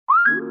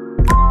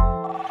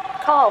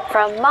call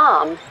from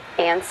Mom.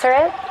 Answer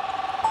it.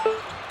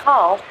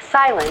 Call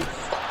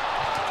silenced.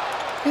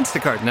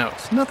 Instacart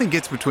knows nothing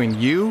gets between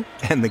you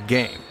and the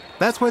game.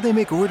 That's why they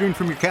make ordering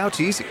from your couch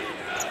easy.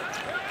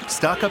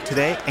 Stock up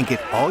today and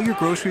get all your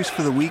groceries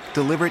for the week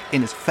delivered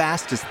in as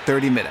fast as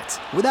 30 minutes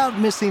without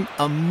missing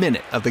a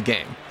minute of the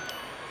game.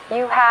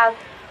 You have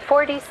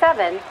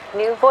 47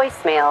 new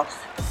voicemails.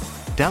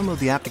 Download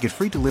the app to get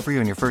free delivery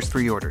on your first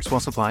 3 orders while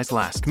supplies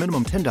last.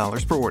 Minimum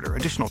 $10 per order.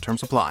 Additional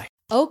terms apply.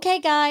 Okay,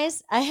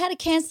 guys, I had a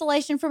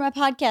cancellation for my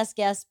podcast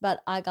guest, but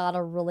I got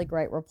a really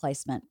great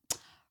replacement.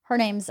 Her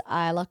name's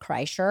Ila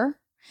Kreischer,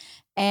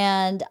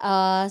 and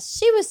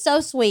she was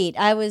so sweet.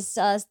 I was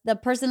the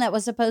person that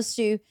was supposed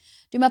to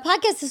do my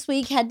podcast this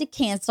week had to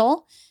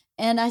cancel,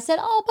 and I said,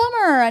 "Oh,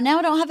 bummer! Now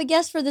I don't have a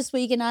guest for this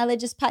week." And Ila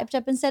just piped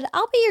up and said,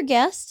 "I'll be your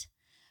guest."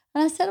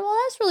 And I said, "Well,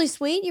 that's really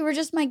sweet. You were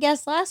just my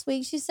guest last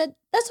week." She said,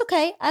 "That's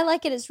okay. I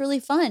like it. It's really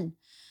fun.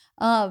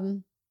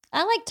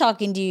 I like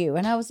talking to you."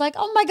 And I was like,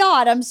 "Oh my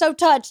God, I'm so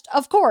touched.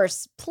 Of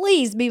course,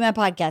 please be my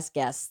podcast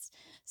guest."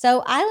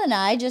 So Ila and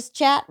I just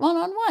chat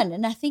one-on-one.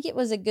 And I think it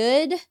was a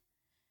good,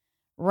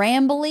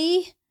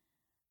 rambly,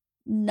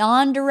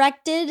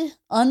 non-directed,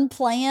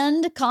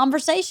 unplanned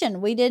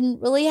conversation. We didn't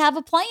really have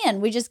a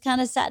plan. We just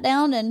kind of sat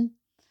down and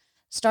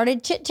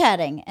started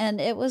chit-chatting. And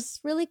it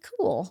was really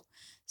cool.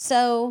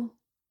 So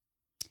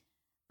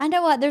I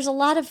know what, there's a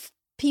lot of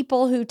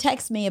people who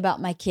text me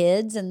about my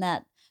kids and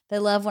that they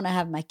love when I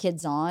have my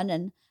kids on.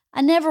 And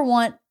I never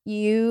want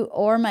you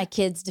or my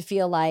kids to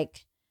feel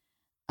like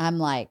I'm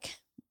like,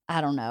 I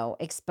don't know,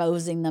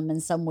 exposing them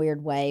in some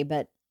weird way.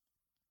 But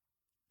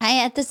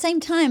at the same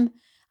time,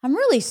 I'm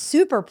really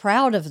super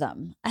proud of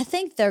them. I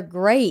think they're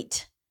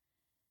great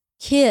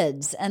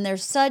kids and they're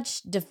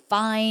such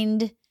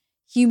defined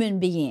human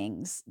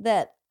beings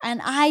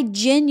and I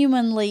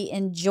genuinely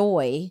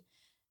enjoy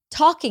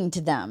talking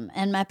to them.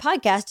 And my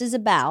podcast is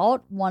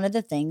about one of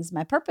the things,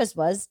 my purpose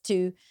was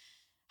to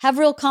have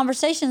real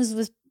conversations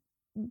with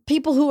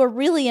people who are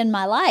really in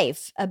my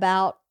life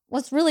about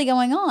what's really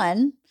going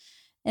on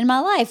in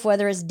my life,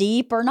 whether it's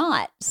deep or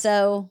not.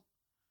 So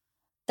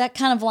that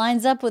kind of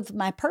lines up with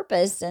my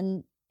purpose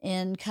and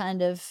in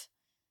kind of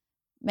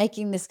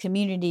making this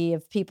community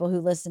of people who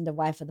listen to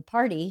Wife of the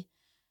Party.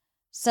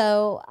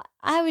 So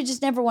I would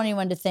just never want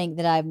anyone to think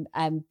that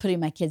I'm putting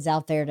my kids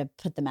out there to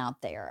put them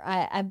out there.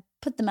 I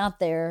put them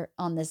out there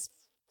on this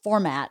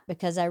format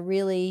because I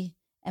really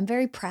am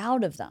very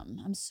proud of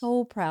them. I'm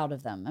so proud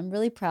of them. I'm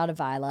really proud of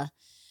Ila.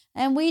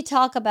 And we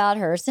talk about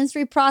her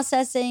sensory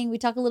processing. We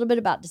talk a little bit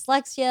about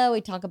dyslexia. We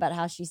talk about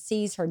how she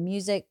sees her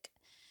music.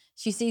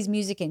 She sees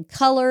music in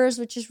colors,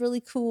 which is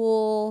really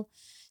cool.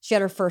 She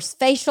had her first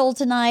facial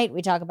tonight.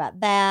 We talk about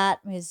that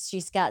because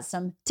she's got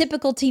some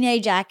typical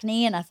teenage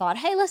acne. And I thought,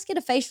 hey, let's get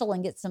a facial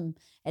and get some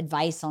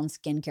advice on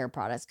skincare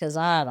products because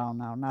I don't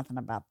know nothing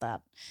about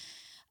that.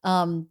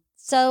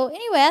 So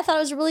anyway, I thought it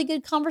was a really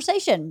good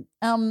conversation.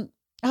 I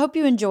hope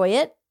you enjoy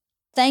it.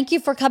 Thank you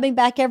for coming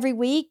back every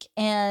week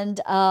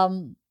and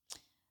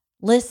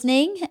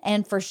listening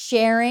and for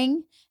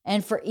sharing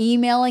and for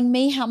emailing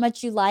me how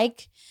much you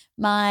like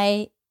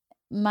my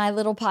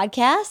little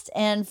podcast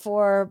and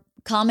for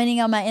commenting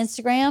on my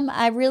Instagram.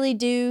 I really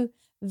do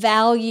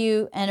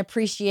value and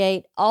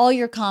appreciate all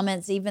your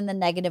comments, even the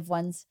negative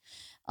ones.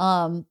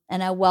 And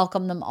I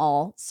welcome them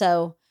all.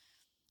 So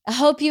I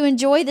hope you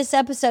enjoy this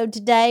episode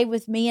today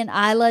with me and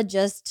Ila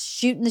just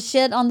shooting the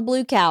shit on the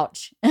blue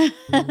couch.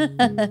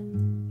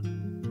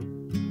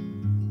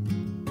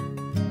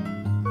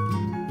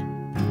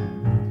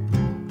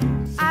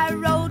 I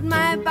rode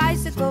my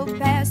bicycle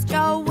past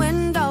your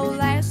window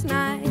last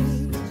night.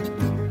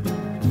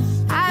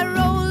 I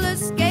roller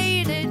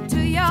skated to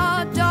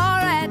your door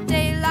at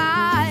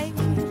daylight.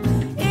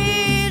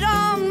 It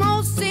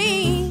almost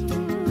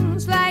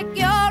seems like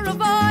you're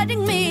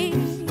avoiding me.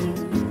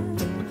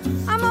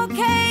 I'm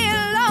okay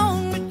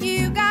alone, but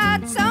you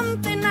got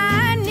something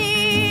I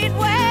need.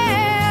 Well,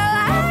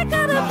 I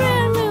got a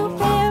brand new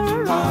pair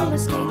of roller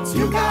skates.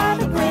 You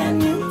got a brand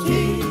new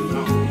key.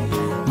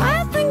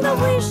 I think that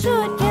we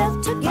should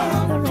get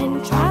together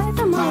and try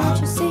them out,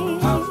 you see.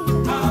 La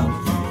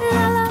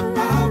la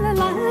la la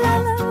la la la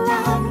la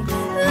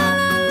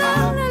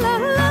la la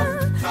la.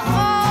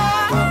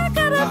 Oh, I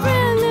got a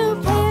brand new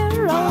pair of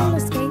roller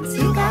skates.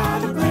 You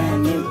got a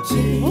brand new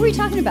key. What were we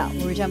talking about?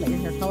 Were we talking about your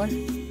hair color?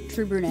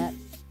 True brunette?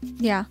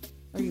 Yeah.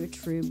 Are you a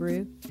true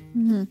brew?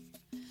 Mm-hmm.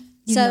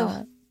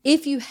 So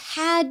if you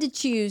had to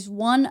choose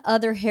one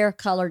other hair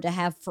color to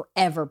have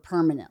forever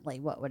permanently,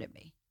 what would it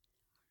be?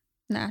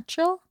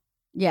 Natural?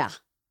 Yeah.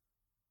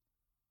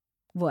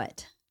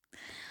 What?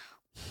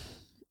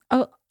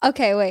 Oh,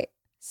 okay, wait.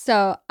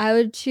 So I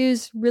would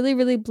choose really,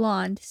 really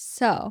blonde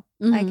so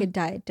I could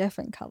dye it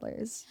different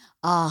colors.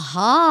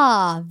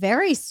 Aha.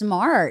 Very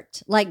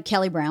smart. Like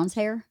Kelly Brown's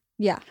hair?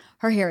 Yeah.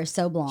 Her hair is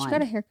so blonde. She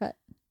got a haircut.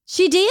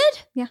 She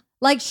did? Yeah.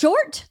 Like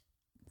short?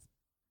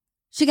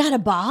 She got a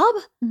bob?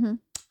 Mm-hmm.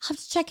 I'll have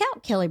to check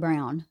out Kelly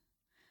Brown.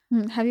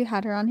 Have you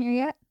had her on here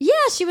yet? Yeah,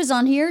 she was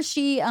on here.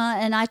 She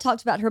and I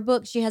talked about her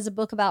book. She has a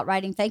book about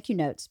writing thank you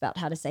notes about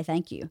how to say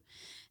thank you.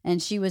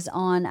 And she was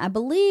on, I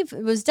believe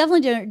it was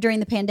definitely during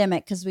the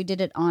pandemic because we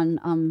did it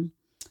on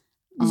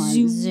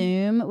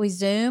Zoom. We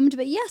Zoomed.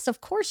 But yes,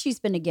 of course she's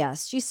been a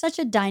guest. She's such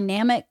a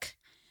dynamic,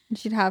 You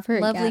should have her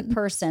lovely again.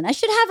 person. I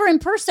should have her in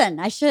person.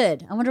 I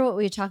should. I wonder what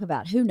we would talk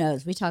about. Who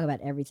knows? We talk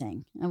about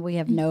everything. And we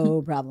have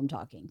no problem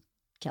talking,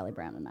 Kelly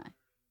Brown and I.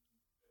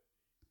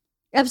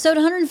 Episode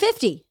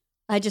 150.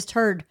 I just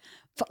heard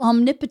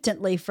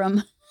omnipotently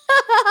from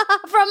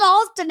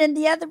Halston in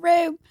the other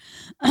room.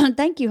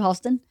 Thank you,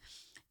 Halston.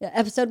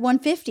 Episode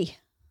 150.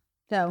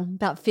 So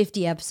about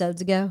 50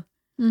 episodes ago.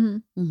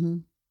 Mm-hmm.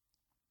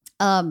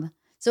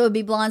 So it would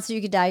be blonde so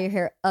you could dye your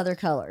hair other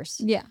colors.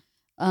 Yeah.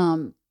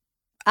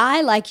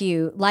 I, like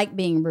you, like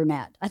being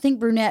brunette. I think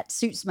brunette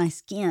suits my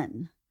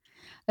skin.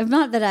 If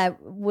not that I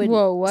would.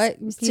 Whoa, what?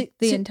 su-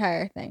 the su-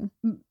 entire thing.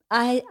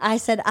 I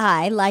said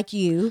I, like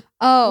you,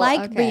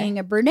 Okay. being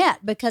a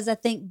brunette because I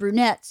think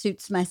brunette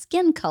suits my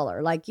skin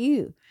color like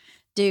you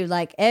do.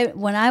 Like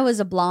when I was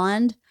a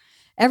blonde,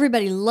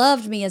 everybody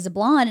loved me as a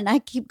blonde and I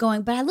keep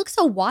going, but I look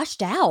so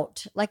washed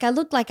out. Like I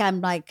look like I'm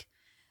like,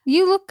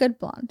 You look good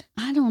blonde.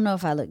 I don't know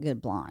if I look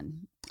good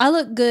blonde. I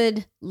look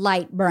good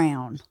light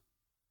brown,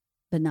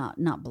 but not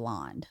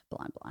blonde.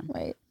 Blonde.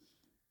 Right.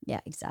 Yeah,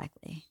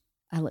 exactly.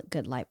 I look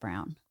good light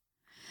brown.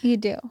 You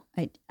do.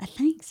 I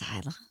thanks,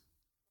 Isla.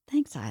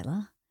 Thanks,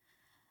 Isla.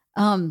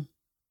 I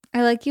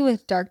like you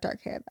with dark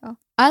hair though.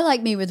 I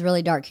like me with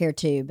really dark hair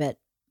too, but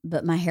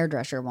my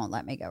hairdresser won't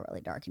let me go really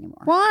dark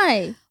anymore.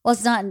 Why? Well,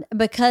 it's not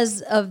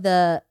because of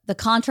the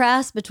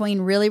contrast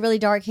between really, really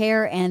dark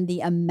hair and the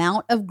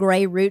amount of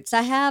gray roots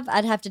I have.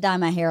 I'd have to dye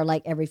my hair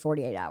like every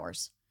 48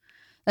 hours.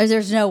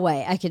 There's no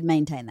way I could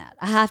maintain that.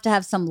 I have to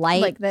have some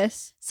light, Like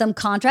this. some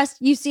contrast.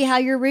 You see how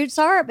your roots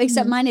are,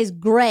 except mine is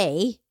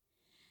gray.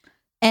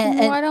 And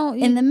Why don't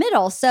you? in the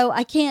middle. So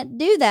I can't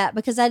do that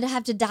because I'd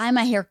have to dye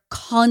my hair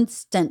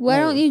constantly. Why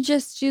don't you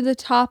just do the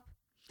top,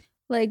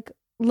 like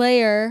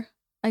layer,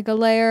 like a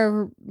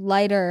layer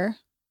lighter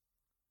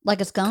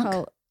like a skunk?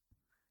 color?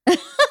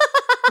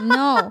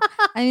 No,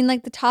 I mean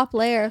like the top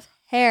layer of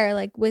hair,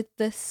 like with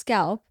the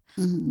scalp,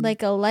 Mhm.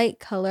 like a light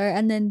color,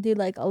 and then do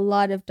like a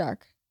lot of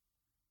dark.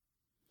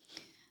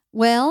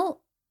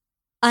 Well,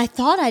 I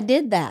thought I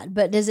did that,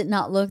 but does it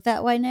not look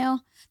that way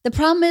now? The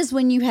problem is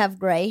when you have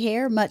gray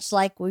hair, much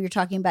like we were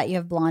talking about, you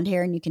have blonde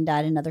hair and you can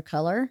dye it another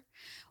color.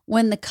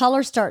 When the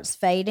color starts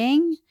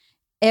fading,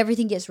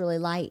 everything gets really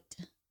light.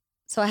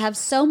 So I have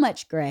so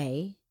much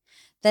gray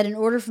that in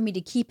order for me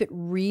to keep it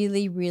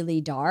really,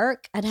 really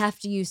dark, I'd have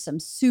to use some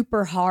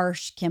super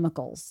harsh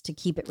chemicals to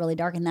keep it really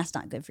dark, and that's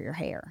not good for your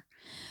hair.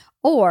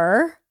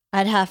 Or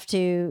I have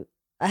to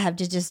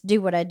just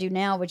do what I do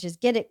now, which is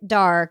get it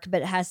dark,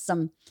 but it has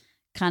some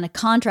kind of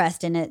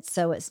contrast in it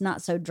so it's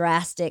not so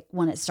drastic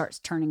when it starts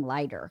turning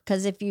lighter.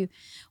 Because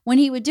when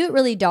he would do it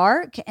really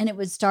dark and it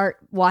would start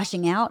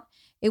washing out,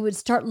 it would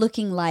start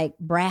looking like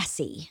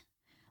brassy,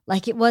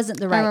 like it wasn't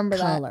the right remember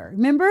that. color.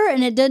 Remember?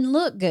 And it didn't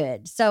look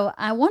good. So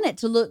I want it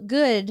to look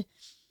good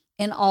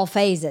in all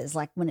phases,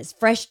 like when it's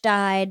fresh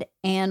dyed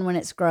and when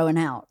it's growing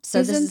out. So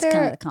this Isn't is kind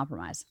there- of the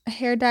compromise. A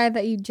hair dye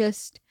that you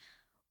just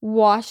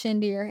wash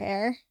into your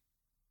hair.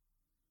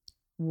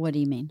 What do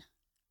you mean?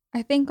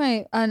 I think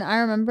I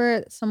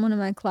remember someone in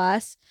my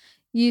class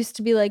used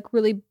to be like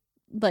really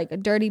like a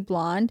dirty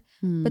blonde,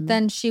 but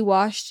then she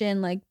washed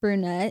in like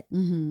brunette,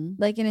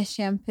 like in a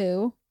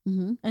shampoo,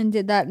 and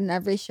did that in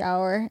every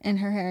shower, and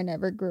her hair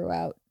never grew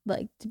out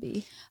like to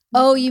be.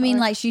 Oh, different you mean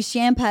color. like she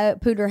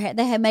shampooed her hair?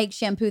 They have make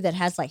shampoo that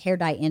has like hair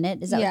dye in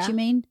it. Is that Yeah. what you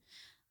mean?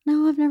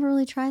 No, I've never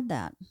really tried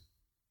that.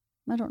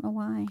 I don't know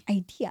why.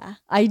 idea?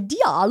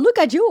 Idea. Look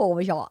at you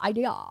with your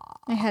idea.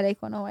 My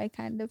headache went away,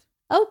 kind of.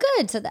 Oh,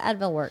 good. So the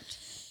Advil worked.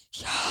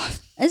 Yeah.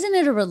 Isn't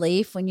it a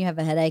relief when you have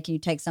a headache and you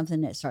take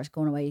something that starts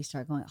going away? You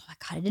start going, oh my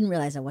God, I didn't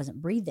realize I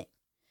wasn't breathing.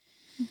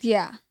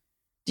 Yeah.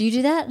 Do you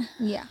do that?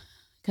 Yeah.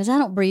 Because I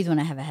don't breathe when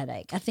I have a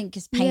headache. I think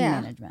it's pain Yeah.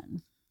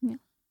 management. Yeah.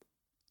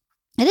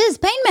 It is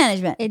pain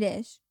management, It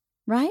is.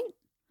 right?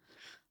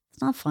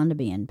 It's not fun to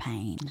be in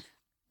pain.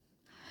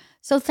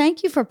 So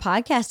thank you for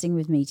podcasting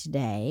with me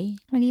today.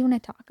 What do you want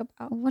to talk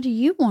about? What do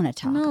you want to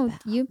talk No,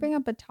 about? you bring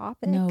up a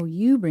topic. No,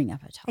 you bring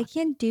up a I topic.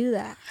 can't do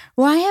that.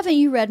 Why haven't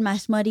you read my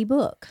smutty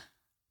book?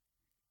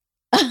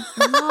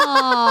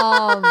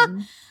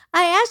 Mom,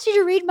 I asked you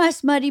to read my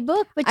smutty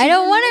book, but you I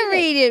don't didn't want to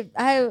read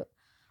it.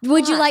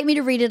 Would you Why? like me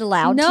to read it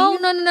aloud? to No, you?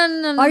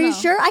 no. Are you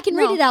sure? I can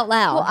read No. it out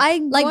loud. Well,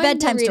 I'm like going to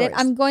bedtime read stories. it.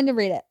 I'm going to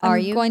read it. Are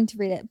I'm you? going to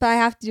read it, but I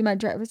have to do my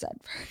driver's ed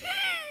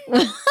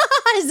first.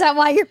 Is that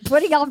why you're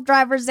putting off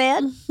driver's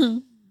ed?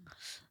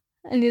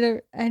 I need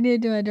to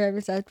do my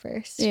driver's ed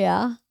first.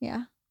 Yeah.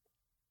 Yeah.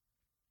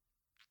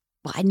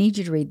 Well, I need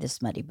you to read this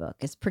smutty book.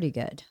 It's pretty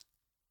good.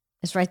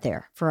 It's right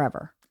there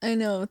forever. I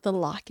know, with the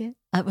locket.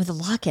 With a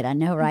locket, I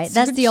know, right? It's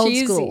That's so the old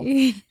school.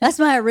 cheesy. That's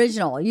my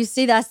original. You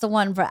see, that's the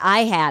one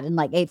I had in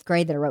like 8th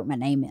grade that I wrote my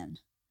name in.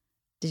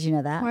 Did you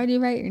know that? Why do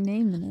you write your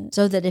name in it?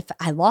 So that if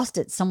I lost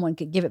it, someone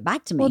could give it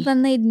back to me. Well,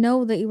 then they'd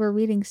know that you were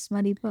reading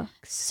smutty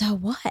books. So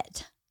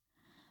what?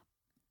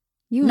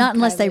 You Not and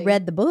unless they Kylie.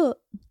 read the book.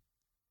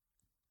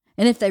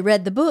 And if they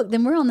read the book,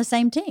 then we're on the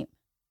same team,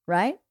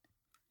 right?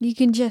 You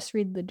can just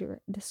read the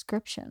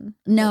description.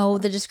 No,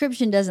 the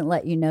description doesn't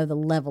let you know the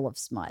level of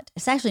smut.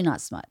 It's actually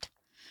not smut.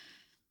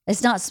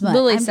 It's not smut.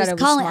 Lily I'm said just it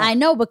was calling. smut. I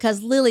know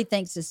because Lily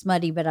thinks it's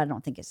smutty, but I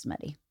don't think it's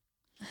smutty.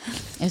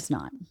 It's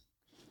not.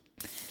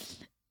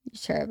 You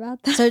sure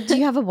about that? So, do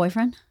you have a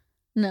boyfriend?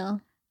 No.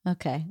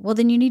 Okay. Well,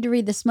 then you need to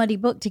read the smutty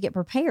book to get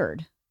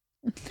prepared.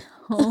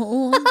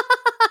 Oh.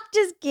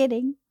 Just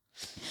kidding.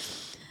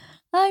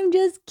 I'm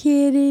just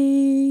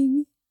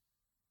kidding.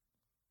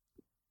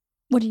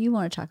 What do you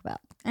want to talk about?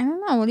 I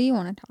don't know. What do you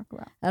want to talk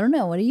about? I don't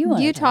know. What do you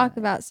want? You talk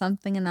about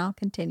something and I'll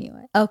continue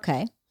it.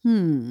 Okay.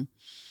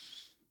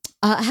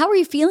 How are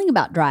you feeling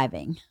about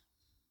driving?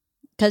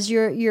 Because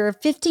you're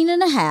 15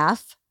 and a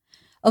half.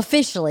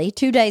 Officially,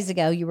 2 days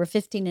ago, you were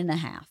 15 and a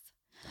half.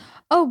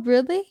 Oh,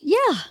 really?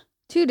 Yeah.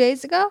 2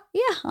 days ago?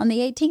 Yeah. On the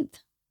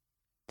 18th.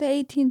 The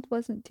 18th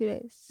wasn't 2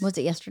 days. Was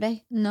it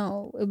yesterday?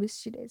 No, it was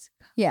 2 days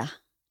ago. Yeah.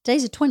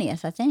 Today's the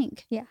 20th, I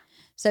think. Yeah.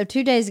 So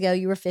 2 days ago,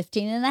 you were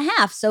 15 and a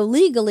half. So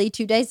legally,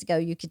 2 days ago,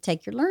 you could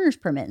take your learner's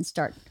permit and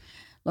start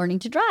learning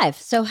to drive.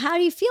 So how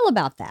do you feel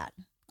about that?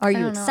 Are I you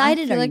don't know.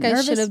 excited? I feel Are like you I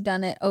nervous? should have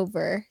done it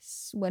over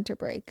winter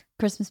break,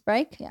 Christmas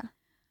break? Yeah.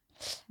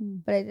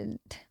 but I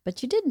didn't.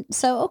 But you didn't.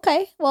 So,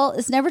 okay. Well,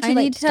 it's never too I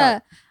late need to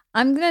start.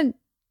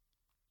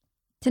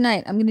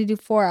 Tonight, I'm going to do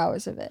 4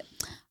 hours of it.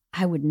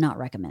 I would not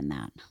recommend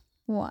that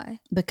Why?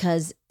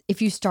 because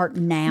if you start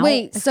now,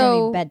 Wait, it's gonna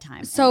so be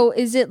bedtime. So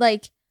is it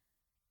like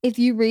if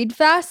you read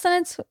fast,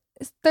 then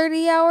it's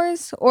 30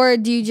 hours? Or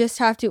do you just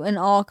have to in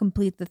all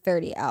complete the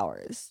 30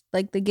 hours?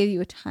 Like they give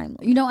you a time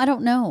limit? You know, I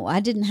don't know. I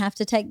didn't have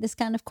to take this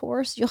kind of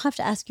course. You'll have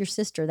to ask your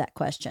sister that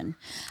question.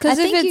 Because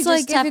I if think it's you just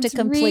like if have to it's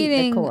complete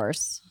reading, the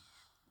course.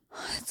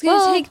 it's going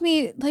to Well- take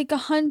me like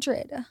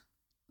 100.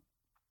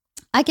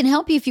 I can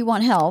help you if you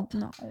want help.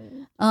 No.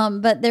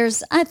 But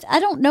I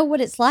don't know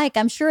what it's like.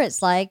 I'm sure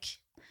it's like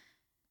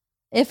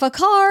if a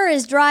car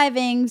is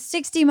driving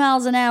 60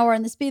 miles an hour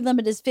and the speed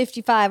limit is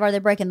 55, are they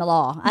breaking the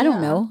law? I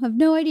don't Yeah. know. I have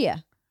no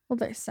idea. Well,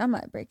 they're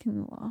semi breaking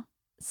the law.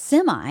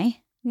 Semi?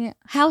 Yeah.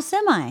 How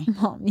semi?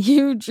 Mom,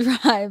 you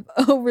drive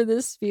over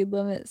the speed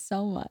limit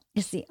so much.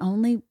 It's the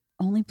only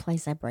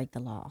place I break the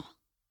law.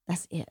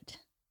 That's it.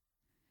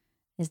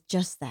 It's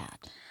just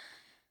that.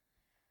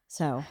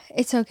 So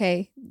It's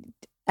okay.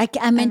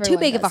 I'm in too Everyone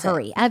big of a does it.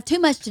 hurry. I have too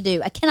much to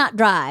do. I cannot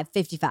drive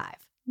 55.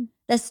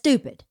 That's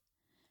stupid.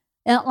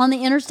 On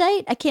the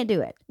interstate, I can't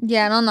do it.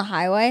 Yeah, and on the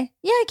highway.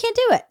 Yeah, I can't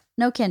do it.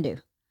 No can do.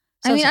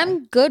 So I mean, sorry.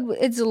 I'm good.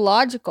 It's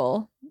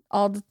logical,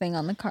 all the thing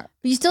on the car.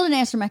 But you still didn't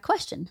answer my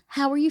question.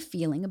 How are you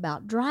feeling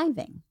about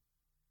driving?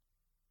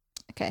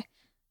 Okay.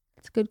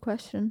 That's a good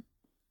question.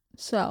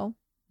 So,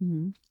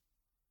 Mm-hmm.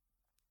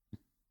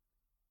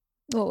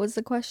 what was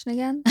the question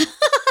again?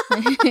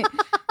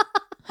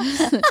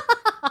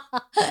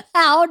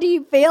 How do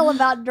you feel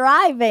about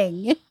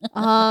driving?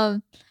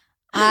 I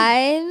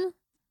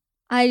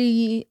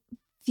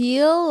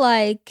feel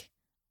like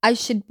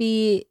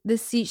the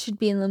seat should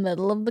be in the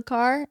middle of the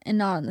car and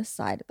not on the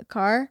side of the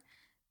car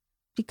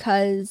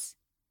because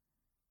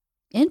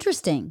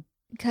Interesting.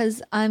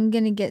 I'm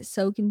going to get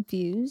so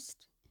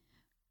confused.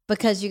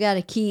 Because you got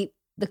to keep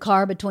the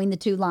car between the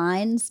two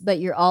lines, but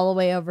you're all the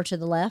way over to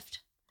the left.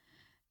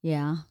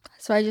 Yeah.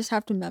 So I just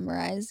have to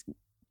memorize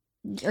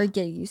or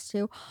get used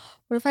to.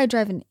 What if I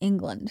drive in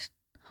England?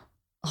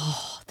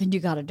 Oh, then you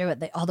got to do it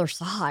the other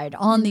side,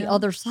 on the No.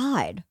 other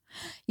side.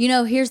 You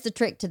know, here's the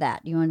trick to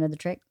that. You want to know the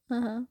trick?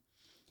 Uh-huh.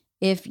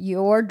 If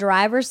your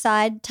driver's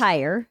side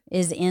tire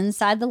is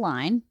inside the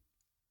line,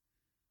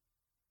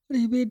 What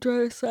do you mean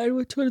driver's side?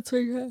 Which one's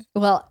right?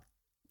 well,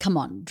 come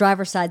on.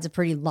 Driver's side's a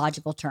pretty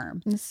logical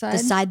term. The side? The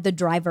side the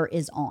driver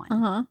is on.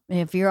 Uh-huh.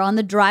 If you're on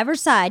the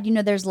driver's side, you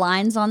know, there's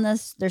lines on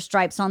this, there's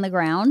stripes on the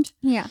ground.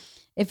 Yeah.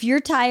 If your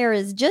tire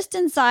is just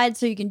inside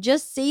so you can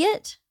just see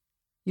it,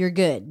 you're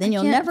good. Then I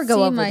you'll can't never go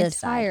see over my this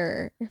side.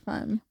 tire if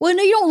I'm... Well,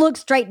 no, you don't look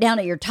straight down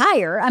at your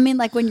tire. I mean,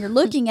 like when you're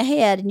looking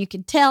ahead and you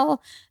can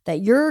tell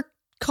that your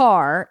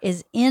car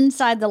is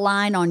inside the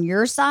line on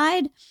your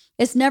side,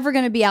 it's never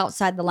going to be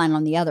outside the line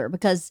on the other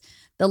because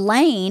the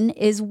lane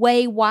is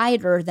way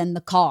wider than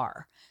the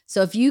car.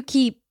 So if you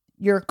keep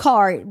your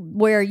car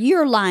where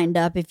you're lined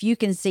up, if you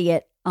can see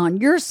it on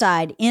your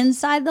side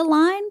inside the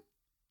line,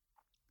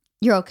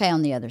 you're okay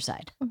on the other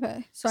side.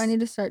 Okay. So I need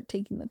to start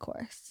taking the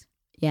course.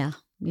 Yeah,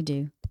 you do.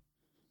 And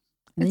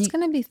then It's you-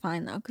 going to be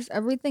fine though because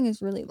everything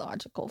is really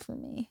logical for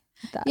me.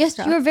 with that yes,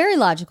 stuff. you're a very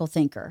logical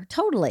thinker.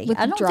 Totally. With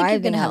I don't think you're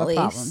driving going to have at a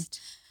problem. least.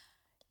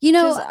 You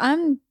know,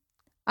 Because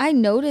I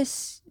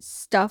notice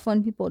stuff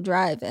when people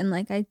drive and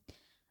like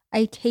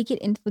I take it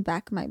into the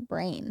back of my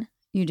brain.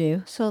 you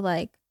do. So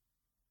like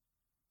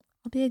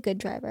I'll be a good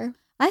driver.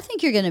 I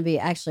think you're going to be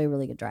actually a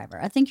really good driver.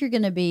 I think you're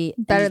going to be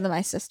Better than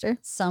my sister.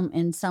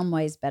 in some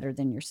ways better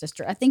than your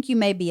sister. I think you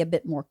may be a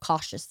bit more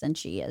cautious than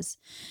she is.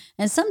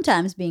 And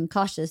sometimes being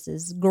cautious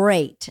is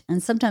great.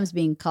 And sometimes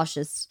being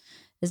cautious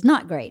is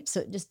not great.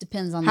 So it just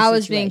depends on How the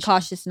is being situation.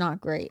 cautious not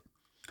great?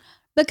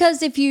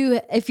 Because if you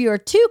are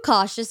too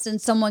cautious, then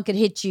someone could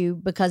hit you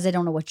because they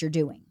don't know what you're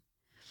doing.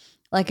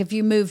 Like if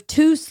you move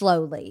too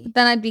slowly,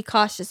 Then I'd be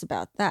cautious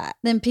about that.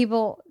 then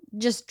people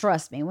just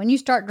trust me. When you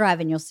start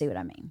driving, you'll see what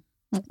I mean.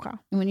 Okay.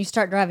 And when you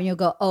start driving, you'll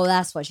go, oh,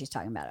 that's what she's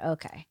talking about.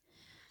 Okay.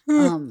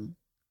 Well,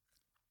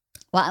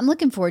 I'm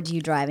looking forward to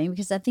you driving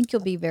because I think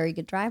you'll be a very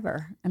good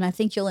driver. And I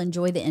think you'll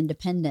enjoy the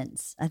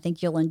independence. I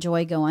think you'll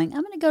enjoy going,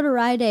 I'm going to go to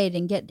Rite Aid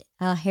and get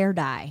a hair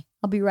dye.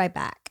 I'll be right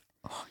back.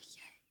 Oh,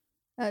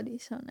 yeah. That'd be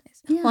so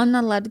nice. Yeah. Well, I'm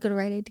not allowed to go to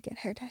Rite Aid to get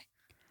hair dye.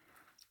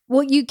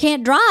 Well, you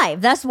can't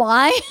drive. That's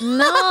why.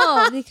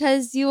 No,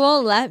 because you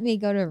won't let me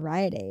go to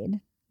Rite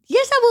Aid.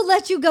 Yes, I will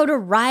let you go to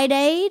Rite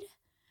Aid.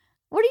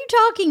 What are you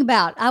talking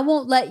about? I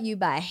won't let you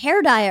buy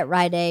hair dye at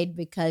Rite Aid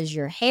because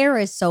your hair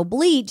is so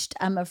bleached.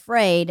 I'm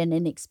afraid an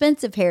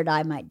inexpensive hair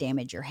dye might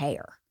damage your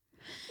hair.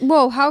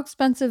 Whoa, how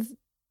expensive?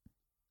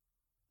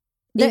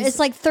 It's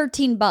like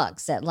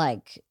 $13 at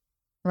like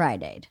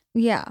Rite Aid.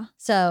 Yeah.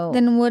 So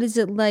Then what is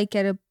it like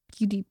at a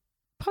beauty?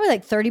 probably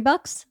like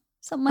 $30,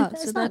 something like Oh, that.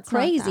 so It's not that's not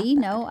that crazy.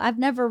 bad. No, I've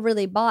never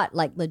really bought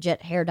like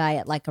legit hair dye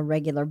at like a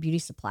regular beauty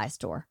supply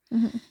store.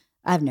 Mhm.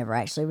 I've never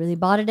actually really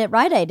bought it at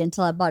Rite Aid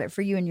until I bought it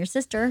for you and your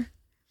sister.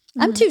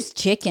 I'm Mhm. too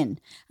chicken.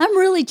 I'm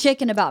really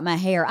chicken about my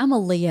hair. I'm a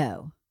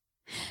Leo.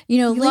 You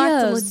know, You like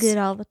to Leos look good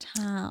all the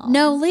time.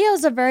 No,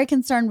 Leos are very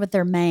concerned with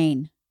their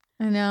mane.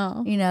 I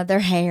know. You know, their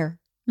hair.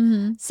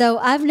 Mm-hmm. So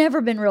I've never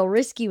been real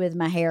risky with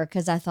my hair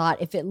because I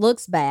thought if it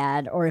looks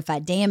bad or if I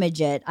damage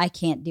it, I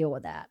can't deal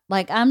with that.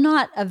 Like I'm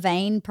not a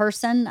vain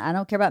person. I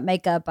don't care about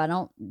makeup.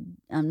 I'm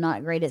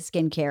not great at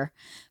skincare.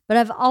 But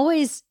I've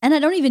always, and I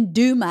don't even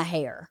do my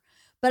hair.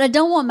 But I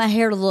don't want my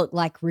hair to look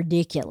like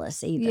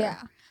ridiculous either.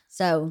 Yeah.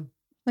 So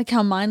Like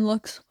how mine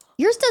looks.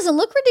 yours doesn't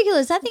look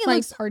ridiculous. I think it Like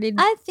looks, parted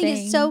I think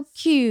it's so bangs.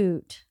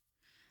 cute.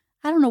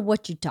 I don't know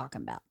what you're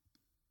talking about.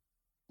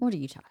 What are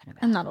you talking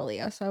about? I'm not a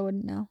Leo, so I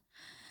wouldn't know.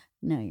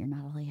 No, you're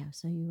not a Leo,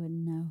 so you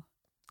wouldn't know.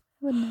 I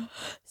wouldn't know.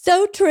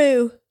 So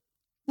true.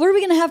 What are we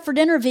going to have for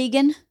dinner,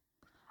 vegan?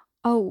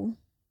 Oh,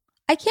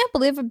 I can't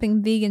believe I've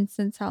been vegan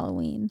since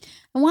Halloween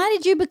And why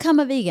did you become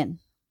a vegan?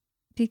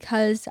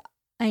 because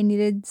I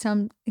needed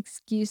some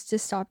excuse to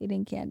stop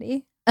eating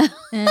candy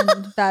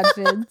and bad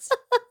foods.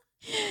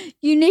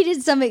 You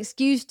needed some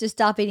excuse to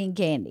stop eating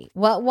candy.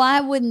 Well,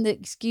 why wouldn't the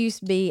excuse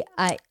be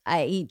I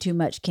eat too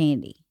much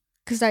candy?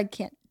 Because I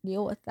can't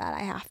deal with that.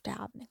 I have to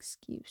have an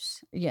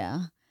excuse.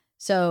 Yeah.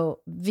 So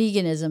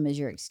veganism is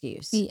your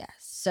excuse. Yes.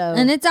 So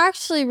And it's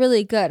actually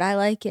really good. I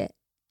like it.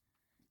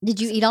 did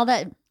you eat all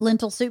that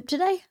lentil soup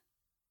today?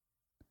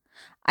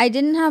 I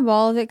didn't have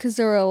all of it because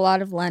there were a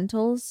lot of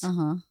lentils.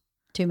 Uh-huh.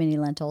 Too many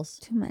lentils.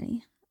 Too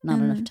many. Not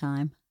enough Mhm.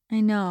 time. I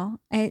know.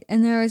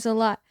 And there was a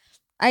lot.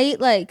 I ate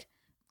like,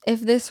 if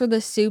this were the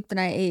soup, then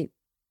I ate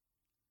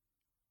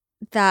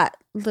that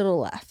little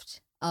left.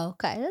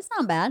 Okay, that's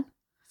not bad.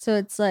 So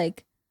it's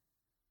like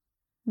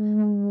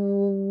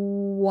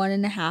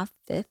 1.5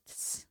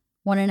 fifths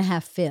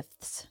 1.5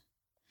 fifths.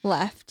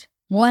 left.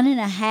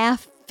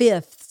 1.5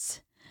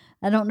 fifths.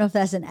 I don't know if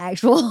that's an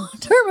actual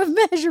term of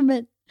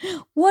measurement.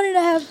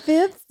 1.5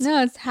 fifths.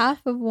 No, it's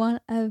half of one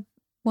of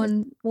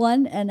one.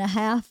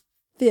 1.5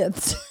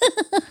 fifths.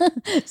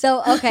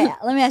 So, okay,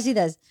 let me ask you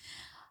this.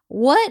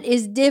 What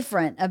is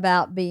different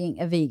about being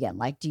a vegan?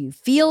 Like, do you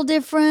feel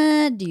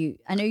different?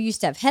 I know you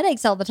used to have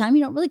headaches all the time.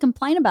 You don't really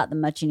complain about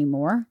them much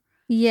anymore.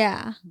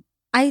 Yeah.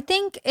 I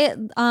think it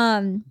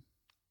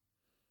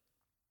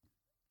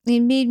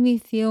made me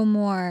feel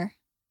more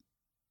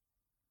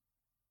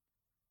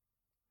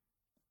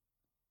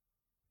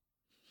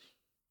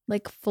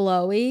like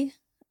flowy,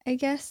 I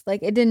guess.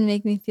 Like it didn't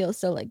make me feel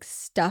so like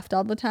stuffed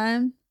all the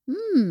time.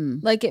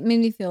 Like it made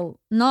me feel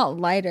not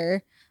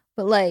lighter,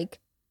 but like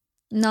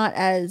not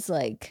as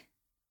like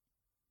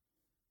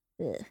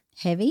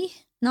Heavy?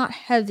 not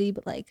heavy,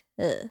 but like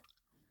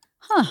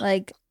Huh.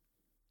 like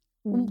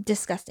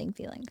disgusting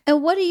feeling.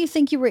 And what do you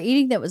think you were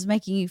eating that was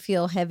making you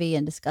feel heavy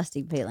and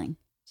disgusting feeling?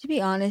 To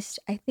be honest,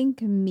 I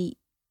think meat.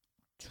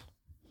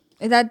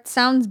 That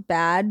sounds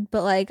bad,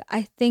 but like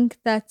I think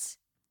that's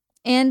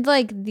and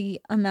like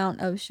the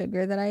amount of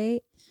sugar that I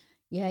ate.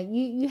 Yeah,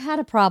 you had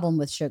a problem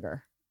with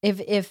sugar.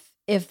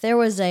 If there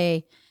was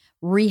a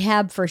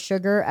rehab for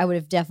sugar, I would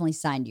have definitely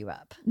signed you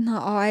up. No,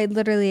 I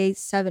literally ate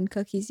 7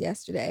 cookies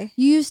yesterday.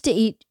 You used to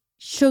eat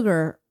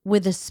sugar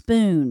with a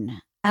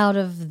spoon out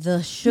of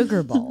the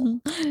sugar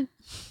bowl.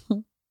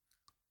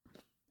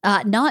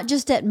 Not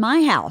just at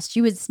my house.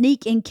 You would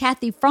sneak in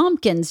Kathy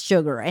Fromkin's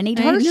sugar and eat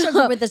I her know.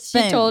 sugar with a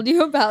spoon. She told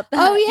you about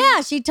that. Oh,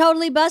 yeah. She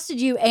totally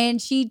busted you.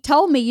 And she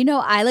told me,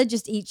 Isla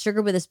just eats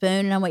sugar with a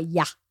spoon. And I went,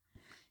 yeah.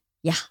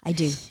 Yeah, I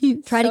do.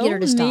 Try to get her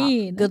to stop.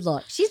 mean. Good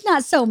luck. She's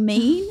not so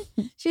mean.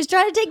 She was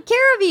trying to take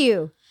care of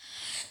you.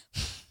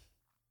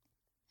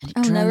 And it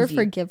I'll never drove you.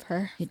 forgive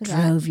her. It for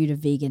that. drove you to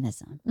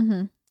veganism.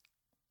 Mhm.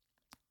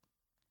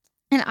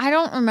 And I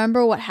don't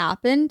remember what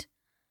happened.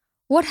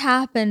 What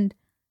happened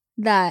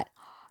that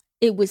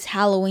it was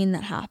Halloween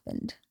that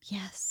happened?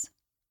 Yes.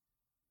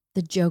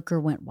 The Joker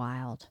went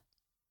wild.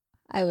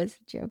 I was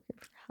a Joker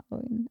for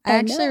Halloween. I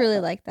actually really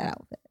liked that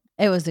outfit.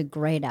 It was a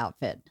great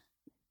outfit.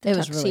 The It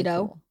was really tuxedo.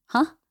 cool.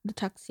 Huh? The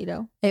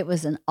tuxedo. It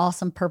was an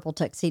awesome purple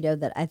tuxedo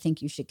that I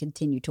think you should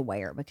continue to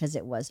wear because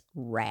it was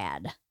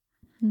rad.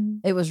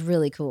 It was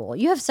really cool.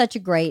 You have such a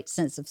great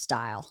sense of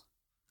style.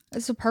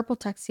 It's a purple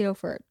tuxedo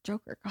for a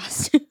Joker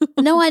costume.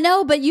 No, I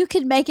know, but you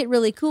could make it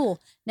really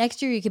cool.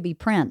 Next year you could be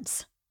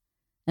Prince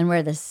and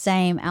wear the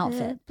same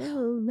outfit.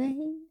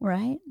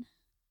 Right?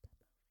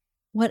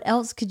 What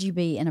else could you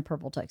be in a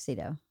purple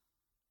tuxedo?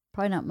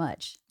 Probably not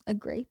much. A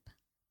grape.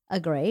 A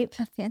grape?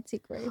 A fancy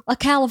grape. A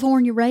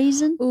California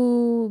raisin?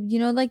 Ooh, you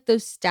know, like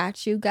those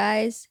statue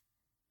guys?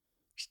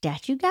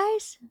 Statue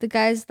guys? The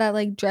guys that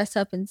like dress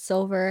up in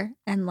silver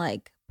and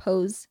like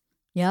pose.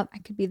 Yep. I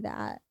could be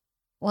that.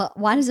 Well,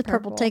 why does a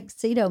purple Purple.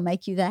 tuxedo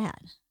make you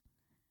that?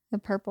 The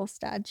purple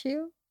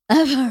statue.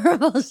 A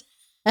purple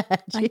statue.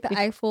 Like the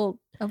Eiffel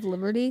of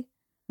Liberty.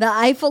 The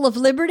Eiffel of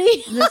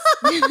Liberty?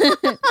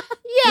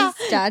 The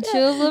Statue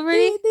of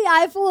Liberty? The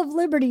Eiffel of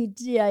Liberty.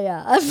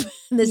 Yeah.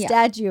 The Yeah.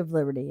 Statue of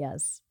Liberty,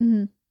 yes.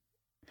 Mhm.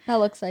 That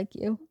looks like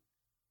you.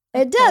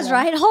 It does, photo.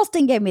 right?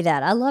 Halston gave me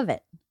that. I love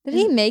it. Did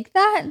he make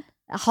that?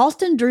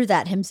 Halston drew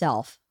that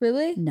himself.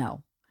 Really?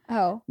 No.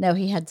 Oh. No,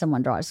 he had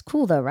someone draw it. It's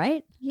cool though,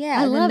 right? Yeah.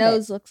 I the love it.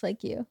 nose looks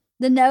like you.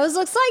 The nose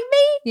looks like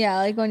me. Yeah,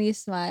 like when you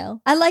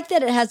smile. I like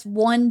that it has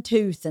one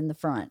tooth in the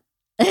front.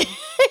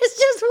 It's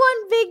just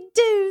one big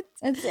tooth.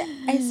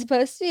 It's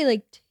supposed to be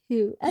like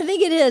two. I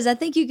think it is. I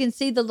think you can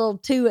see the little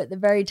two at the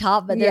very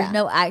top, but there's Yeah.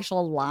 no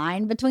actual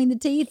line between the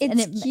teeth.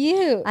 It's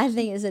cute. I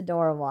think it's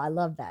adorable. I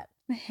love that.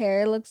 The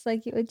hair looks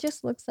like you. It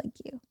just looks like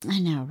you. I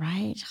know,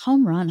 right?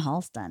 Home run,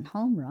 Halston.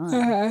 Home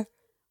run.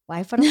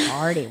 Wife at a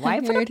party.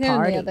 Wife at a Heard him in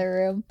party. the other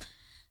room.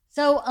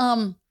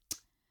 So,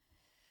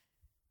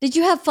 did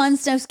you have fun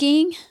snow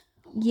skiing?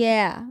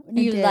 Yeah. I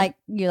You did.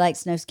 like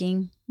snow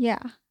skiing? Yeah.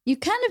 You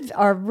kind of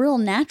are real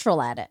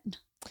natural at it.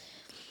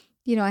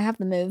 You know, I have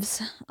the moves.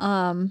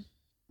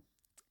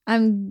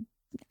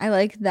 I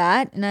like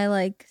that, and I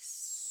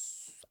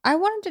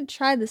wanted to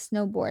try the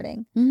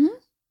snowboarding, Mm-hmm.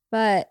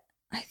 but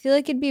I feel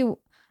like it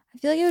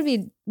would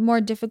be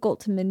more difficult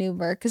to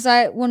maneuver because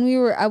I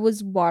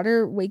was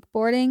water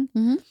wakeboarding,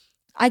 Mhm.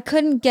 I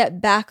couldn't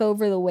get back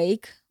over the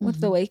wake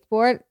with the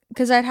wakeboard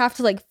because I'd have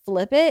to like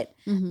flip it.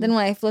 Mm-hmm. Then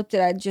when I flipped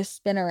it, I'd just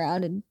spin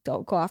around and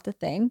go off the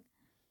thing.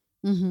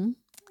 Mm-hmm.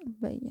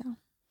 But yeah.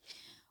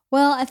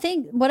 Well, I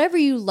think whatever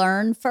you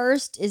learn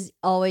first is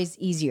always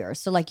easier.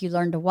 So like you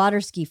learn to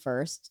water ski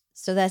first.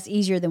 So that's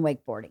easier than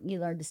wakeboarding. You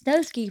learn to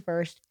snow ski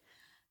first.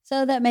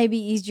 So that may be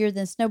easier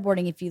than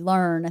snowboarding if you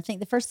learn. I think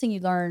the first thing you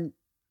learn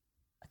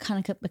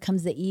kind of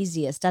becomes the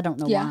easiest. I don't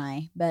know Yeah.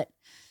 why, but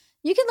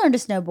you can learn to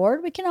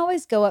snowboard. We can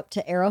always go up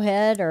to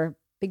Arrowhead or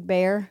Big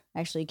Bear.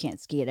 Actually, you can't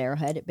ski at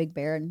Arrowhead, at Big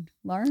Bear and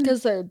learn.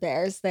 Because there are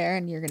bears there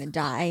and you're going to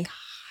die.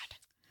 God,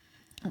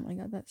 Oh my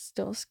God, that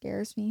still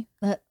scares me.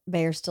 that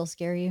bears still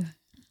scare you.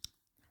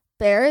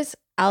 Bears,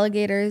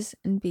 alligators,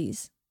 and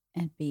bees.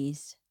 And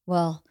bees.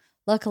 Well,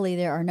 luckily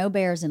there are no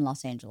bears in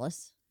Los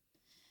Angeles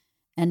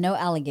and no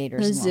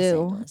alligators The in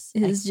zoo Los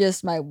Angeles. is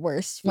just my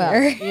worst Well,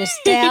 fear. you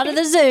stay out of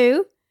the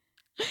zoo.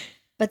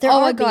 But there Oh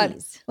are my God.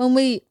 bees. When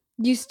we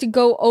used to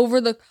go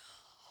over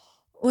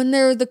when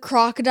there were the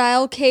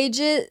crocodile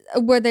cages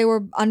where they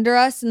were under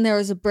us and there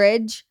was a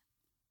bridge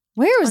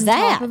Where was on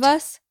that? top of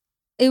us.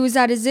 It was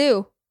at a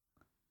zoo.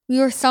 We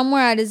were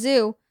somewhere at a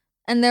zoo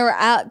and there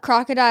were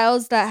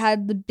crocodiles that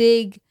had the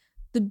big,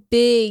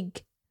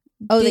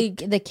 Oh,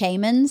 big, the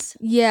caimans.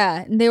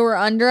 yeah. And they were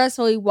under us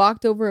while we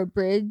walked over a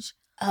bridge.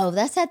 Oh,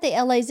 that's at the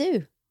LA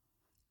Zoo.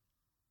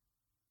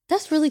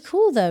 That's really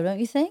cool, though, don't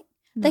you think?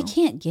 They No.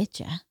 can't get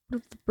you. What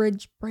if the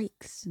bridge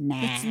breaks? Nah.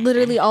 That's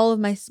literally all of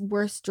my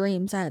worst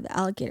dreams. I have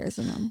alligators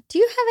in them. Do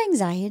you have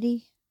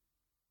anxiety?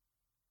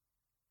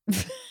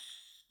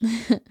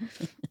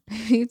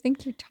 Who you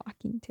think you're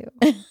talking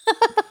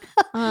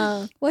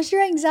to? What's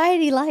your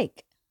anxiety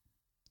like?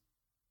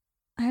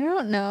 I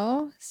don't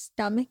know.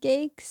 Stomach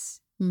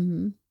aches.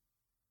 Mm-hmm.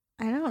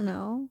 I don't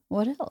know.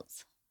 What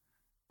else?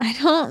 I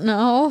don't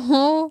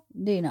know.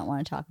 Do you not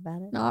want to talk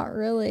about it? Not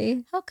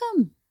really. How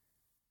come?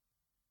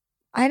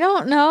 I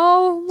don't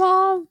know,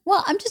 Mom.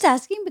 Well, I'm just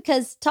asking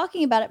because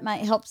talking about it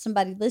might help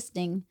somebody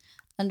listening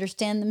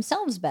understand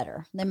themselves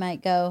better. They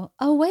might go,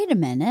 "Oh, wait a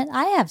minute.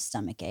 I have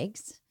stomach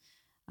aches.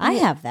 I Yeah.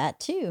 have that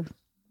too."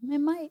 It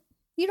might.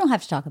 You don't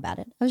have to talk about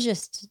it. I was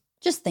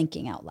just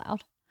thinking out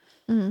loud.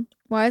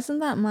 Why isn't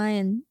that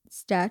Mayan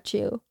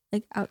statue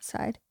like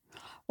outside?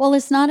 Well,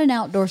 it's not an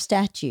outdoor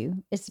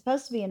statue. It's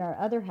supposed to be in our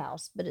other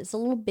house, but it's a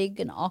little big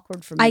and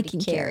awkward for me I to can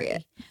carry. carry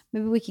it.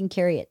 Maybe we can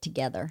carry it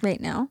together.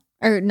 Right now?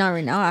 Or not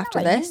right now, after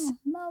Not right this? now.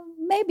 Well,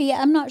 maybe.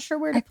 I'm not sure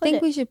where to I put think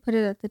it. we should put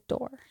it at the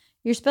door.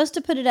 You're supposed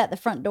to put it at the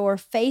front door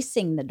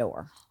facing the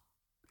door.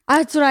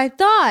 That's what I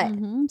thought.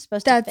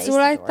 Supposed That's to face what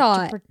the I door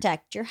thought. to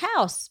protect your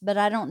house, but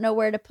I don't know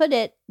where to put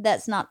it.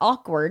 That's not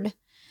awkward.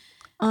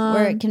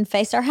 where it can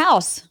face our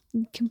house.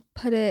 You can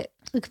put it.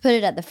 We could put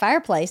it at the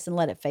fireplace and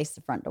let it face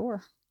the front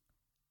door.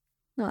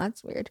 No,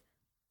 that's weird.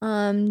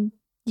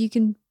 You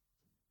can.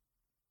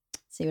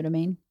 See what I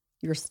mean?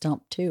 You're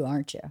stumped too,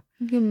 aren't you?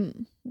 You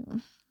can.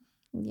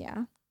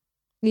 Yeah.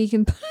 You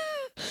can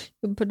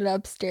put it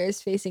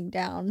upstairs facing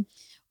down.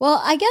 Well,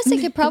 I guess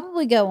it could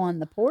probably go on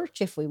the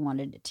porch if we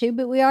wanted it to,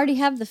 but we already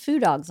have the foo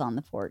dogs on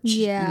the porch.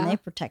 Yeah. And they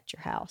protect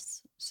your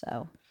house.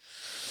 So,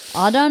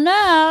 I don't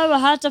know. I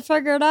have to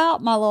figure it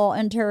out, my little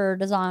interior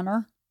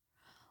designer.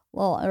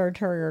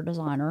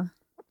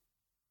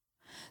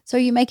 So,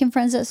 are you making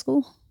friends at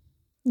school?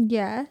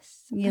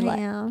 Yes, I I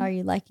am. Are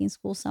you liking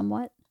school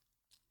somewhat?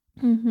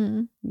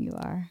 Mm-hmm. You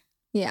are.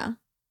 Yeah.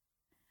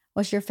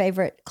 What's your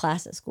favorite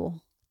class at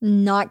school?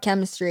 Not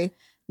chemistry.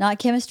 Not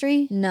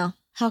chemistry? No.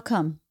 How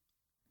come?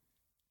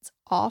 It's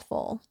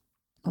awful.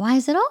 Why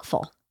is it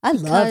awful? I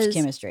love Because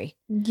chemistry.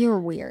 You're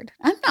weird.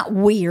 I'm not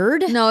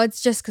weird. No,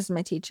 it's just because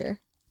my teacher.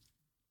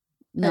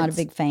 Not a it's-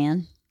 big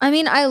fan. I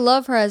mean, I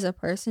love her as a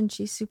person.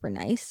 She's super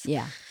nice.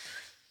 Yeah.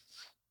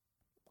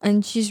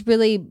 And she's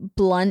really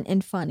blunt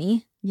and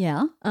funny.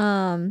 Yeah.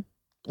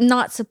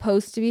 Not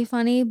supposed to be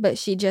funny, but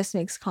she just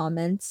makes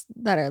comments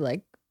that are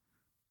like,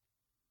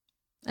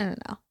 I don't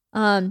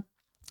know.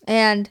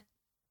 And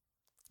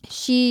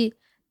she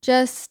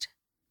does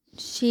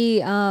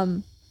she I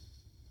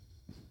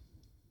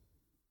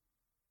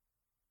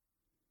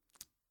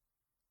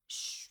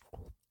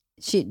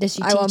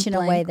won't teach in a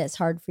way blank. that's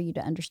hard for you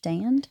to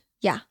understand?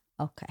 Yeah.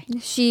 Okay.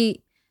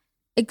 She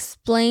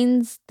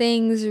explains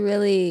things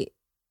really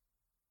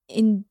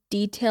in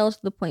detail to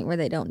the point where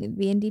they don't need to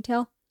be in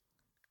detail.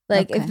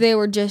 Like if Okay. they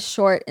were just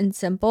short and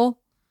simple,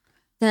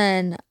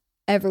 then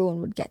everyone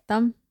would get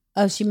them.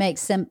 Oh, she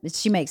makes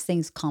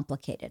things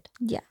complicated.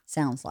 Yeah.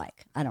 Sounds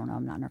like. I don't know.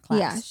 I'm not in her class.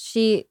 Yeah.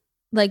 She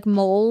like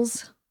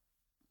moles.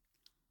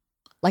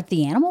 Like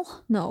the animal?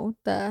 No,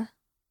 the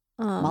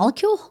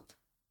Molecule?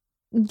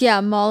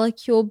 yeah,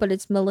 molecule, but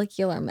it's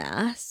molecular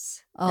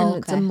mass. Oh,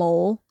 and it's a okay.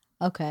 mole.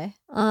 Okay.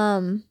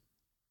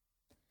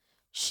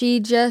 She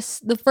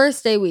just the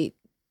first day we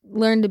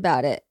learned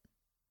about it,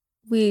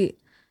 we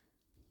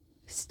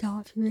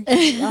stopped.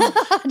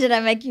 Did I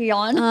make you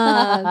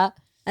yawn?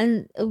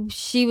 And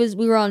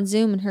we were on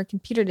Zoom and her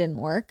computer didn't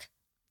work.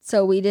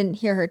 So we didn't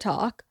hear her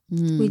talk.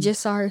 We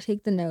just saw her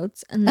take the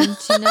notes and then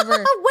she never Wait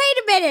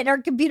a minute.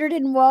 Her computer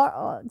didn't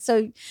work.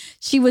 So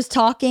she was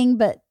talking,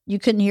 but you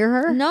couldn't hear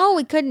her? No,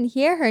 we couldn't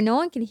hear her. No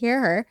one could hear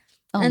her.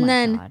 Oh and my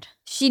then God.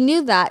 she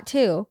knew that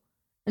too.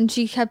 And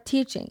she kept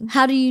teaching.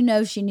 How do you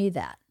know she knew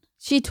that?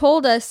 She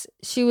told us,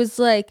 she was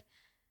like,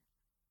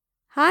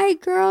 hi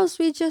girls,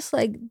 we just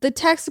like the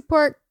tech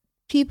support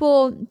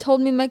people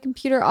told me my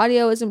computer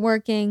audio isn't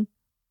working.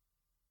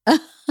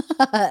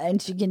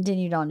 And she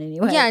continued on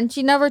anyway. Yeah, and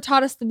she never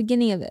taught us the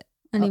beginning of it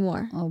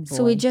anymore. oh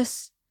So we boy.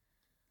 just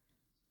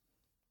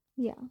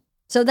yeah.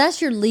 So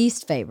that's your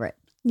least favorite.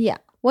 Yeah.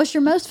 What's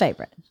your most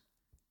favorite?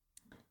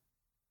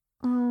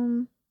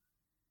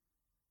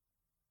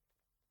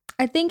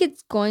 I think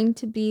it's going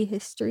to be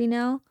history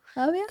now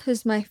Oh yeah.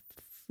 because my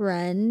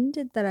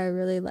friend that I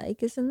really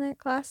like is in that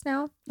class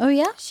now. Oh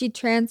yeah. She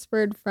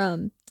transferred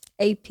from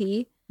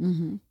AP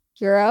Mm-hmm.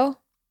 Euro,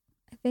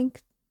 I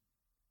think,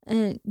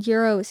 and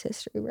Euro is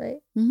history, right?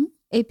 Mhm.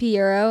 AP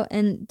Euro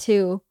and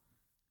to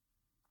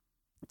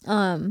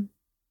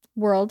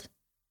World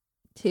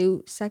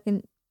to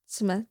second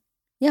semester.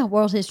 Yeah.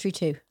 World History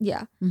too.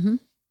 Yeah, Mm-hmm.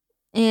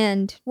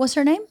 and What's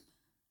her name?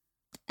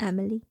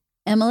 Emily.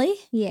 Emily.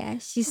 Yeah,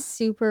 she's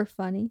super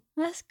funny.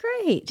 That's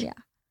great. Yeah.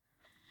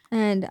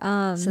 And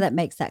So that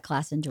makes that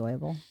class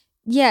enjoyable.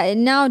 yeah, it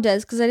now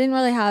does because I didn't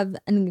really have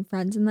any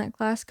friends in that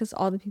class because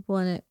all the people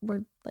in it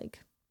were like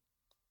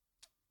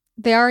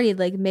they already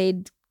like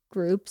made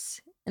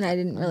groups and I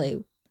didn't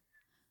really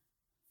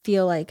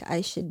feel like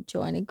I should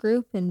join a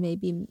group and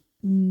maybe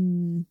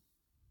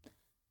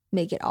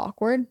make it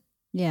awkward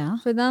Yeah.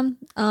 for them.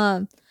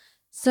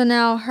 So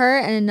now her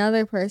and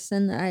another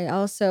person that I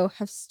also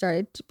have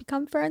started to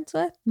become friends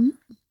with. Mhm.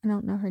 I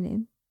don't know her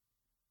name.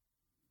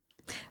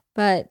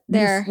 But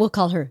they're We'll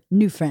call her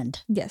new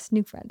friend. yes,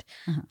 new friend.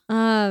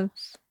 Uh-huh.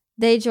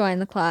 They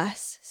joined the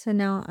class. So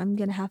now I'm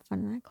gonna have fun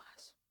in that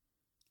class.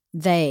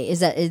 They is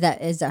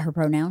that her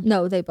pronoun?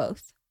 No, they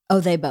both. Oh,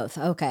 they both.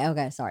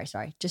 Okay.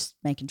 Sorry. Just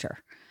making sure.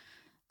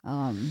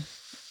 Oh,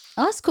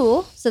 that's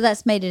cool. So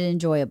that's made it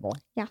enjoyable.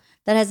 Yeah.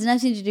 That has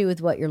nothing to do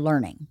with what you're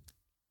learning.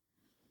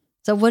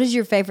 So what is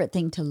your favorite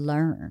thing to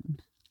learn?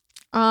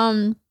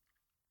 Um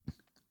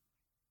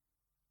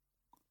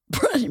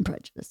Pride and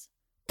Prejudice.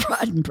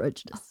 Pride and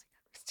Prejudice.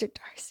 Mr.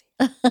 Darcy.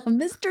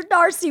 Mr.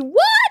 Darcy,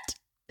 what?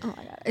 Oh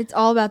my god. It's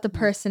all about the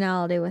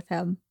personality with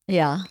him.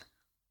 Yeah.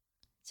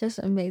 It's just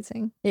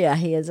amazing. Yeah,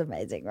 he is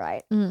amazing,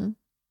 right? Mm.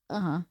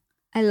 Uh-huh.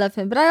 I love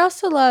him. But I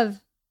also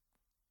love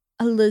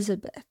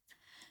Elizabeth.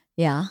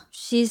 Yeah.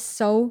 She's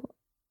so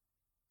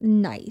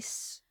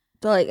nice.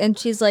 And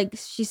she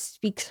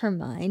speaks her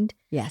mind.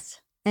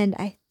 Yes. And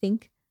I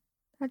think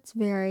that's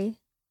very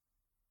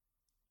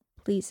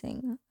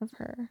pleasing of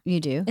her You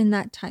do. in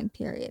that time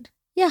period.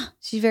 Yeah,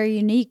 she's very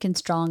unique and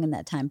strong in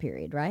that time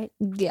period, right?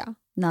 Yeah.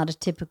 Not a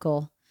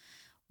typical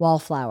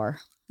wallflower.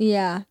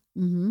 Yeah.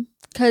 Mm-hmm.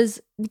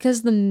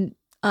 Because the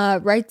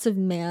rights of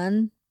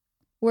man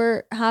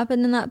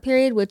happened in that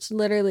period, which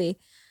literally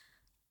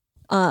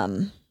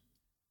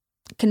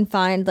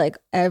confined like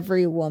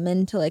every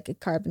woman to like a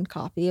carbon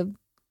copy of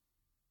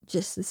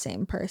just the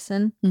same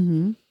person.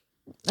 Mm-hmm.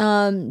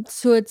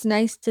 So it's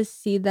nice to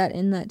see that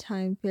in that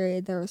time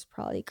period there was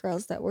probably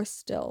girls that were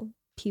still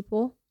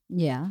people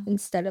Yeah.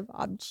 instead of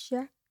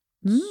objects.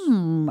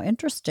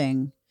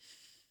 Interesting.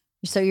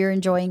 So you're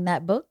enjoying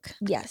that book?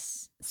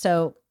 Yes.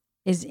 So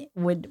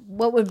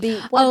what would be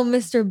Oh,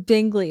 Mr.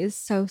 Bingley is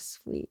so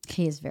sweet.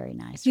 He is very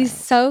nice. He's right?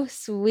 so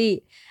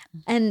sweet.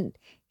 And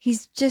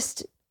he's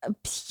just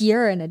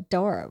pure and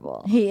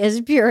adorable. He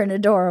is pure and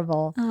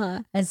adorable.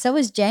 And so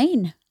is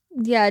Jane.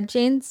 Yeah,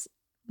 Jane's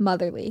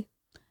motherly.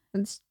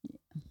 She's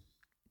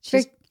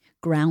Very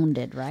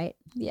grounded, right?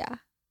 Yeah.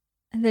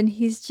 And then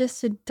he's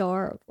just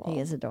adorable. He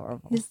is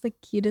adorable. He's the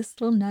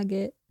cutest little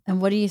nugget.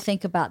 And what do you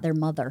think about their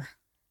mother?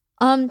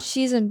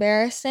 She's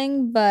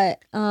embarrassing,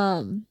 but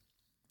funny.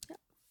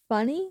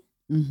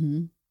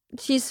 Mm-hmm.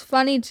 She's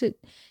funny to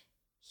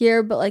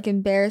hear, but like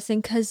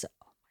embarrassing because,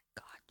 oh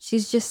my God,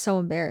 she's just so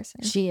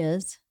embarrassing. She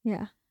is.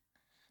 Yeah.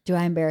 Do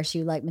I embarrass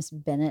you like Miss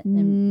Bennet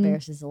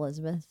embarrasses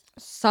Elizabeth?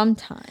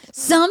 Sometimes.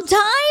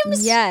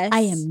 Sometimes? Yes.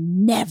 I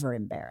am never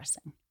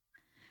embarrassing.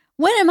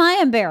 When am I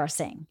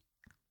embarrassing?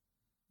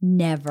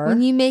 Never.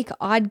 When you make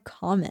odd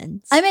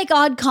comments. I make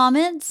odd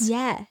comments?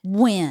 Yeah.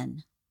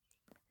 When?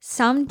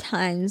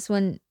 Sometimes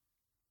when,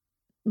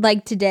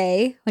 like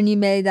today, when you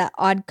made that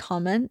odd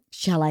comment.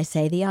 Shall I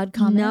say the odd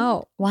comment?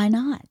 No. Why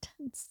not?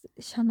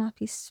 It shall not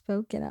be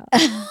spoken of.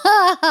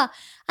 I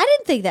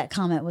didn't think that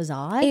comment was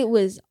odd. It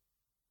was.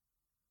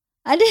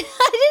 I didn't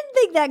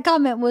think that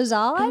comment was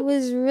odd. It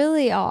was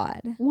really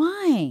odd.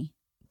 Why?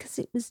 Because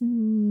it was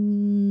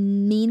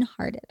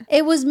mean-hearted.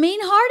 It was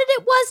mean-hearted?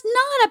 It was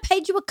not. I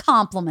paid you a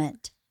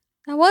compliment.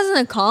 That wasn't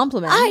a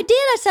compliment. I did.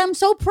 I said, I'm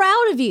so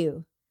proud of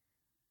you.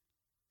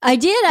 I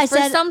did. I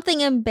said something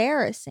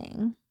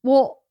embarrassing.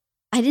 Well,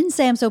 I didn't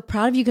say I'm so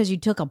proud of you because you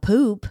took a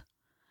poop.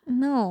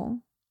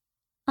 No.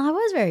 I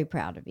was very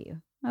proud of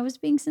you. I was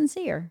being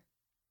sincere.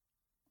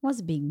 I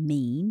wasn't being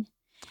mean.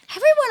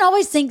 Everyone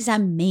always thinks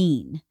I'm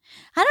mean.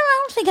 I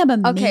don't think I'm a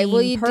mean person. Okay,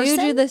 well, you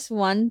do this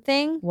one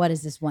thing. What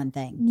is this one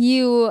thing?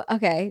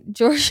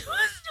 George was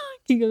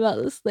talking about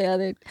this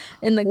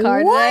in the car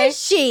today.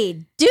 Was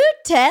she? Do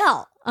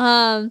tell.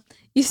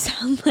 You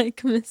sound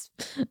like Miss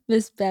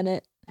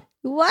Bennet.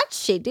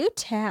 What's she? Do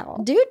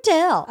tell. Do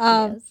tell.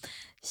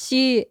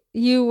 Yes.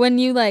 When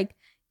you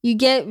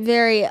get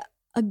very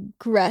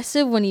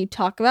aggressive when you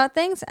talk about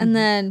things, and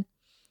then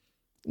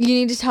you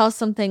need to tell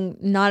something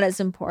not as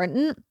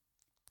important.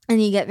 And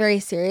you get very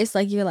serious,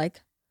 like you're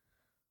like,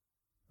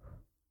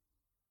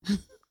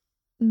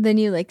 then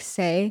you like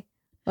say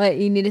what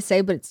you need to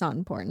say, but it's not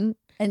important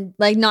and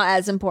like not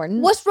as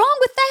important. What's wrong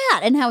with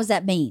that? And how does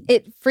that mean?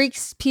 It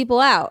freaks people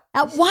out.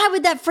 Why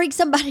would that freak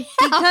somebody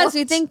out? Because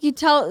we think you're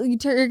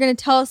going to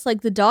tell us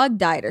like the dog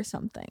died or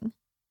something.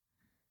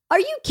 Are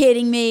you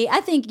kidding me?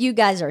 I think you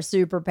guys are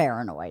super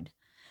paranoid.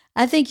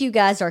 I think you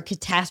guys are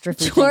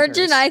catastrophe George thinkers.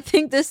 and I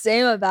think the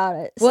same about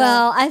it. So.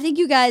 Well, I think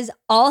you guys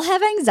all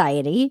have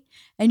anxiety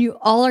and you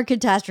all are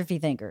catastrophe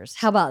thinkers.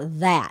 How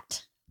about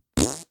that?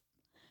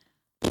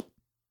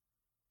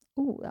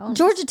 Ooh,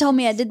 Georgia told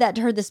me I did that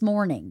to her this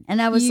morning.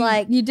 And I was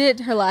like... You did it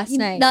to her last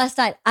night. Last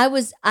night.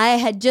 I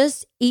had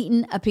just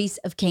eaten a piece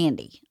of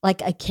candy,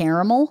 like a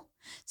caramel.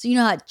 So you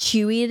know how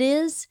chewy it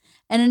is?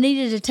 And I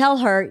needed to tell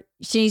her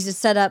she needs to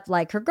set up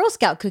like her Girl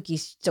Scout cookie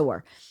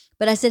store.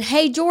 But I said,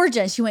 hey,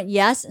 Georgia. And she went,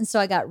 yes. And so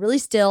I got really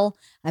still.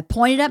 I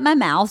pointed at my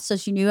mouth so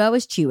she knew I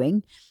was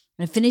chewing.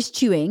 And I finished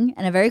chewing.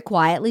 And I very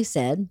quietly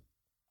said,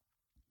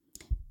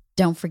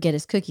 don't forget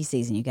it's cookie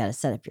season. You got to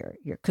set up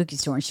your cookie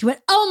store. And she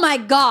went, oh my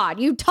God,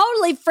 you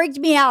totally freaked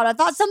me out. I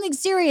thought something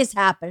serious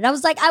happened. And I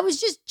was like, I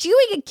was just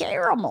chewing a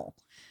caramel.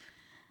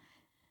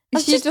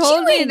 She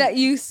told me that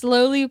you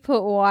slowly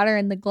put water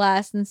in the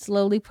glass and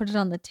slowly put it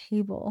on the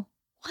table.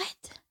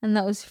 What? And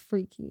that was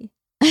freaky.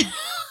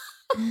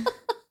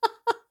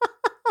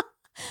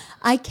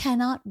 I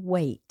cannot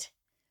wait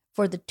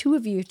for the two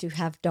of you to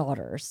have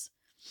daughters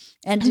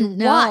and to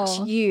watch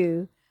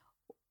you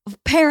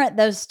parent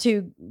those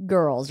two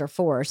girls or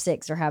 4 or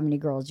 6 or how many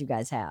girls you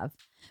guys have.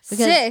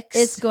 Because 6.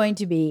 It's going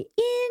to be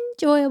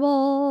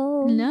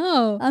enjoyable.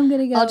 No. I'm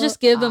going to go. I'll just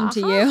give them to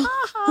you.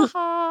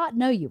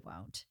 No, you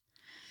won't.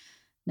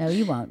 No,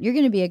 you won't. You're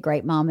going to be a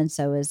great mom, and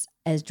so as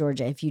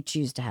Georgia, if you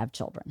choose to have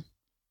children.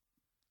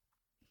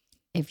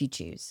 If you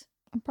choose.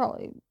 I'll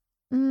probably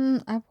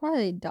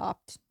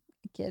adopt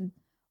a kid.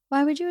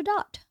 Why would you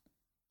adopt?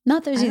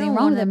 Not that there's anything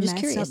wrong with it. I'm just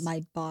curious. Up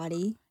my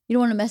body. You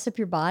don't want to mess up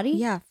your body?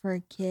 Yeah, for a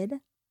kid.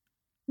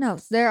 No,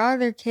 there are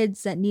other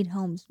kids that need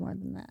homes more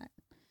than that.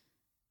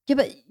 Yeah,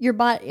 but your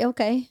body,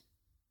 okay.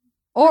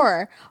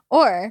 Or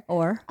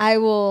Or I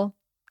will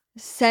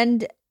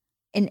send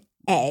an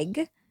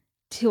egg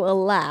to a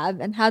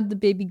lab and have the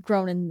baby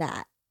grown in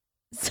that.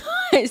 So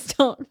guys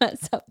don't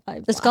mess up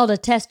my It's vlog. called a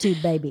test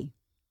tube baby.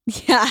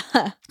 Yeah.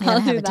 You I'll want to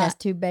do have a that. test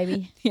tube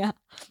baby? Yeah.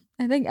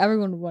 I think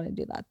everyone would want to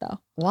do that though.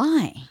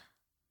 Why?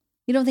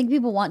 You don't think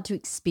people want to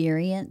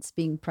experience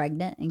being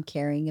pregnant and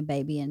carrying a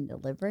baby and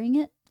delivering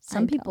it?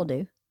 Some people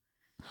do.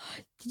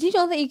 Did you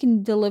know that you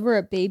can deliver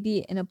a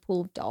baby in a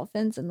pool of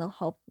dolphins and they'll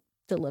help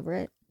deliver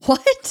it?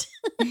 What?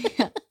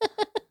 Yeah.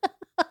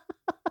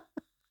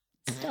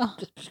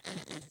 Stop.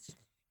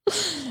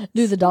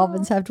 Do the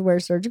dolphins have to wear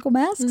surgical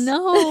masks?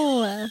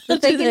 No.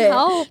 But they Do can they-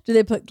 help. Do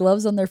they put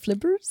gloves on their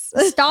flippers?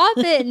 Stop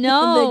it.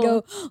 No. And they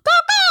go,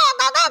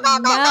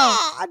 No.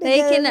 They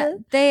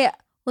can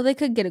they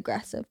could get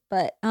aggressive,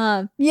 but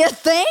You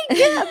think?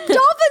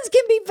 Dolphins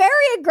can be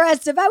very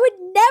aggressive. I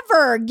would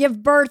never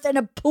give birth in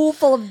a pool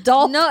full of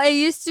dolphins. no, it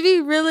used to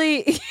be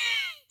really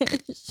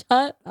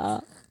Shut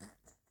up.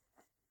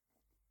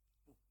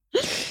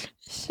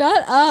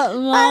 Shut up,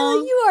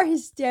 Mom. You are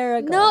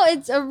hysterical. No,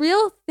 it's a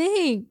real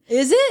thing.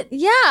 Is it?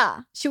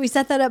 Yeah. Should we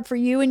set that up for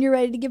you when you're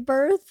ready to give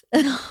birth?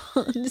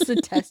 Just a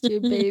test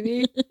tube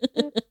baby.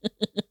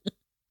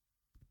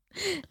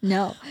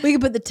 No. We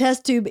can put the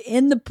test tube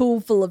in the pool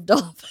full of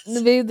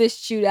dolphins. Maybe they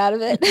shoot out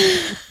of it.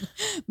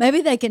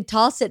 Maybe they can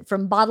toss it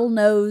from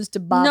bottlenose to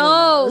bottlenose.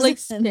 No, like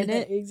spin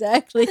it.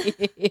 Exactly.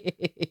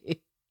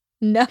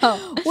 No.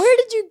 Where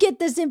did you get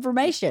this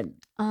information?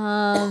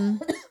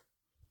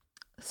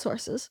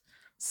 Sources.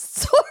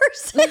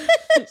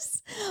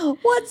 Sources.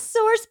 What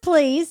source,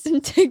 please?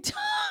 TikTok.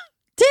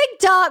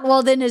 TikTok.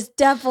 Well, then it's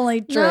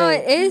definitely true. No,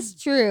 it is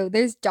true.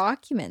 There's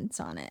documents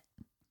on it.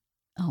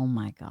 Oh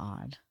my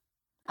God.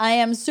 I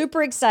am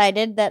super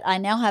excited that I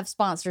now have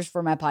sponsors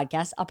for my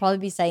podcast. I'll probably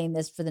be saying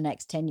this for the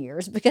next 10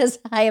 years because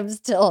I am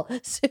still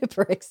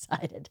super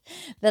excited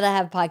that I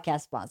have a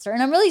podcast sponsor.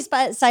 And I'm really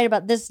excited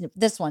about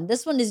this one.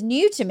 This one is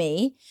new to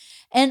me.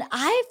 And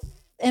I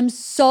am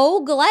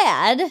so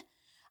glad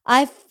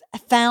I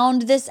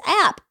found this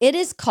app. It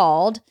is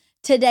called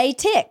Today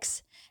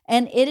Ticks.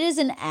 And it is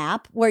an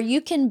app where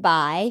you can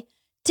buy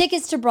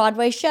tickets to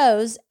Broadway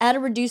shows at a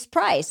reduced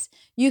price.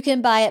 You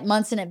can buy it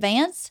months in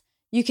advance.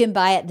 You can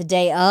buy it the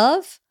day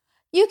of.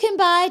 You can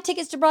buy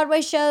tickets to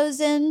Broadway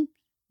shows in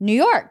New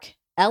York,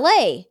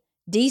 LA,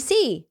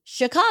 DC,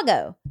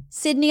 Chicago,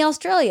 Sydney,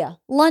 Australia,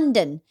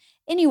 London,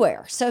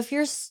 anywhere. So if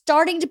you're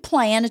starting to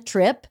plan a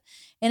trip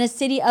in a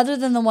city other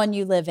than the one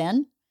you live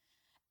in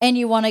and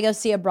you want to go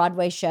see a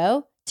Broadway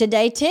show,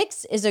 Today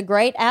Ticks is a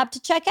great app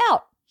to check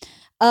out.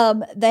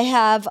 They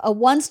have a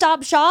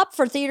one-stop shop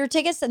for theater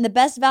tickets and the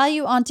best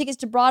value on tickets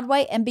to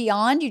Broadway and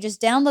beyond. You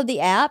just download the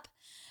app.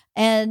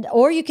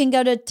 Or you can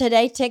go to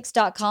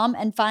todaytix.com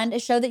and find a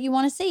show that you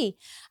want to see.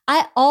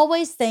 I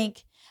always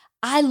think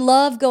I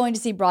love going to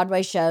see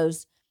Broadway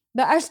shows,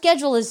 but our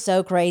schedule is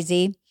so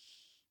crazy.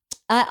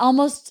 I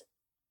almost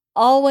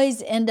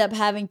always end up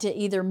having to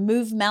either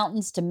move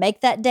mountains to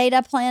make that date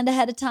I planned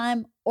ahead of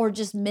time or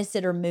just miss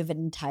it or move it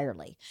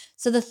entirely.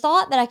 So the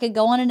thought that I could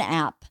go on an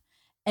app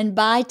and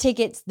buy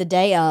tickets the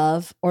day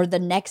of or the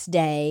next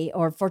day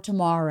or for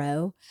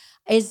tomorrow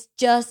is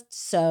just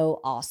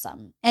so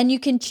awesome. And you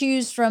can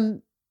choose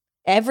from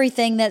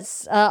everything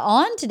that's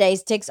on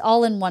Today's Ticks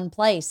all in one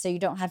place. So you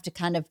don't have to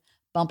kind of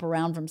bump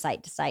around from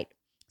site to site.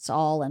 It's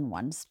all in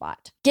one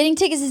spot. Getting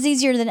tickets is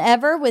easier than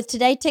ever. With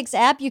Today Ticks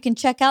app, you can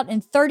check out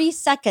in 30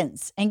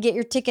 seconds and get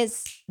your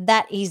tickets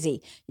that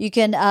easy. You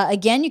can,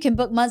 again, you can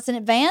book months in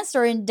advance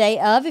or in day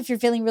of if you're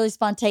feeling really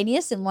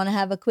spontaneous and want to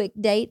have a quick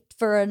date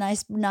for a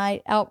nice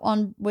night out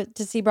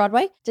to see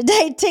Broadway.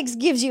 Today Ticks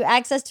gives you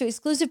access to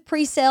exclusive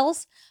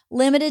pre-sales,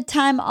 limited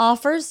time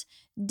offers,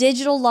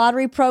 digital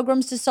lottery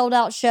programs to sold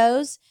out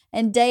shows,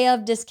 and day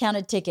of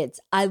discounted tickets.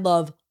 I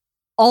love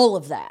all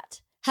of that.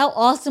 How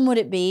awesome would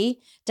it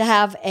be to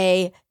have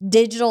a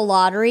digital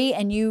lottery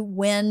and you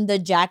win the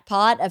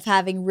jackpot of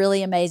having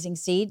really amazing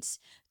seats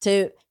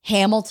to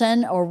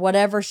Hamilton or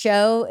whatever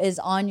show is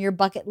on your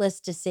bucket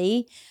list to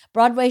see?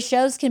 Broadway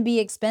shows can be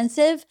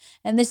expensive,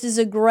 and this is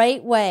a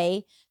great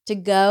way to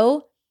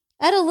go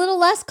at a little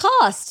less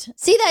cost.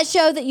 See that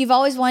show that you've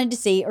always wanted to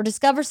see or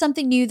discover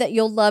something new that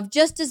you'll love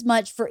just as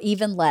much for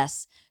even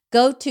less.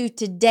 Go to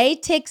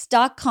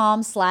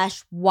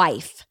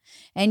todaytix.com/wife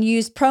and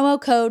use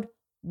promo code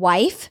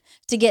WIFE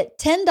to get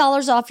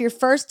 $10 off your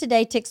first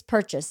Today Ticks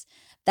purchase.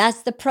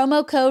 That's the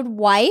promo code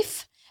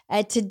WIFE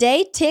at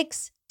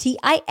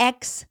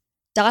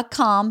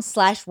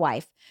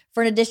todaytix.com/wife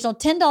for an additional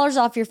 $10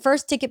 off your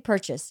first ticket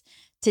purchase.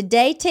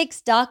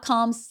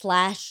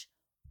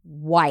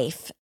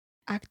 todaytix.com/wife.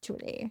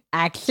 Actually,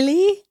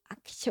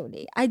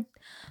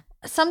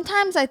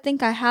 sometimes I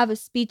think I have a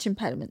speech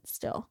impediment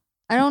still.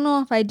 I don't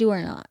know if I do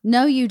or not.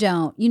 No, you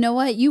don't. You know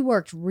what? You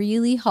worked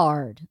really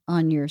hard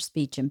on your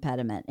speech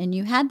impediment, and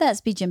you had that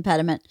speech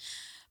impediment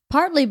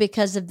partly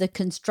because of the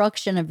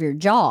construction of your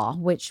jaw,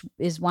 which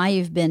is why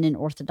you've been in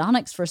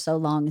orthodontics for so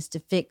long, is to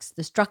fix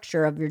the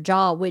structure of your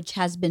jaw, which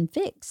has been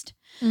fixed.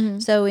 Mm-hmm.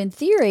 So in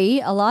theory,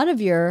 a lot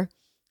of your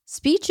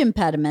speech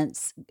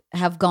impediments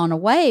have gone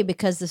away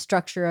because the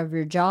structure of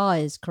your jaw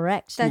is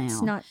correct now.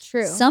 That's not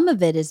true. Some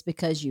of it is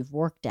because you've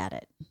worked at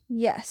it.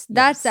 Yes,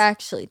 that's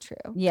actually true.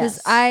 Yes,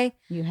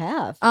 you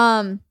have.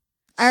 I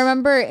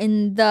remember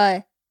in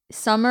the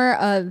summer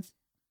of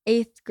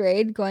 8th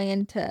grade going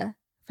into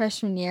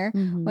freshman year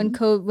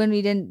when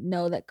we didn't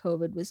know that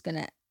COVID was going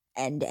to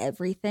end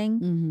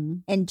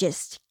everything and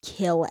just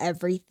kill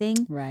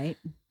everything right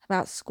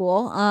about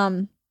school.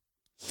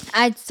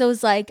 I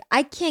was like,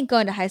 I can't go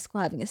into high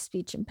school having a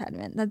speech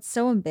impediment. That's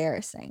so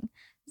embarrassing.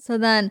 So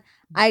then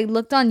I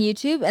looked on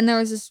YouTube and there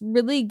was this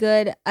really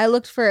good, I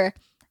looked for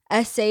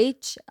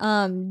SH,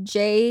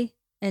 J,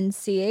 and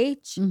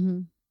CH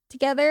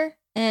together.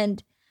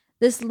 And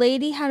this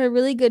lady had a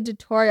really good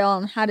tutorial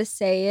on how to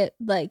say it,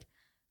 like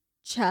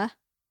cha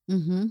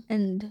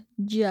and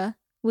ja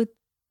with,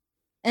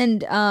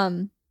 and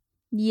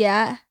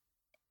yeah.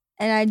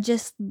 And I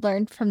just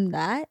learned from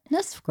that.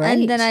 That's great.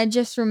 And then I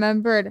just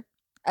remembered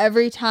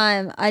every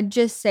time I'd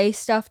just say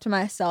stuff to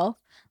myself,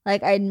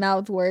 like I'd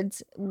mouth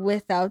words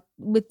with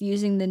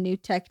using the new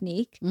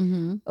technique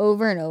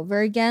over and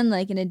over again.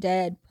 Like in a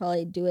day, I'd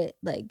probably do it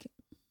like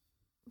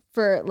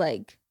for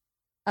like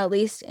at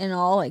least in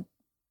all like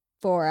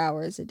 4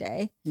 hours a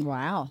day.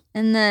 Wow.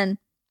 And then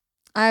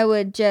I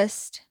remember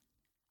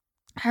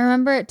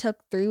it took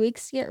 3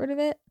 weeks to get rid of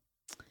it.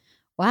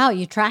 Wow,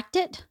 you tracked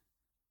it?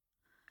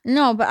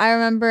 No, but I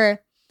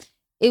remember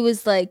it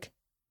was like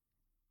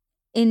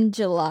in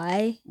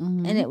July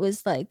and it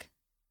was like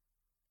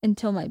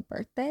until my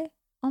birthday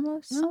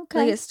almost. Okay.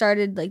 Like it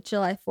started like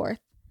July 4th.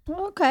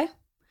 Okay.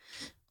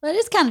 Well, it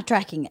is kind of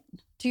tracking it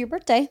to your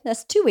birthday.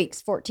 That's 2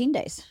 weeks, 14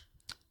 days.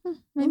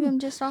 Maybe I'm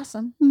just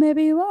awesome.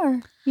 Maybe you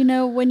are. You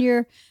know, when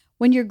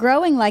you're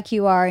growing like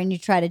you are and you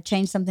try to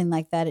change something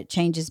like that, it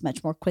changes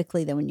much more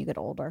quickly than when you get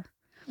older.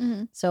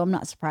 So I'm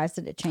not surprised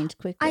that it changed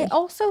quickly. I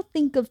also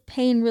think of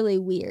pain really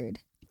weird.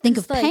 Think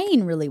of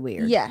pain really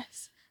weird.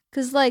 Yes.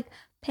 Because like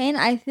pain,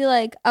 I feel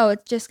like, oh,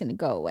 it's just going to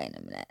go away in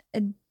a minute.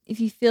 And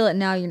if you feel it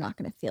now, you're not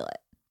going to feel it.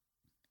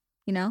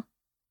 You know?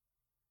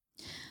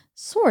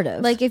 Sort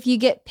of. Like if you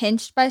get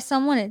pinched by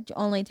someone, it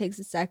only takes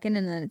a second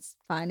and then it's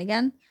fine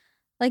again.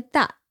 Like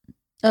that.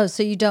 Oh,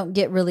 so you don't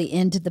get really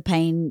into the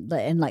pain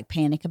and like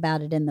panic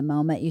about it in the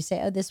moment. You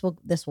say, oh, this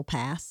will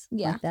pass.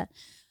 Yeah. Like that.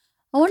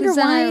 I wonder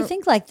why you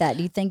think like that.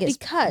 Do you think it's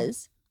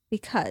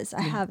because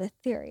I have a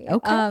theory.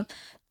 Okay.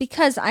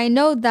 Because I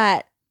know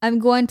that I'm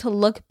going to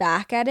look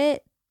back at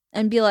it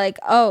and be like,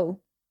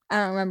 oh, I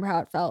don't remember how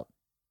it felt.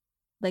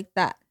 Like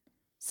that.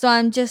 So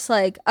I'm just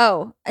like,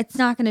 oh, it's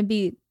not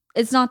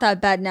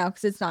that bad now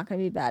because it's not going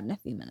to be bad in a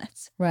few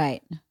minutes.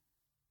 Right.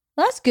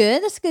 Well, that's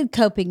good. That's a good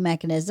coping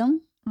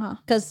mechanism.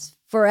 Because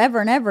forever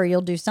and ever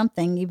you'll do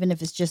something, even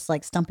if it's just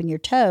like stumping your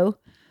toe,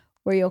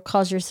 where you'll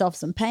cause yourself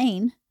some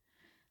pain.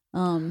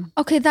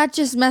 Okay, that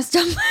just messed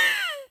up.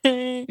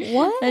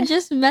 What? That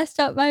just messed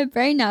up my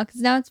brain now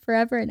because now it's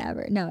forever and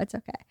ever. No, it's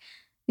okay.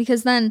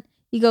 Because then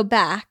you go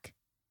back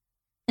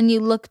and you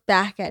look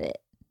back at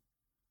it,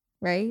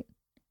 right?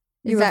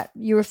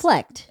 You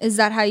reflect. Is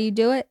that how you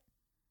do it?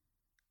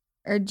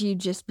 Or do you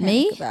just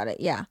panic about it?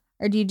 Yeah.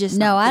 Or do you just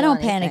No, I don't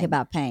anything? panic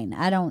about pain.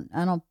 I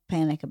don't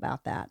panic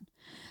about that.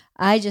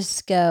 I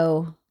just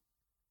go,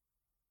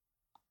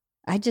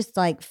 I just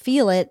like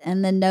feel it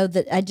and then know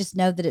that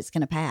it's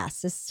going to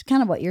pass. This is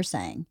kind of what you're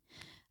saying.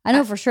 I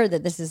know for sure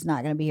that this is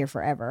not going to be here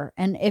forever.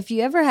 And if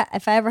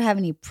I ever have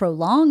any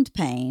prolonged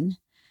pain,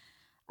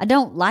 I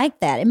don't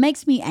like that. It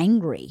makes me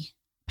angry.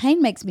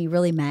 Pain makes me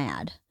really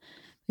mad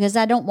because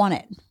I don't want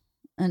it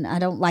and I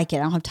don't like it.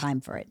 I don't have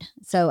time for it.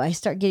 So I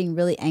start getting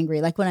really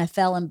angry. Like when I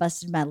fell and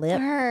busted my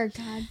lip. Oh,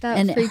 God, that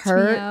and it freaks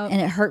hurt me out.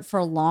 and it hurt for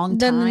a long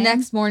Then time. the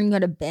next morning you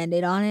got a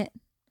Band-Aid on it.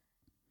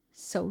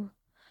 So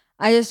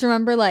I just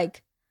remember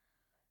like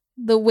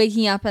the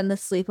waking up and the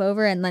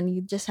sleepover and then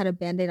you just had a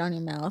Band-Aid on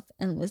your mouth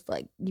and was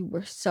like you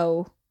were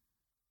so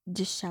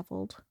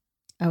disheveled.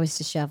 I was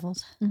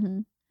disheveled.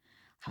 Mm-hmm.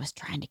 I was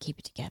trying to keep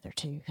it together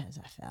too because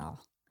I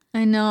fell.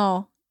 I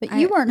know. But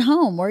you weren't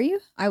home, were you?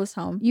 I was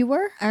home. You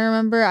were? I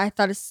remember I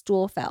thought a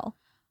stool fell.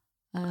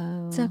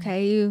 Oh. It's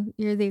okay.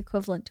 You're the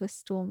equivalent to a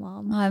stool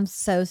mom. I'm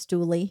so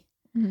stooly.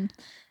 Mm-hmm.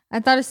 I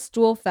thought a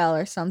stool fell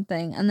or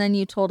something. And then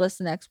you told us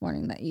the next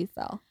morning that you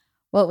fell.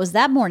 Well, it was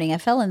that morning. I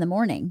fell in the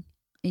morning.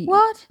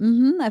 What?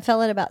 I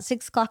fell at about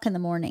 6 o'clock in the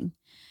morning.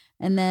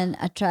 And then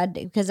I tried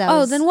to, because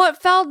then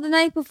what fell the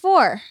night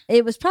before?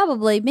 It was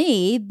probably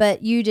me,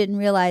 but you didn't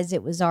realize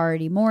it was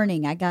already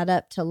morning. I got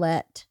up to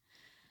let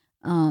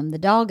the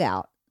dog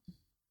out.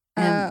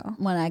 And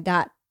when I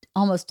got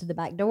almost to the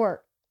back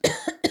door,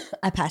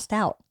 I passed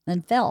out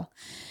and fell.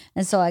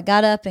 And so I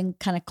got up and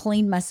kind of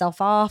cleaned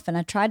myself off and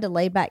I tried to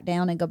lay back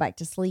down and go back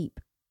to sleep.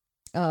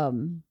 But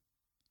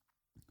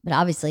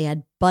obviously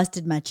I'd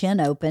busted my chin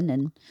open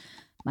and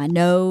my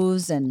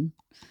nose and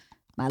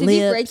my lips.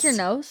 Did you break your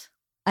nose?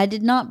 I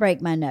did not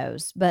break my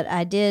nose, but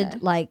I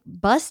did like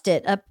bust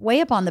it way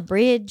up on the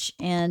bridge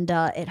and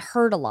it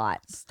hurt a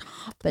lot.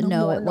 But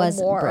no, it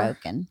wasn't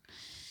broken.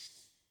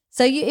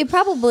 So it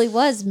probably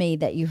was me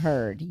that you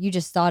heard. You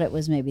just thought it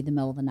was maybe the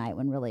middle of the night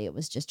when really it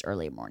was just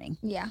early morning.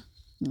 Yeah.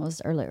 It was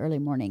early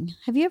morning.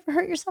 Have you ever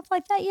hurt yourself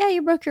like that? Yeah,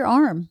 you broke your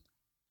arm.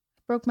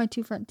 Broke my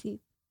 2 front teeth.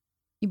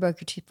 You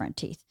broke your 2 front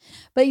teeth.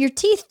 But your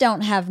teeth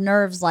don't have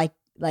nerves like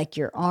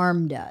your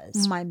arm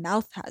does. My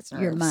mouth has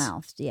nerves. Your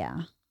mouth,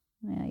 yeah.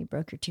 Yeah, you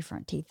broke your 2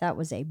 front teeth. That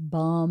was a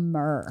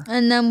bummer.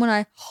 And then when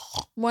I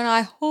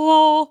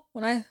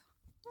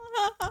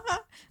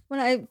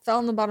fell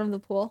in the bottom of the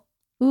pool.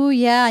 Ooh,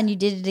 yeah, and you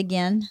did it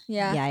again.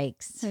 Yeah.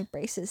 Yikes. My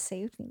braces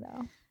saved me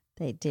though.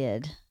 They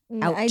did.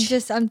 Yeah,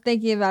 Ouch. I'm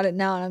thinking about it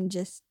now and I'm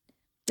just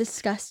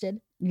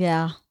disgusted.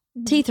 Yeah.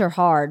 Mhm. Teeth are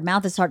hard.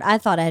 Mouth is hard. I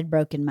thought I had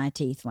broken my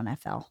teeth when I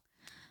fell.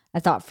 I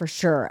thought for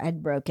sure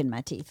I'd broken my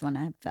teeth when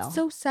I fell. It's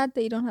so sad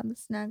that you don't have the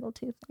snaggle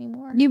tooth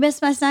anymore. You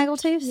miss my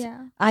snaggletooths?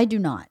 Yeah. I do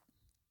not.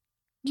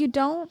 You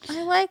don't?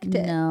 I liked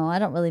it. No, I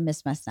don't really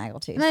miss my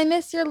snaggletooth. And I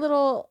miss your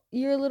little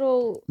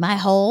My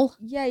hole?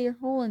 yeah, your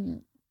hole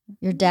in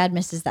Your dad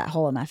misses that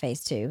hole in my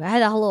face too. I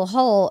had a little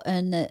hole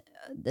and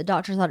the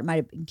doctor thought it might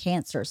have been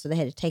cancer. So they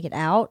had to take it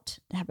out,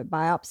 have it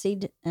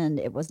biopsied, and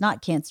it was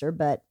not cancer,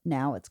 but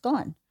now it's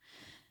gone.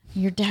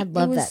 Your dad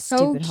loved that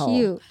stupid hole.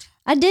 Cute.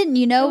 I didn't,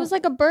 It was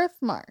like a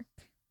birthmark.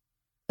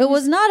 It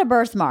was not a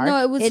birthmark.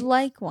 No, it was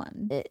like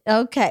one.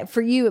 Okay,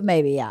 for you,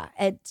 maybe, yeah.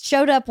 It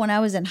showed up when I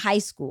was in high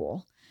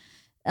school.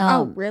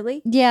 Oh,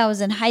 really? Yeah, I was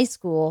in high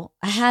school.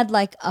 I had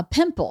like a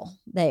pimple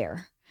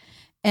there.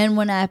 And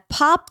when I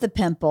popped the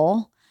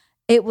pimple,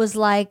 it was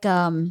like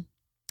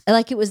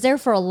it was there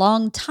for a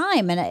long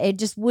time and it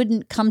just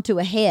wouldn't come to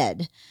a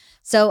head.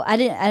 So I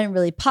didn't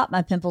really pop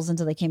my pimples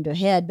until they came to a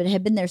head, but it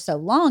had been there so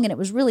long and it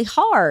was really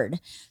hard.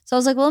 So I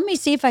was like, well, let me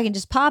see if I can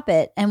just pop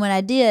it. And when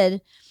I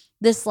did,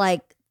 this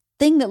like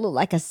thing that looked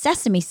like a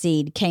sesame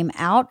seed came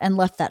out and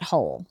left that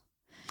hole.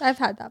 I've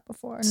had that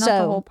before. Not the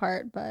So- whole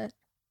part, but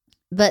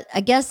But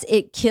I guess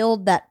it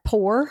killed that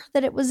pore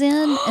that it was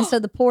in. And so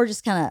the pore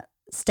just kind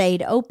of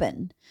stayed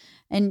open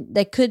and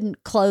they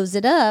couldn't close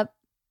it up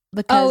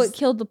because it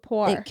killed the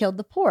pore. it killed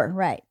the pore.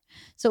 Right.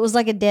 So it was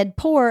like a dead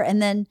pore.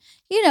 And then,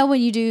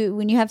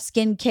 when you have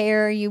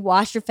skincare, you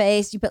wash your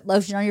face, you put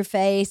lotion on your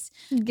face,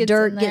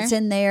 dirt gets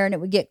in there and it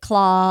would get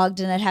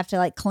clogged and I'd have to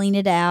like clean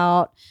it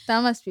out.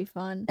 That must be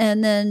fun.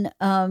 And then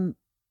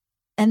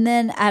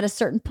at a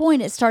certain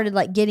point it started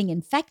like getting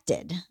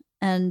infected.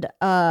 And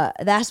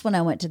that's when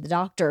I went to the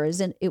doctors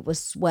and it was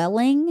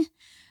swelling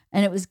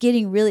and it was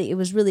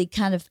really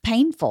kind of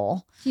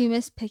painful. Do you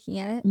miss picking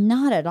at it?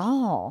 Not at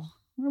all.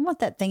 I don't want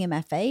that thing in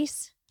my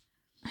face.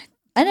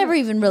 I never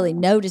even really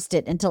noticed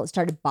it until it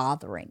started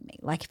bothering me.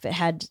 Like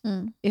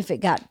if it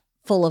got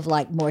full of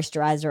like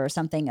moisturizer or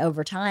something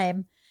over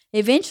time,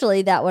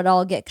 eventually that would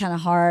all get kind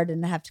of hard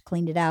and I have to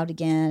clean it out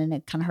again and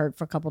it kind of hurt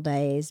for a couple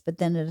days. But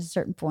then at a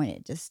certain point,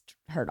 it just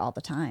hurt all the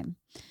time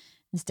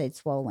and stayed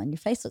swollen. Your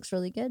face looks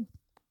really good.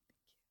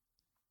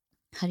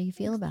 How do you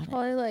feel about it?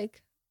 Probably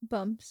like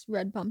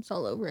red bumps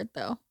all over it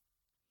though.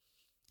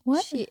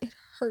 What? It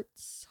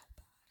hurts so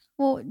bad.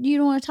 Well, you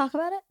don't want to talk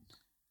about it?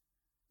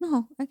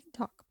 No, I can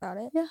talk about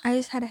it. Yeah. I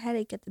just had a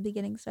headache at the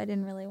beginning, so I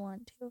didn't really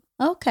want to.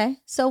 Okay.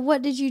 So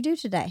what did you do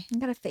today? I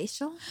got a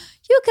facial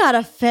You got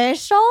a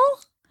facial?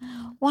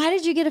 Why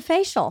did you get a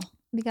facial?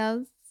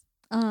 because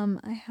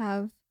I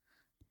have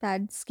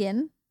bad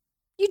skin.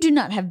 You do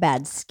not have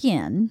bad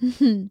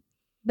skin,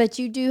 but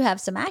you do have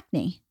some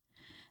acne.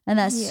 And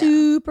that's Yeah.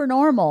 super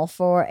normal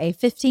for a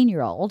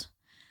 15-year-old.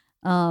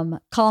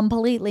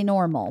 Completely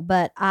normal.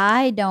 But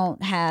I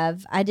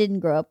didn't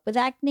grow up with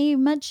acne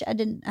much. I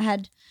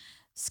had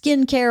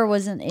skincare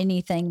wasn't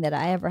anything that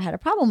I ever had a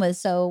problem with.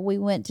 So we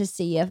went to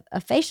see a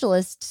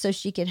facialist so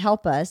she could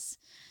help us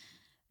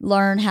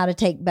learn how to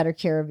take better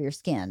care of your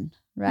skin,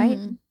 right?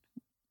 Mhm.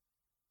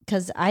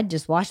 Because I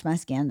just wash my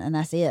skin and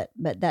that's it.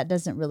 But that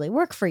doesn't really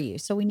work for you.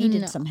 So we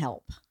needed No. some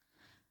help,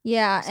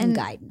 Yeah, some and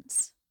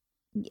guidance.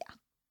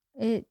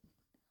 it.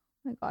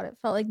 Oh my God, it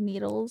felt like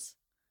needles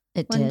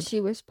It when did. she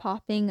was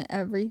popping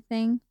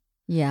everything.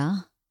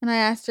 Yeah. And I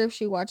asked her if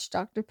she watched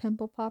Dr.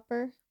 Pimple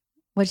Popper.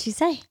 What'd she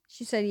say?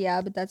 She said,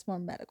 "Yeah, but that's more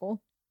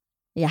medical.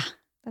 Yeah.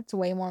 That's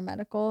way more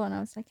medical." And I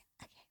was like,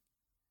 "Okay."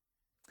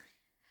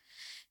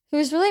 It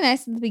was really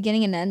nice at the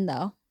beginning and end,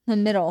 though. The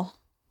middle.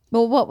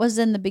 Well, what was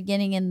in the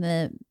beginning and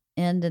the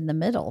end and the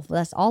middle?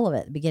 That's all of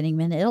it. The beginning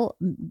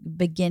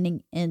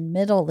and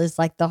middle is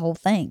like the whole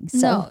thing. So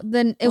No,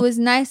 then it was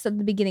nice at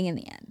the beginning and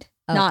the end,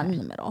 not in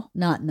Okay. the middle.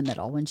 not in the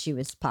middle when she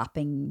was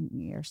popping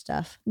your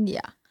stuff.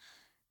 Yeah.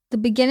 The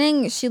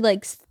beginning, she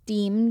like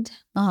steamed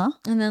Uh-huh.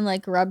 and then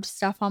like rubbed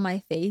stuff on my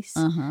face.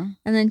 Uh-huh.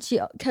 And then she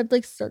kept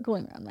like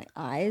circling around my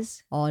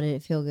eyes. Oh, did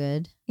it feel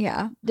good?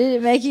 Yeah. Did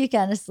it make you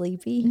kind of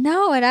sleepy?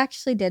 No, it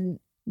actually didn't.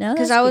 No,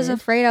 Because that's I was good.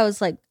 afraid, I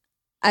was like,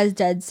 as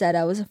Dad said,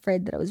 I was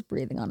afraid that I was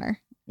breathing on her.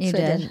 You So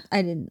did.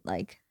 I didn't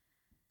like,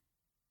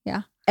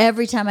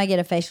 Every time I get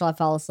a facial, I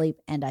fall asleep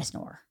and I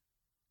snore.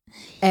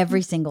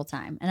 Every single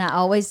time. And I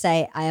always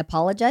say, I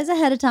apologize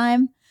ahead of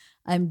time.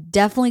 I'm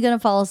definitely going to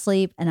fall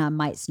asleep and I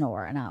might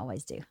snore. And I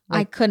always do.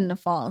 I couldn't have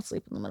fallen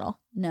asleep in the middle.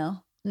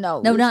 No.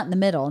 No. No, not in the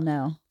middle.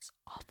 No. It's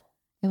awful.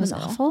 It was No.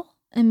 awful.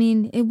 I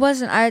mean, it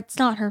wasn't, it's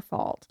not her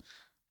fault.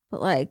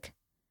 But like,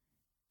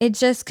 it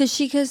just, because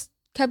she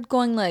kept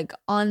going like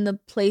on the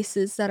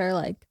places that are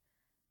like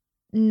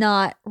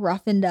not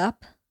roughened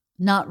up.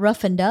 Not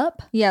roughened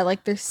up? Yeah,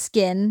 like their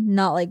skin,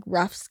 not like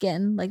rough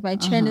skin. Like my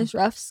chin is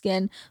rough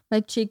skin.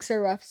 My cheeks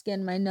are rough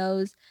skin. My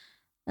nose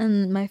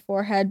and my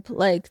forehead,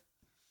 like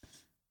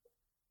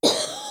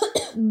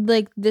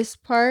this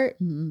part,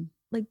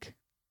 like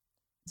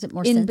is it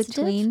more in sensitive?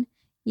 between?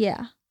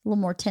 Yeah, a little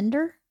more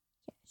tender.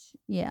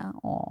 Yeah,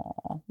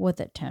 oh,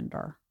 with it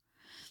tender.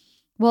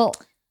 Well,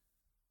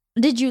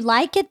 did you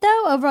like it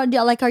though?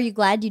 Overall, like, are you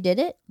glad you did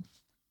it?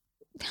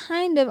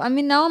 Kind of. I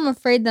mean, now I'm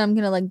afraid that I'm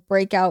gonna like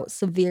break out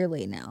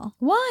severely now.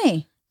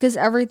 Why? Because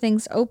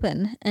everything's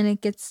open and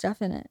it gets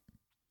stuff in it.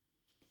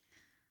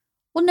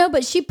 Well, no,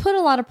 but she put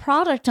a lot of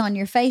product on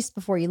your face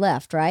before you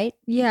left, right?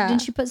 Yeah.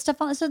 Didn't she put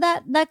stuff on? So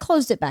that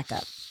closed it back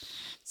up.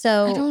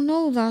 So I don't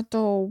know that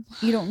though.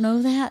 You don't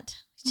know that?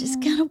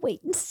 Just gotta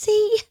wait and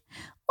see.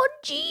 Oh,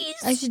 jeez.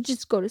 I should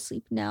just go to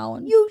sleep now.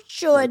 And you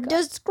should.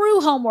 Just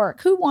screw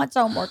homework. Who wants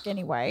homework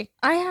anyway?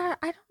 I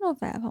don't know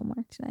if I have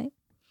homework tonight.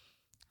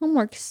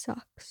 Homework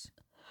sucks.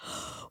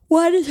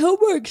 Why does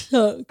homework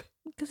suck?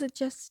 Because it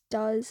just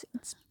does.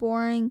 It's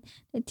boring.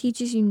 It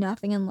teaches you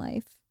nothing in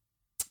life.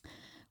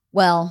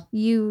 Well,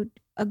 you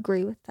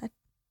agree with that.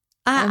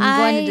 I'm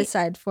going to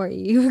decide for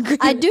you. You agree?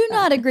 I do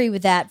not agree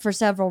with that for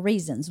several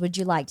reasons. Would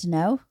you like to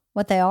know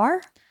what they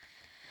are?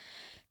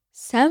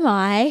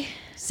 Semi?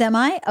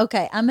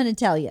 Okay, I'm going to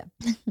tell you.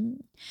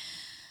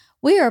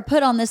 We are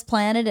put on this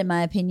planet, in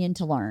my opinion,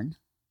 to learn.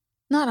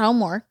 Not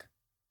homework.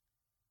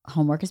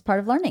 Homework is part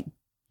of learning.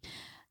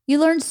 You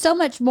learn so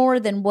much more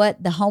than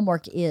what the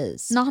homework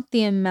is. Not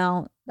the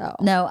amount, though.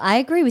 No, I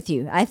agree with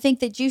you. I think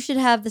that you should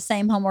have the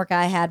same homework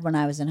I had when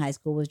I was in high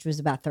school, which was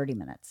about 30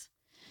 minutes.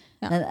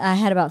 Yeah. I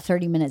had about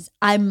 30 minutes.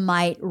 I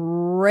might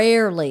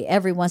rarely,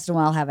 every once in a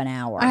while, have an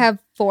hour. I have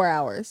 4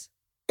 hours.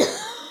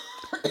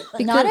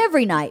 Not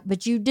every night,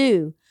 but you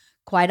do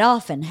quite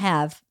often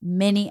have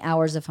many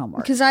hours of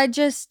homework.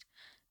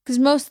 Because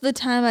most of the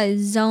time I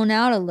zone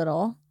out a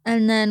little.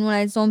 And then when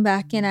I zone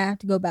back in, I have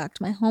to go back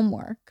to my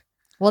homework.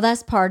 Well,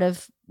 that's part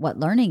of what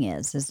learning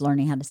is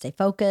learning how to stay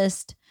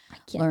focused,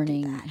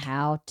 learning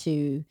how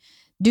to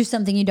do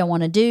something you don't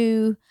want to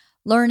do,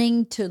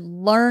 learning to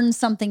learn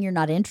something you're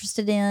not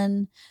interested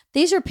in.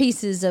 These are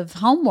pieces of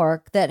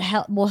homework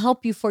that will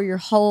help you for your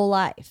whole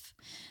life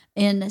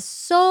in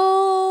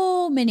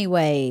so many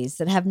ways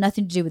that have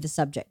nothing to do with the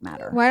subject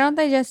matter. Why don't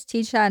they just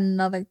teach that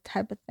another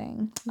type of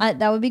thing?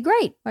 That would be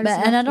great. And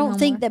I don't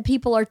think that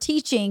people are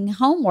teaching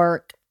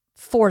homework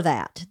for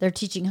that. They're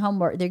teaching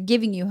homework. They're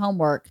giving you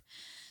homework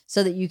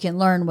so that you can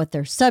learn what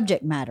their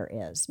subject matter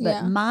is.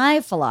 But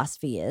my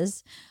philosophy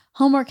is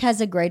homework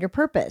has a greater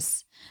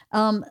purpose.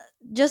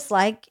 Just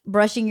like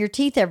brushing your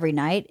teeth every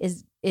night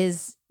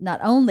is not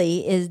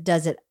only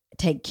does it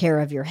take care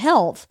of your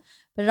health,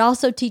 but it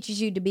also teaches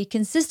you to be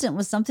consistent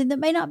with something that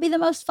may not be the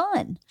most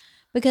fun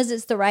because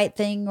it's the right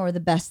thing or the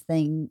best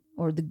thing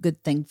or the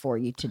good thing for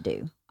you to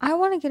do. I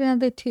want to get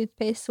another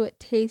toothpaste so it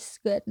tastes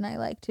good and I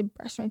like to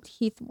brush my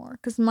teeth more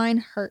because mine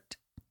hurt.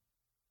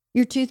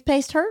 Your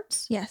toothpaste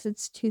hurts? Yes,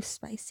 it's too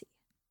spicy.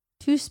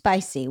 Too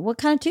spicy. What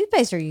kind of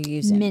toothpaste are you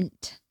using?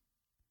 Mint.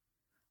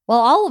 Well,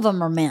 all of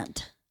them are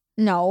mint.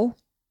 No.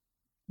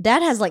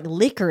 That has like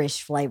licorice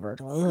flavored.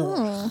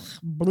 Blah,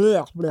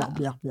 blah,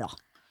 blah, blah.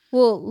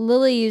 Well,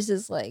 Lily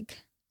uses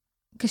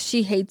because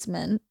she hates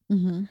mint.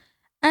 Mm-hmm.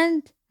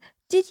 And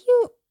I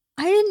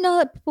didn't know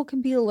that people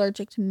can be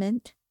allergic to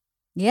mint.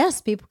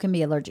 Yes, people can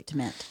be allergic to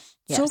mint.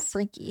 Yes. So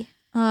freaky.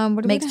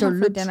 What do makes we their have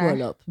for lips dinner?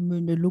 swell up. I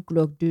mean, they look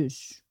like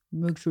this.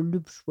 Makes your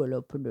lips swell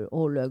up and they're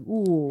all like,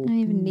 ooh. I don't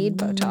even need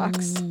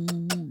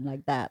Botox.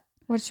 Like that.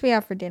 What should we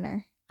have for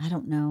dinner? I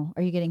don't know.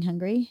 Are you getting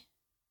hungry?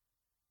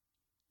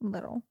 A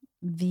little.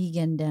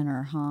 Vegan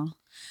dinner, huh?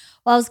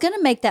 Well, I was going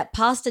to make that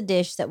pasta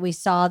dish that we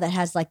saw that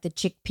has like the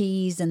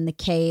chickpeas and the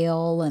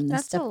kale and the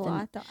That's stuff. a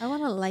lot, though. I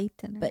want a light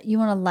dinner. But you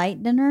want a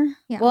light dinner?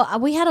 Yeah. Well,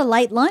 we had a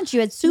light lunch. You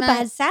had soup. I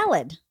had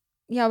salad.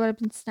 Yeah, but I've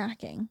been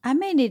snacking. I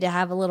may need to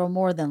have a little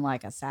more than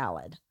like a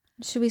salad.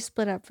 Should we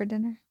split up for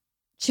dinner?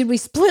 Should we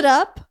split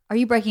up? Are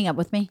you breaking up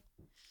with me?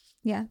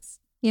 Yes.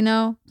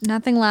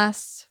 Nothing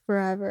lasts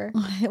forever.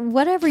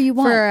 Whatever you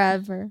want.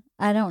 Forever.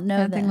 I don't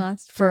know. Nothing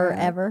lasts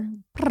forever.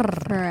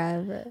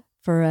 Forever.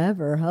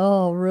 Forever.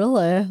 Oh,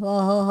 really?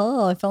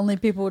 Oh, if only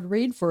people would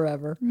read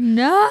forever.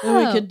 No.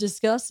 And we could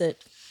discuss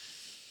it.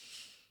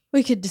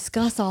 We could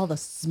discuss all the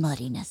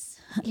smuttiness.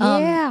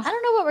 Yeah. I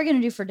don't know what we're going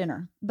to do for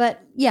dinner.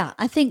 But yeah,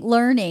 I think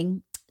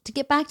learning, to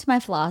get back to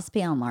my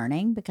philosophy on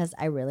learning, because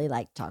I really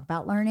like to talk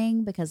about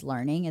learning, because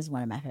learning is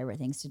one of my favorite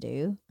things to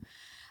do.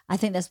 I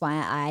think that's why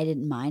I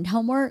didn't mind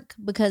homework,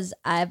 because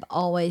I've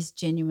always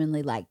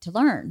genuinely liked to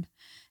learn.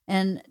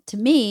 And to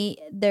me,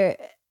 there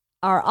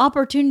are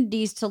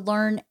opportunities to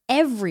learn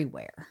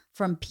everywhere,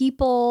 from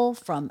people,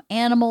 from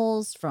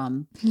animals,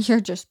 from... You're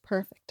just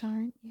perfect,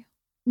 aren't you?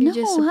 You're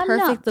just a I'm perfect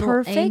not little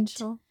perfect.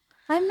 angel.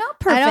 I'm not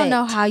perfect. I don't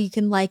know how you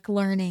can like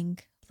learning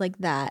like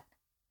that.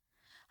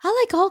 I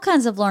like all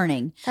kinds of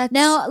learning. That's-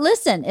 Now,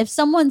 listen, if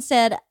someone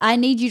said, I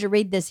need you to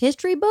read this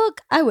history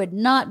book, I would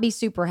not be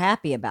super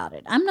happy about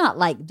it. I'm not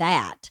like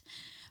that.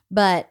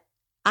 But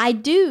I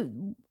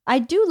do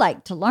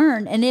like to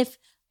learn. And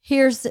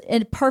here's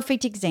a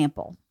perfect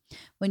example.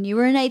 When you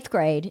were in 8th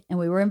grade and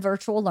we were in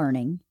virtual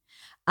learning,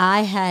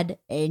 I had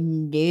a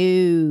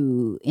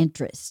no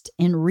interest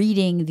in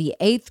reading the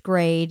 8th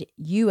grade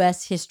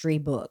U.S. history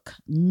book.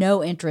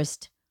 No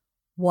interest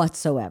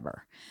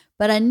whatsoever.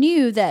 But I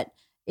knew that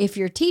if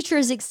your teacher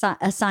is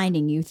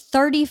assigning you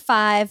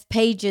 35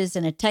 pages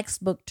in a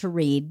textbook to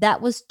read,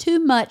 that was too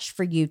much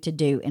for you to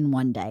do in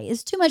one day.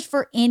 It's too much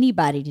for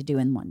anybody to do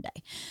in one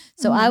day.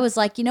 So I was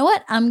like, you know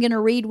what? I'm going to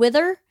read with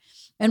her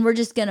and we're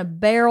just going to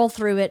barrel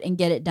through it and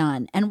get it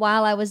done. And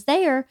while I was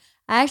there,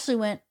 I actually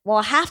went, well,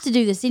 I have to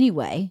do this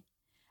anyway.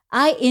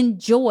 I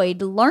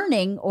enjoyed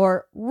learning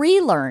or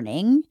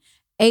relearning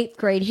 8th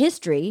grade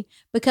history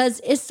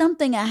because it's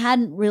something I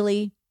hadn't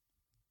really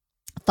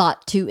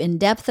thought too in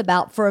depth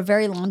about for a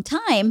very long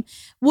time.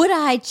 Would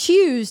I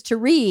choose to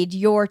read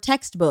your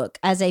textbook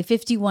as a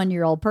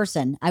 51-year-old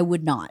person? I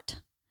would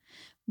not.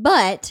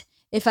 But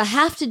if I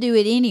have to do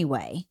it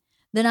anyway,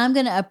 then I'm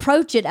going to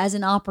approach it as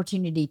an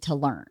opportunity to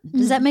learn.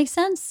 Does that make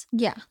sense?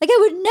 Yeah. Like I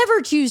would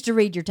never choose to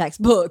read your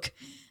textbook.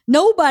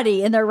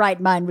 Nobody in their right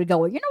mind would go,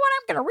 well, you know what?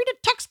 I'm going to read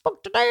a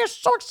textbook today. It's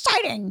so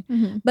exciting.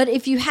 Mm-hmm. But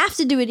if you have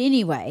to do it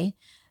anyway,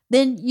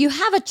 then you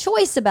have a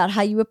choice about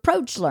how you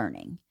approach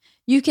learning.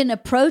 You can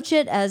approach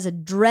it as a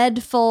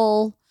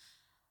dreadful,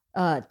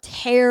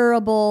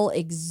 terrible,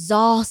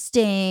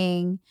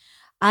 exhausting,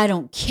 I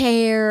don't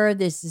care,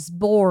 this is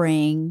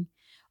boring.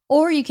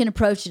 Or you can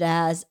approach it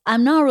as,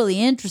 I'm not really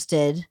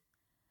interested,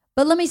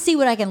 but let me see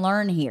what I can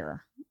learn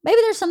here.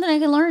 Maybe there's something I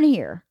can learn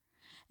here.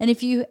 And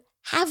if you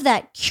have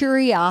that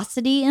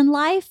curiosity in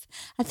life,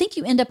 I think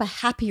you end up a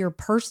happier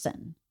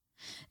person.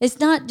 It's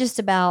not just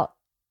about,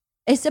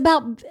 it's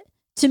about,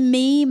 to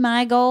me,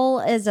 my goal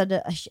as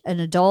an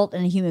adult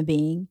and a human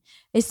being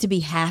is to be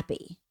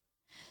happy.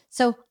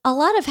 So a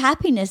lot of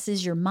happiness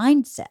is your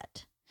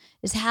mindset,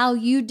 is how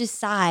you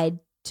decide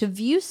to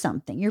view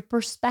something, your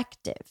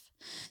perspective.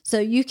 So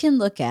you can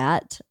look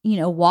at,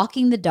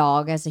 walking the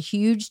dog as a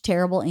huge,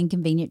 terrible,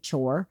 inconvenient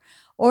chore,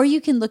 or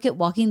you can look at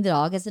walking the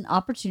dog as an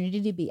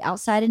opportunity to be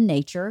outside in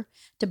nature,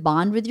 to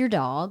bond with your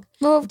dog.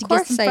 Well, of to get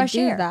course some I fresh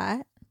do air.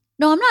 that.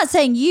 No, I'm not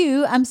saying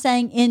you. I'm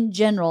saying in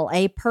general,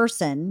 a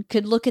person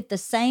could look at the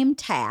same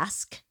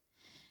task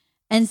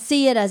and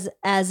see it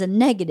as a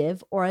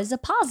negative or as a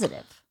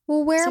positive.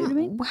 Well, See what I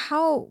mean?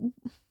 how?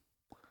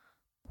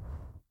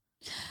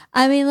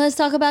 I mean, let's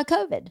talk about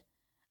COVID.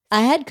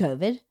 I had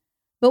COVID,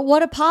 but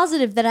what a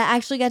positive that I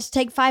actually got to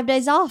take 5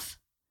 days off.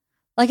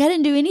 Like I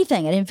didn't do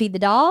anything. I didn't feed the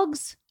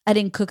dogs. I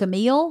didn't cook a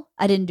meal.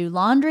 I didn't do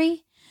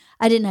laundry.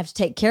 I didn't have to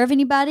take care of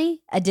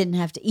anybody. I didn't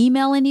have to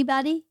email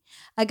anybody.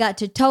 I got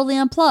to totally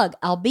unplug,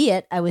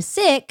 albeit I was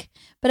sick,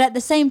 but at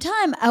the same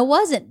time, I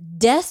wasn't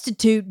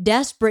destitute,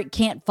 desperate,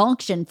 can't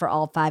function for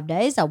all 5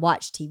 days. I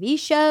watched TV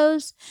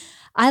shows.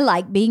 I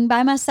like being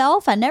by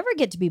myself. I never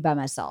get to be by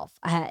myself.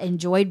 I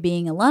enjoyed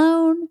being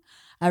alone.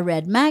 I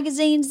read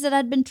magazines that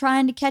I'd been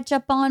trying to catch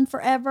up on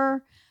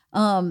forever.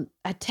 I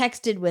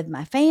texted with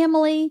my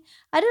family.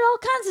 I did all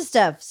kinds of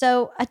stuff.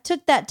 So I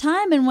took that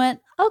time and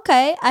went,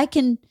 okay, I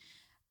can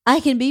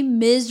be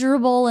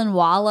miserable and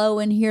wallow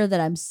in here that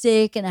I'm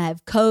sick and I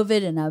have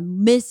COVID and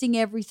I'm missing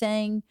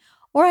everything.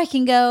 Or I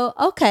can go,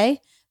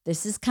 okay,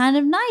 this is kind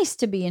of nice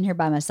to be in here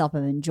by myself.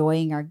 I'm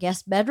enjoying our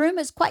guest bedroom.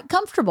 It's quite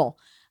comfortable.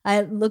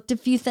 I looked at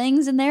a few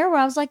things in there where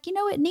I was like,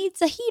 it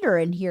needs a heater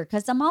in here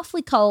because I'm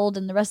awfully cold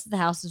and the rest of the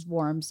house is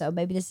warm. So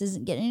maybe this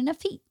isn't getting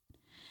enough heat.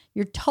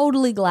 You're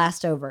totally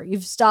glassed over.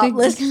 You've stopped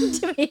listening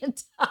to me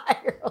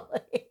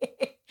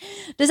entirely.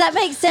 Does that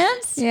make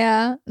sense?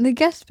 Yeah, the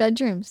guest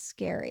bedroom's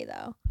scary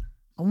though.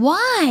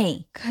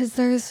 Why? Because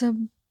there's a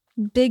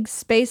big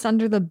space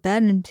under the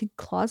bed and 2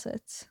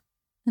 closets,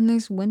 and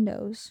there's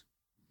windows.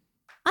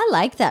 I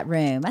like that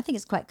room. I think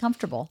it's quite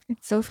comfortable.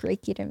 It's so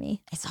freaky to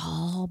me. It's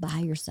all by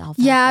yourself.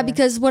 Yeah, out there.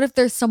 because what if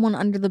there's someone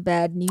under the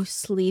bed and you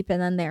sleep and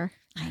then they're...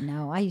 I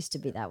know. I used to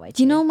be that way too.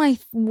 Do you know my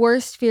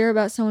worst fear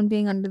about someone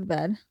being under the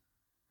bed?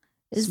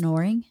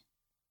 Snoring?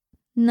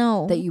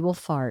 No. That you will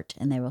fart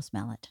and they will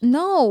smell it.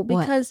 No,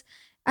 What? because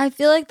I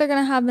feel like they're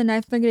going to have the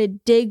knife. They're going to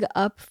dig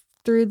up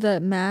through the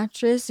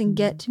mattress and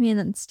get to me and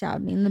then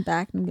stab me in the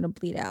back and I'm going to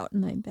bleed out in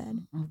my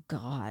bed. Oh,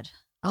 God.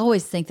 I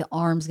always think the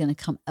arm's going to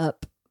come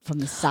up from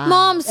the side.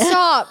 Mom,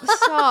 stop.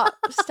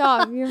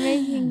 Stop. You're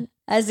making...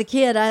 As a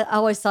kid, I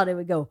always thought it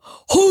would go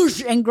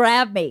whoosh and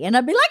grab me. And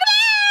I'd be like,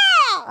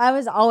 ah! I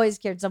was always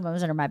scared someone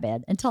was under my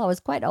bed until I was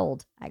quite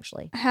old,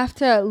 actually. I have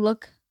to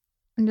look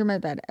under my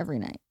bed every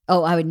night.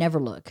 Oh, I would never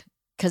look.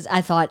 Because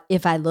I thought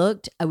if I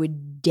looked, I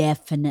would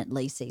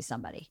definitely see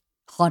somebody.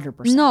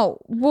 100%. No.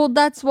 Well,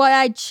 that's why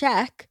I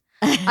check.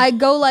 I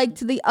go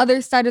to the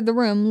other side of the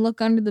room,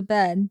 look under the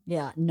bed.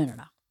 Yeah. No.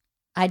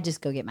 I'd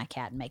just go get my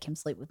cat and make him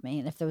sleep with me.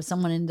 And if there was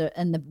someone in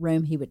the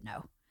room, he would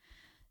know.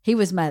 He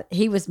was my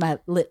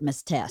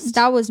litmus test.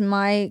 That was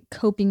my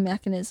coping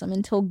mechanism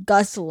until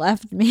Gus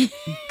left me.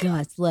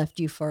 Gus left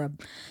you for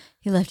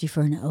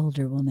an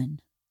older woman.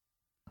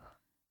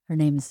 Her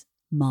name's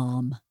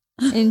Mom.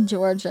 In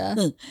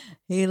Georgia.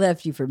 He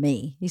left you for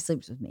me. He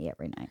sleeps with me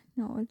every night.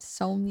 No, it's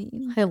so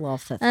mean. I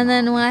love that. And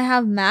then when I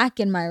have Mac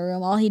in my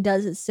room, all he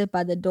does is sit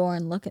by the door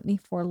and look at me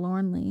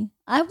forlornly.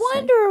 I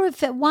wonder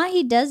why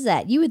he does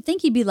that. You would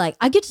think he'd be like,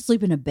 I get to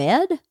sleep in a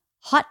bed?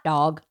 Hot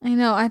dog. I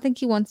know. I think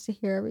he wants to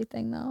hear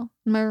everything, though.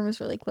 My room is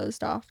really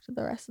closed off to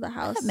the rest of the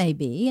house. That may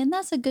be, and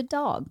that's a good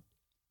dog.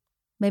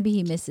 Maybe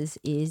he misses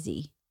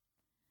Izzy.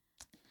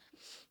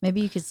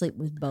 Maybe you could sleep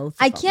with both of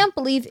them. Can't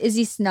believe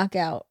Izzy snuck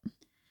out.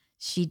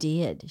 She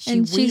did.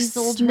 She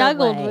weaseled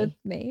snuggled with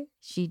me.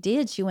 She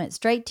did. She went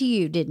straight to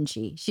you, didn't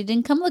she? She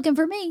didn't come looking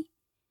for me.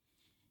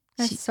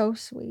 That's so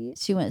sweet.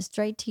 She went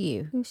straight to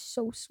you. It was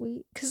so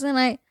sweet. Because then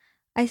I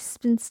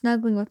been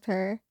snuggling with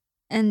her,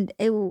 and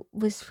it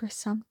was for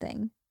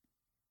something.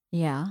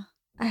 Yeah.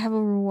 I have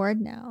a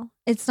reward now.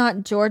 It's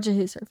not Georgia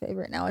who's her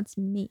favorite now. It's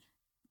me.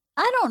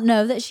 I don't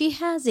know that she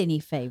has any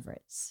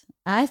favorites.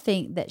 I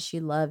think that she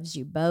loves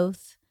you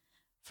both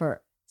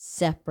for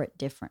separate,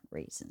 different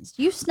reasons.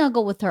 You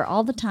snuggle with her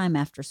all the time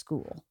after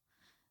school.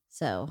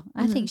 So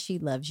I think she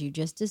loves you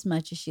just as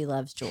much as she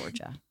loves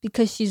Georgia.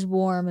 Because she's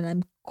warm and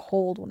I'm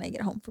cold when I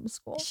get home from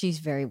school. She's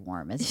very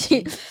warm, isn't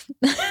she?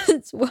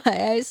 That's why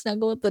I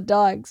snuggle with the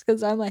dogs,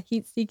 because I'm a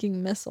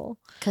heat-seeking missile.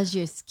 Because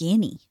you're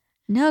skinny.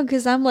 No,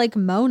 because I'm like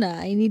Mona.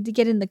 I need to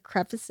get in the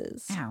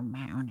crevices. Oh,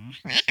 Mona.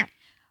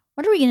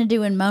 What are we going to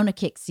do when Mona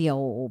kicks the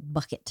old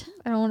bucket?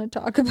 I don't want to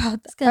talk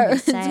about that. It's going to be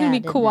sad, It's going to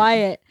be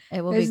quiet.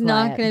 It will There's be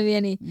quiet. not going to be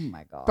any oh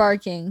my God.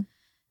 barking.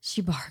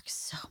 She barks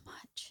so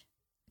much.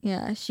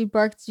 Yeah, she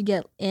barks to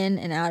get in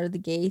and out of the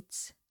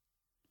gates.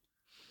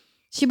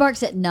 She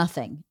barks at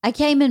nothing. I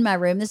came in my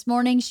room this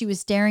morning. She was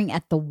staring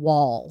at the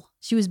wall.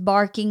 She was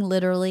barking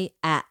literally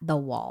at the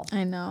wall.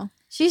 I know.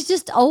 She's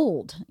just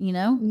old, you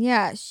know?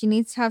 Yeah, she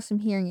needs to have some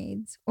hearing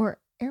aids or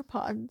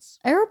AirPods.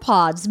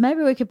 AirPods.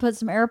 Maybe we could put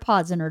some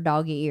AirPods in her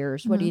doggy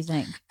ears. What do you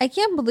think? I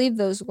can't believe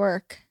those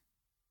work.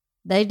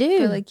 They do.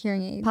 For like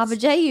hearing aids. Papa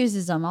J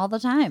uses them all the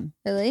time.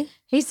 Really?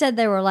 He said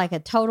they were like a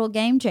total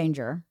game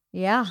changer.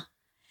 Yeah.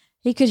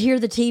 He could hear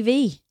the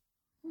TV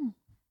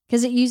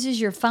because it uses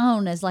your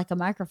phone as like a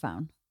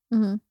microphone.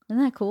 Mm-hmm.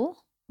 Isn't that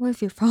cool? What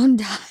if your phone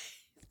dies?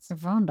 If your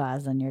phone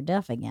dies, then you're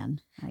deaf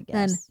again, I guess.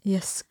 Then you're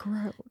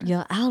screwed.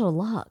 You're out of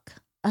luck.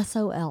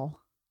 SOL.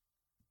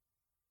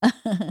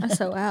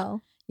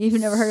 SOL. You've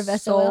never heard of SOL?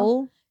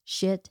 Soul?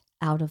 Shit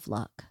out of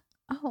luck.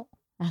 Oh.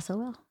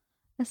 SOL.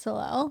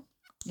 SOL.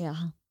 Yeah.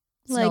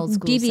 It's an Like old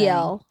school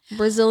BBL.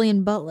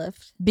 Brazilian butt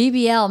lift. saying.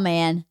 BBL,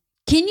 man.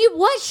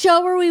 What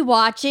show were we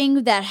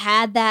watching that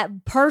had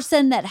that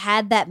person that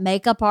had that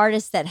makeup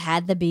artist that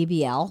had the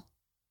BBL?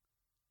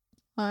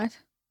 What?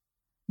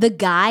 The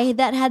guy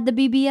that had the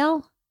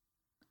BBL?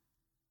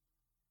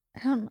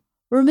 I don't know.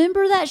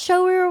 Remember that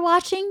show we were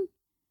watching?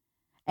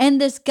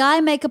 And this guy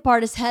makeup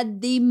artist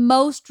had the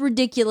most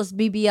ridiculous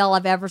BBL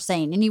I've ever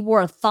seen. And he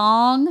wore a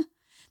thong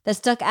that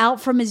stuck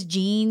out from his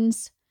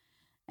jeans.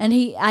 And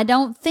I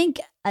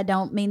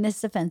don't mean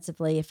this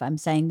offensively if I'm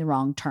saying the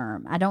wrong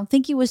term. I don't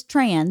think he was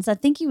trans. I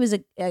think he was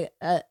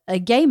a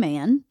gay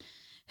man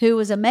who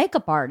was a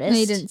makeup artist. No,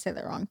 you didn't say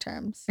the wrong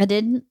terms. I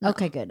didn't? No.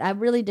 Okay, good. I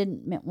really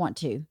didn't want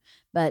to.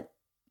 But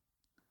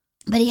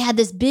he had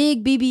this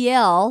big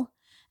BBL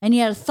and he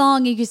had a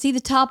thong. You could see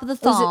the top of the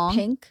thong. Was it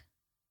pink?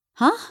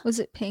 Huh? Was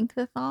it pink,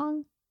 the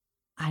thong?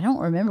 I don't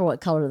remember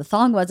what color the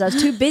thong was. I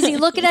was too busy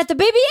looking at the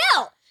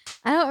BBL.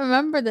 I don't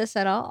remember this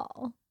at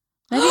all.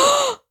 Maybe,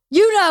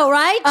 you know,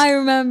 right? I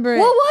remember it.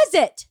 What was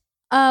it?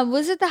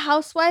 Was it the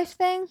housewife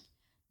thing?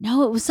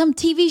 No, it was some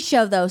TV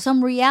show, though.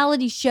 Some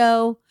reality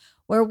show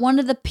where one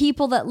of the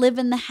people that live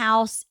in the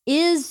house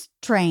is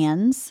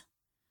trans,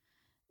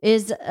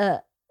 is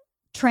a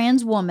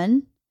trans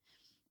woman,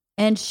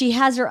 and she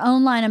has her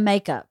own line of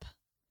makeup.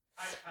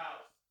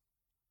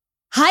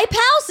 Hype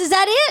House? Is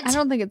that it? I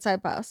don't think it's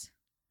Hype House.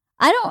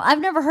 I've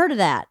never heard of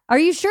that. Are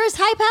you sure it's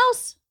Hype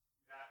House?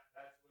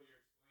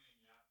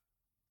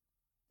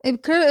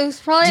 It was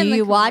probably. Do in the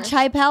you watch commercial.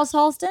 Hype House,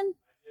 Halston?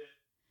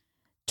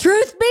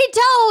 Truth be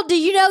told, do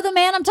you know the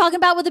man I'm talking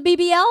about with the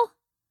BBL?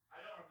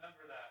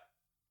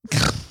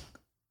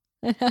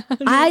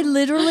 I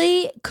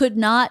literally could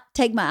not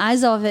take my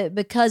eyes off it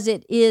because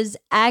it is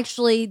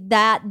actually,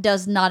 that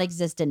does not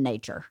exist in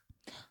nature.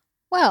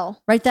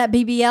 Well, Right? That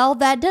BBL,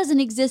 that doesn't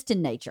exist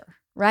in nature,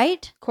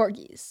 right?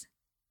 corgis.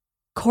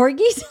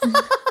 Corgis?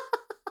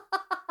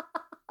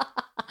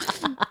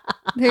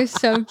 They're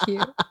so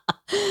cute.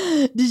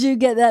 Did you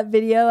get that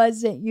video I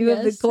sent you of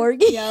the Yes.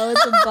 corgi? Yeah, with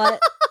the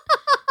butt.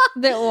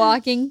 They're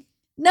walking.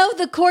 No,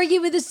 the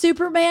corgi with the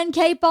Superman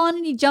cape on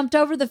and he jumped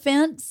over the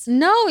fence.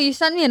 No, you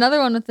sent me another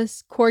one with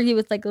this corgi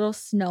with like little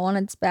snow on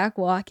its back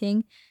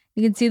walking.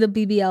 You can see the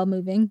BBL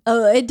moving.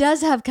 Oh, it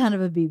does have kind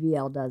of a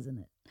BBL, doesn't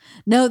it?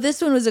 No,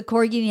 this one was a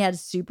corgi and he had a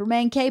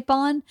Superman cape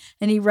on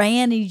and he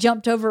ran and he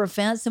jumped over a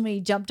fence. And when he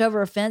jumped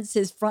over a fence,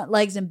 his front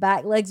legs and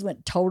back legs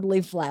went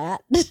totally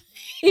flat.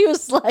 He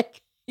was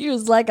like He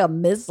was like a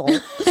missile.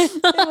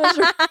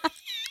 It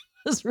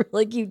was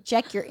really cute.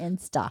 Check your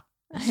Insta.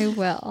 I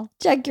will.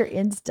 Check your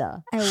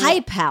Insta. I will.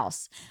 Hype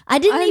House. I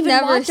didn't I've even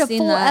never watch a seen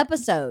full that.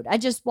 episode. I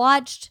just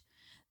watched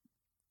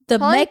the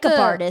Probably makeup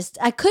the- artist.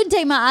 I couldn't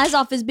take my eyes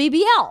off his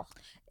BBL.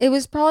 It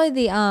was probably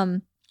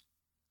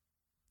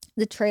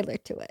the trailer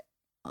to it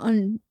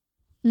on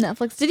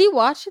Netflix. Did you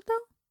watch it though?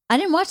 I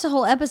didn't watch the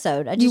whole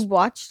episode. I You just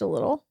watched a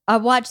little. I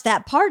watched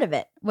that part of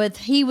it with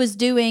he was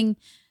doing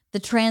the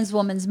trans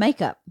woman's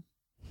makeup.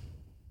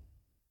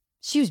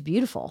 She was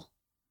beautiful.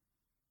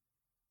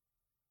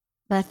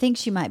 But I think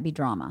she might be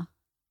drama.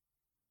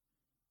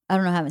 I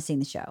don't know. I haven't seen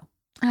the show.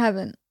 I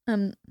haven't.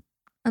 What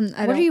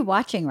are you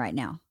watching right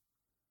now?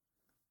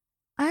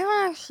 I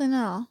don't actually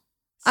know.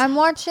 I'm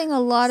watching a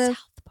lot of.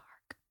 South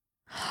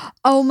Park.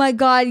 Oh my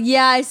god!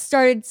 Yeah, I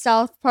started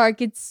South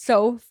Park. It's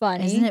so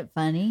funny. Isn't it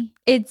funny?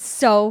 It's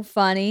so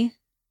funny.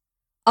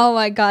 Oh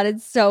my god,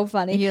 it's so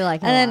funny. You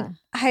like it and a lot.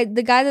 then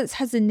the guy that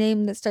has a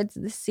name that starts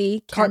with a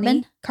C,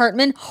 Cartman?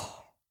 Cartman.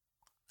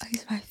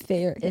 He's my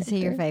favorite. Is he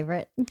your character.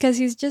 favorite? Because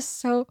he's just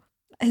so.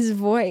 His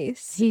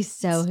voice. He's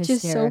so It's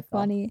hysterical. just so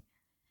funny.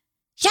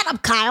 Shut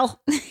up,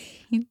 Kyle.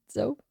 He's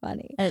so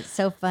funny. It's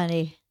so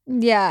funny.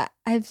 Yeah,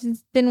 I've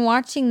been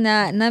watching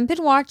that, and I've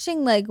been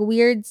watching like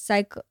weird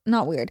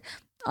not weird,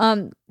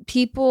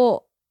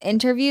 people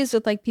interviews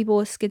with like people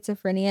with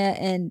schizophrenia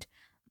and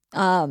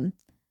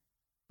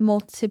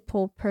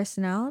multiple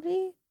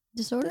personality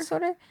disorder.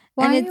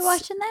 Why And are you it's-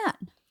 watching that?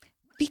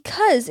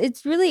 Because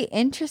it's really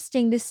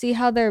interesting to see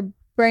how their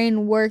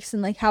brain works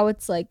and like how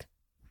it's like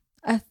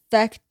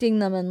affecting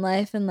them in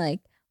life and like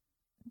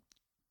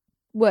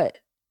what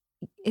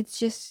it's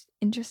just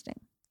interesting.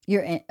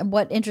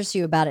 What interests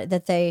you about it?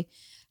 That they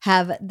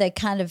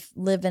kind of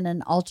live in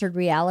an altered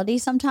reality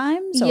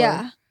sometimes? Or-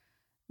 Yeah.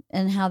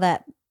 And how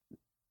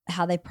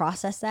they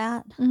process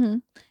that? Mm-hmm.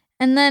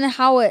 And then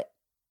how it,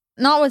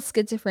 not with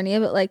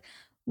schizophrenia, but like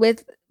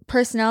with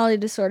personality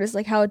disorders,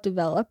 like how it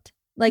developed,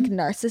 like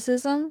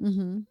narcissism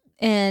Mm-hmm.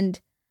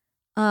 and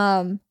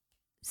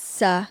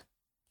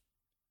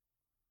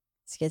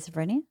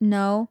Schizophrenia?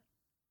 no,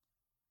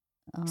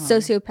 Oh.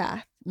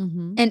 sociopath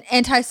Mm-hmm. and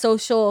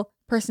antisocial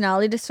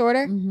personality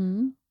disorder.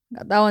 Mm-hmm.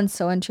 God, that one's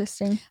so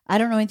interesting. I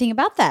don't know anything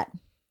about that.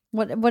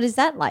 What is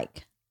that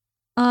like?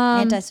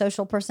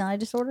 Antisocial personality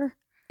disorder?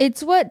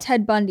 It's what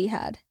Ted Bundy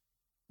had,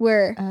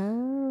 where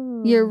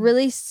Oh. you're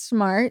really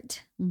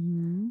smart.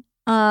 Mm-hmm.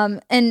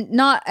 And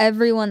not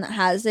everyone that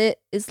has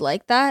it is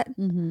like that.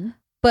 Mm-hmm.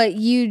 But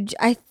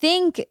I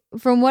think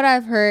from what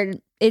I've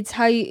heard, it's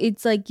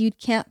like you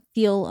can't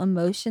feel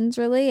emotions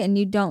really, and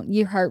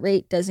your heart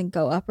rate doesn't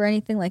go up or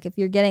anything. Like if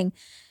you're getting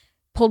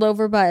pulled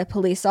over by a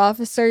police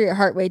officer, your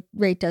heart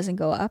rate doesn't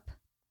go up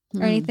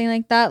or anything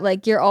like that.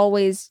 Like you're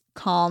always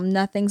calm,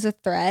 nothing's a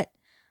threat.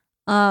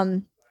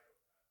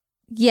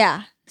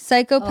 Yeah,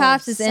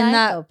 psychopaths is in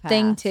that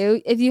thing psychopath.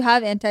 too. If you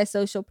have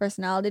antisocial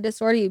personality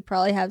disorder, you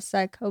probably have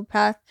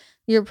psychopath.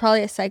 You're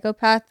probably a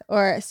psychopath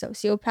or a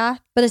sociopath.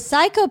 But a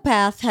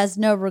psychopath has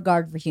no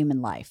regard for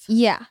human life.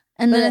 Yeah.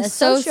 And But then a a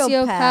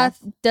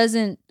sociopath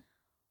doesn't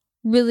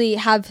really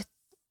have,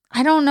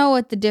 I don't know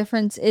what the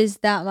difference is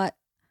that much.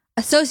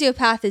 A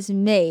sociopath is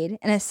made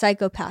and a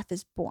psychopath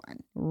is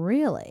born.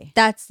 Really?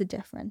 That's the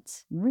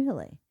difference.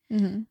 Really?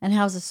 Mm-hmm. And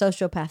how's a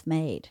sociopath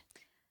made?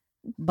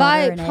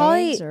 By Butter and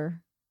probably- eggs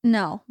or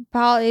No,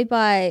 probably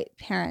by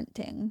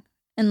parenting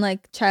and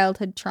like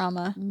childhood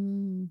trauma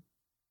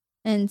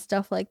and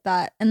stuff like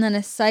that. And then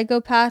a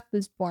psychopath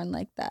was born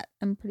like that,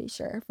 I'm pretty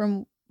sure,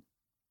 from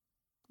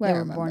what they I were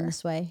remember. born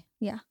this way.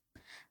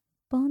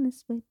 Born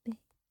this way, baby.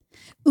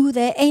 Ooh,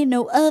 there ain't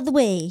no other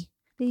way.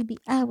 Baby,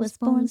 I was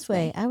born this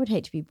way. I would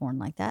hate to be born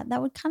like that.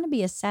 That would kind of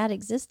be a sad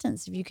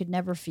existence if you could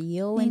never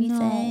feel I know.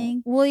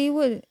 anything. Well, you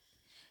would.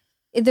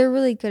 They're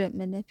really good at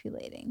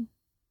manipulating.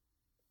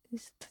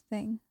 Is the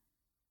thing.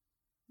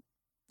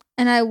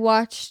 And I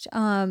watched.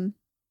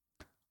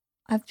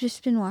 I've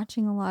just been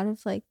watching a lot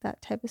of like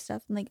that type of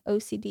stuff and like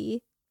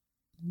OCD.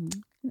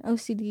 Mhm. And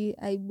OCD,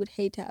 I would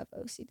hate to have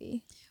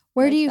OCD.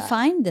 Where Like do you that.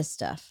 find this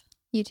stuff?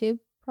 YouTube,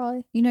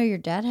 probably. You know your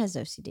dad has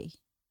OCD.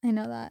 I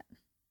know that.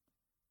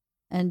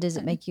 And does it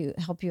Okay. make you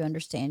help you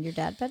understand your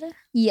dad better?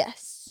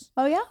 Yes.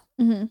 Oh yeah?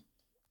 Mm-hmm.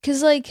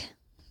 Cause like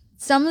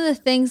some of the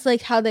things,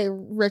 like how they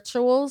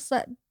rituals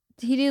that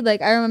he did,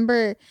 like I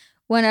remember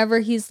whenever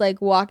he's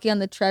like walking on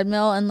the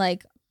treadmill and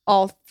like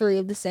all three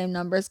of the same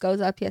numbers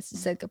goes up, he has to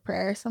say like a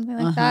prayer or something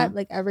like that,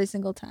 like every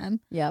single time.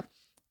 Yep.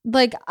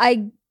 Like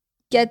I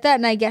get that,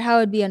 and I get how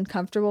it'd be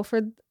uncomfortable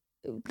for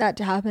that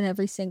to happen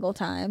every single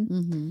time.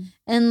 Mm-hmm.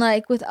 And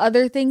like with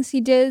other things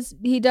he does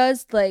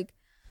like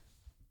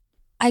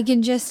I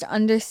can just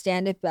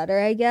understand it better,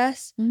 I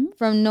guess, Mhm.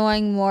 from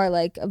knowing more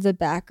like of the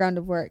background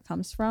of where it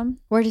comes from.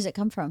 Where does it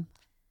come from?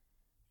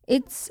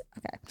 It's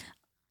okay.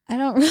 I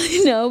don't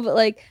really know, but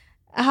like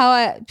how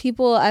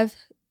I've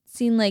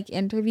seen like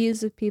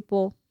interviews with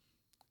people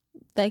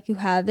like who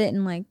have it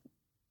and like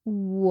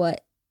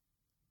what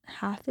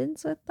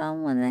happens with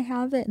them when they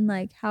have it and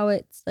like how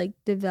it's like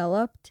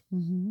developed.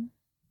 Mm-hmm.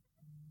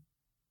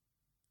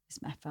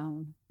 Is my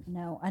phone?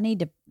 No, I need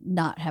to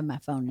not have my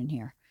phone in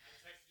here.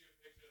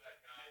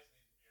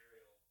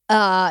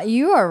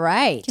 You are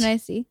right. Can I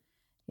see?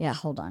 Yeah,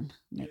 hold on.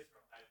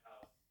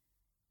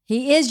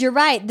 He is. You're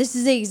right. This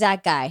is the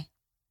exact guy.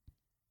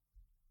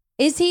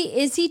 Is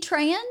he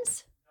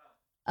trans?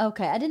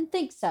 Okay, I didn't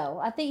think so.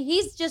 I think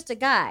he's just a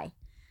guy.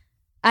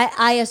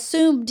 I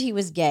assumed he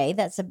was gay.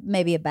 That's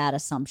maybe a bad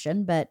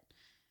assumption, but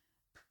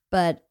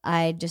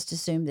I just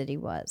assumed that he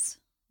was.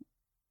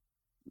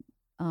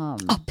 Oh,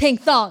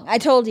 pink thong. I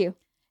told you.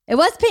 It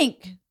was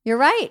pink. You're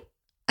right.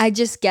 I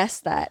just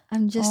guessed that.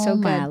 I'm just so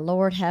good. My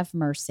Lord have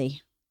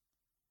mercy.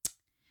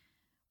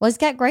 Well, he's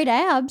got great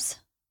abs,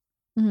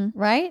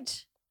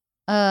 right?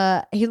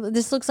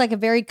 This looks like a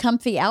very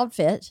comfy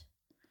outfit,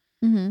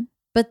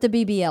 but the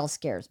BBL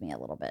scares me a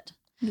little bit.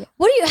 Yeah.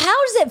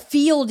 How does it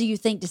feel, do you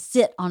think, to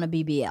sit on a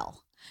BBL?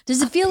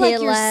 Does it feel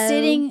like you're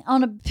sitting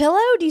on a pillow?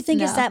 Do you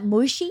think it's that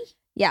mushy?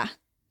 Yeah.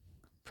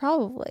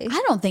 Probably.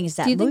 I don't think it's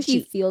that mushy. Do you think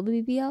you feel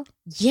the BBL?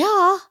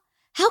 Yeah.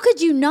 How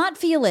could you not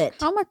feel it?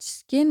 How much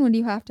skin would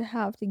you have to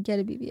get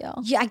a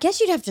BBL? Yeah, I guess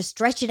you'd have to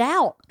stretch it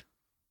out.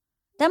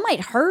 That might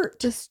hurt.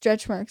 The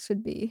stretch marks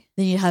would be.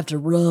 Then you have to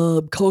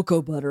rub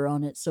cocoa butter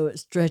on it so it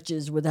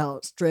stretches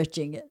without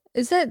stretching it.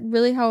 Is that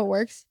really how it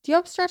works? Do you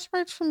have stretch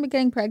marks from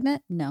getting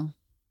pregnant? No.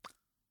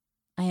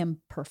 I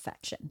am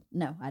perfection.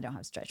 No, I don't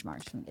have stretch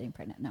marks from getting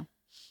pregnant. No.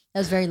 I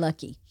was very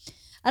lucky.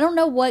 I don't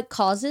know what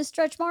causes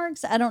stretch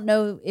marks. I don't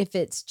know if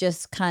it's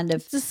just kind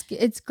of...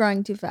 It's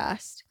growing too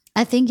fast.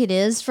 I think it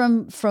is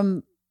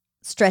from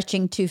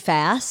stretching too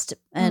fast,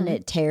 and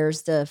it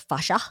tears the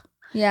fascia.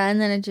 Yeah, and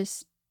then it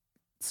just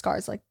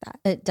scars like that.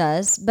 It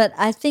does. But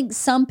I think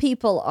some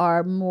people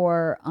are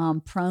more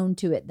prone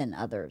to it than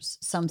others.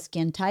 Some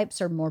skin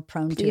types are more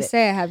prone to it. You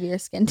say I have your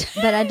skin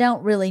type. But I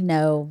don't really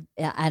know.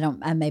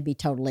 I may be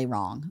totally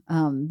wrong.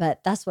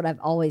 But that's what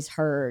I've always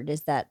heard,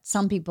 is that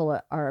some people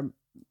are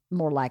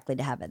more likely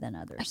to have it than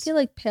others. I feel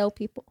like pale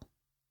people.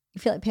 You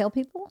feel like pale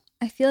people?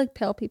 I feel like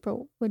pale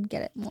people would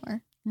get it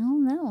more. I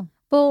don't know.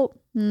 Well,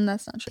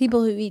 that's not true.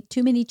 People who eat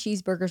too many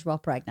cheeseburgers while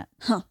pregnant.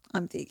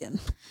 I'm vegan.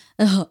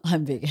 Oh,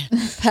 I'm vegan.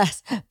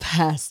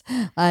 Pass.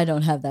 I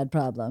don't have that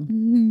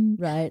problem.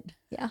 Right?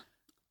 Yeah.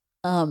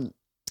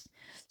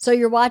 So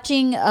you're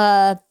watching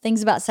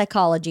things about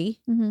psychology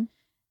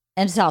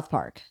and South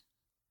Park.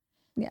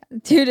 Yeah.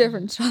 Two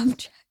different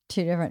subjects.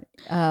 Two different.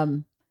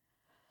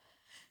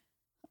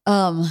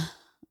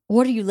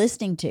 What are you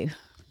listening to?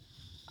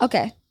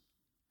 Okay.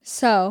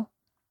 So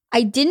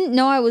I didn't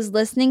know I was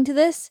listening to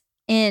this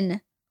in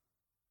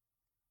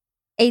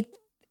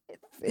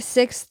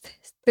 6th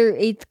through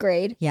 8th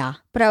grade. Yeah.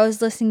 But I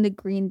was listening to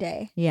Green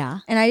Day. Yeah.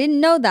 And I didn't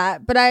know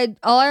that, but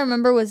all I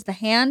remember was the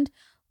hand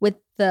with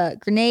the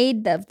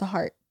grenade of the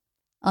heart.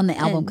 On the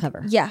album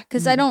cover. Yeah,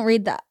 because I don't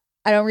read that.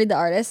 I don't read the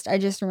artist. I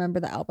just remember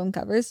the album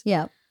covers.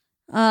 Yeah.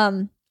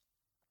 And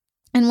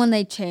when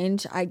they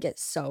change, I get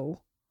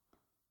so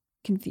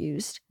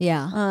confused.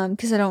 Yeah.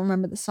 Because I don't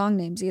remember the song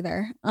names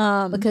either.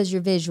 Because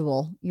you're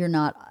visual. You're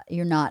not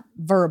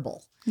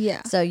verbal.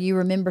 Yeah. So you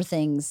remember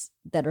things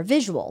that are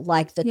visual,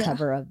 like the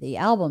cover of the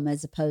album,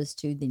 as opposed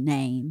to the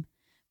name,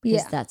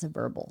 because that's a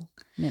verbal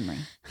memory.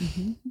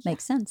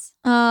 Makes sense.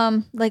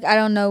 Like I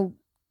don't know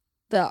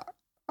the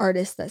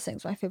artist that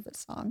sings my favorite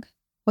song.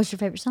 What's your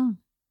favorite song?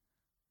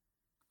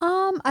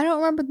 I don't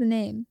remember the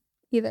name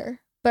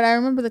either, but I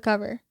remember the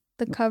cover.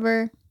 The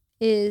cover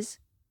it's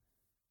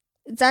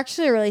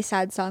actually a really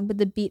sad song, but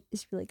the beat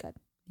is really good.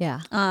 Yeah.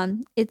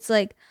 It's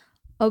like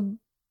a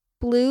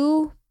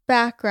blue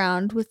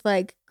background with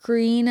like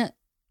green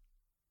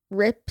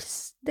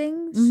rips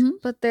things,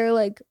 but they're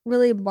like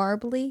really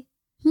marbly.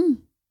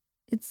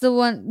 It's the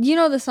one,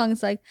 the song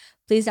is like,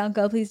 please don't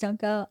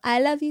go,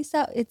 I love you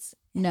so.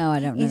 No, I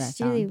don't know that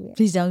song. Really weird.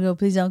 Please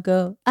don't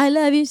go, I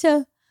love you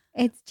so.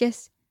 It's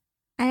just,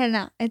 I don't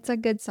know. It's a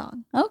good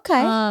song.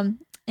 Okay.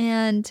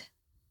 And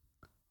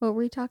what were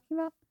we talking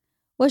about?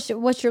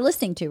 What you're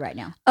listening to right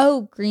now?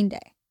 Oh, Green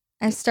Day.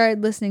 I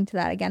started listening to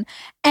that again.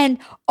 And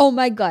oh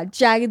my God,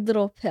 Jagged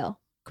Little Pill.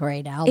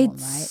 Great album,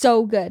 it's right?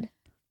 So good.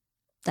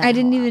 I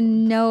didn't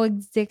even know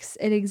it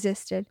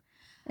existed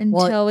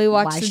until we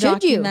watched the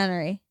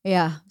documentary.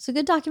 Yeah. It's a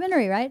good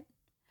documentary, right?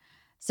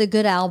 It's a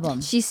good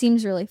album. She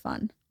seems really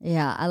fun.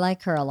 Yeah, I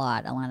like her a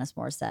lot, Alanis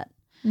Morissette.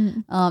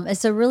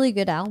 It's a really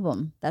good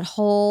album. That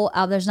whole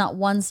album, there's not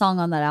one song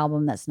on that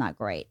album that's not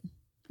great.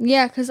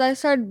 Yeah, because I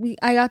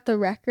got the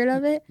record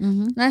of it,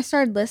 and I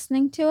started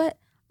listening to it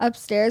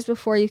upstairs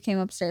before you came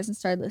upstairs and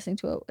started listening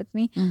to it with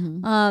me.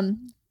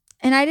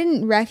 And I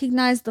didn't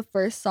recognize the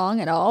first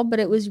song at all, but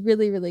it was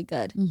really, really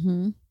good.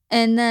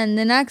 And then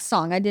the next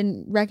song, I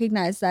didn't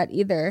recognize that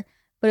either,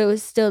 but it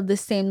was still the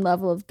same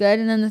level of good.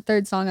 And then the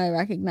third song I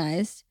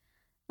recognized,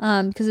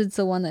 because it's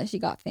the one that she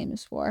got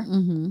famous for.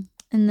 And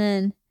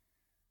then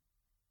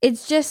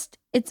it's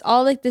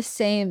all like the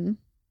same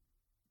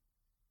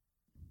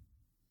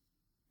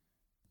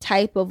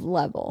type of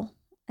level,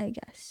 I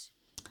guess.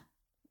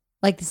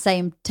 Like the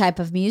same type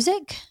of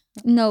music?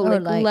 No,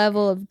 like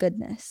level of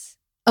goodness.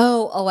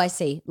 Oh, I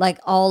see. Like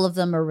all of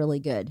them are really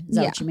good. Is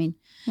that what Yeah. you mean?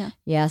 Yeah.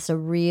 Yeah. So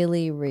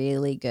really,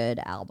 really good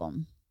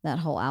album. That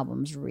whole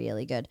album's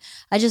really good.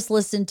 I just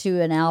listened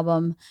to an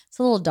album. It's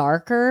a little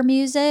darker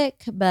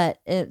music, but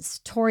it's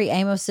Tori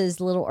Amos's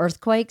Little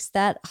Earthquakes.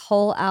 That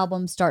whole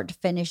album, start to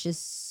finish, is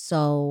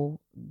so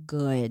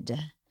good.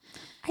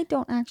 I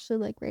don't actually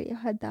like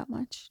Radiohead that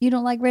much. You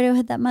don't like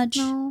Radiohead that much?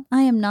 No.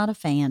 I am not a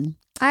fan.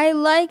 I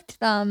liked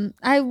them.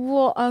 I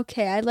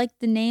liked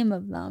the name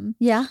of them.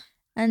 Yeah.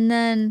 And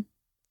then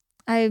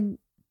I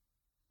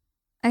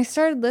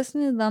started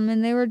listening to them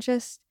and they were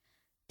just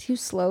too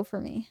slow for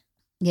me.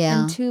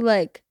 Yeah. And too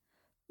like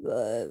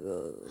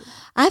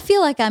I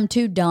feel like I'm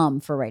too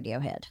dumb for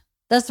Radiohead.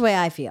 That's the way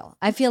I feel.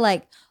 I feel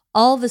like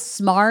all the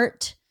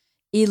smart,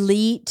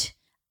 elite,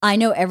 I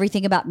know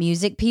everything about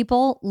music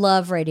people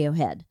love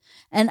Radiohead.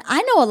 And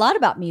I know a lot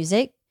about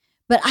music,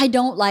 but I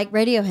don't like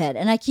Radiohead.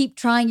 And I keep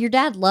trying. Your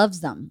dad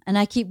loves them. And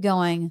I keep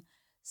going,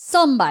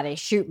 somebody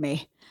shoot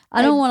me.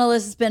 I don't want to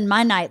spend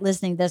my night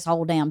listening to this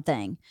whole damn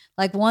thing.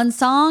 Like one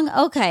song,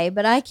 okay,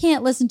 but I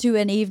can't listen to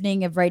an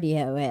evening of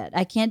Radiohead.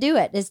 I can't do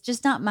it. It's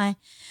just not my.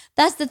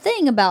 That's the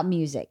thing about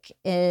music,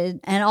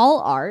 and all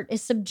art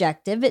is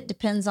subjective. It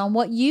depends on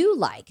what you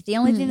like. The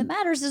only thing that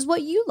matters is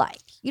what you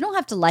like. You don't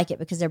have to like it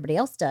because everybody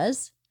else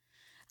does.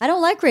 I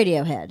don't like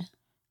Radiohead.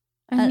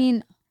 I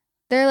mean,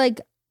 they're like,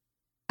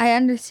 I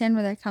understand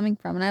where they're coming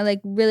from, and I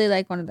like really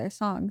like one of their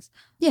songs.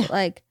 Yeah. But,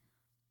 like,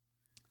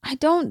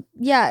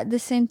 the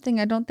same thing.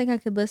 I don't think I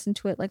could listen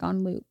to it like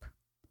on loop.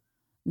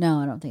 No,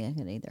 I don't think I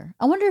could either.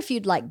 I wonder if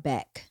you'd like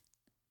Beck.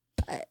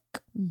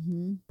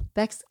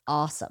 Beck's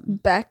awesome.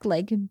 Beck,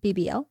 like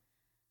BBL.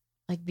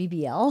 Like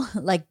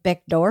BBL, like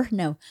Beck Door.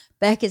 No,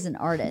 Beck is an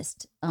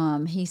artist.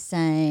 He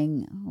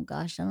sang, oh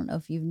gosh, I don't know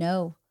if you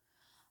know.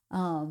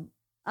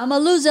 I'm a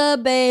loser,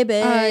 baby.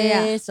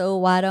 Yeah. So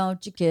why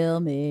don't you kill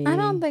me? I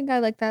don't think I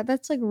like that.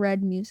 That's like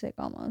red music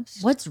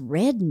almost. What's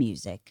red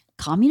music?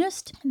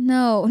 Communist?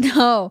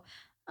 No.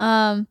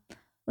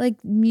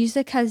 Like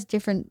music has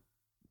different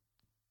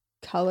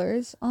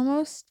colors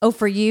almost. Oh,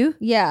 for you?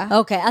 Yeah.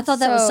 Okay, I thought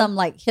that was So- some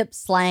like hip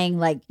slang,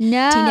 like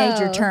No.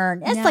 teenager turn.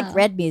 That's like No.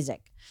 red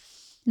music.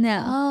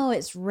 No. Oh,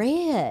 it's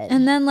red.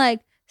 And then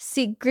like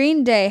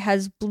Green Day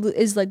has blue,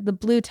 is like the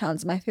blue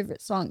tones. My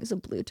favorite song is a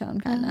blue tone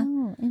kind of.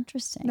 Oh,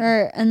 interesting.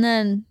 And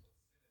then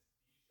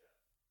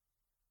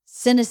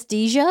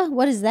Synesthesia?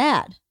 What is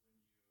that?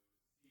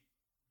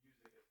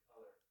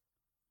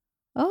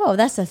 Oh,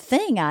 that's a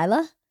thing,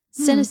 Isla.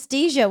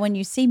 Synesthesia, when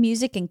you see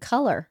music in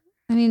color.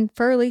 I mean,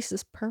 Fur Release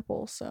is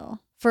purple, so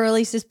For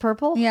Elise is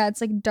purple? yeah, it's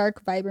like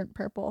dark, vibrant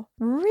purple.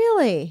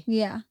 Really?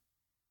 Yeah.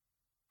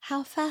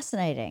 How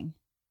fascinating.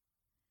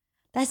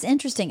 That's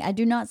interesting. I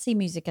do not see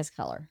music as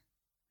color.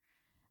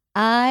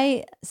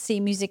 I see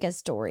music as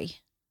story.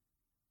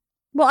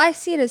 Well, I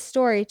see it as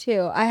story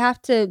too. I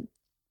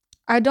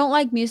don't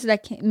like music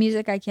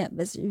I can't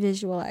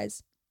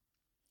visualize.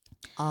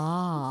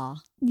 Ah.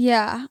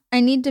 Yeah, I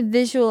need to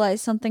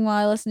visualize something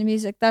while I listen to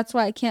music. That's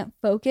why I can't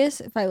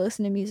focus if I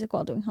listen to music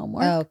while doing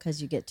homework. Oh,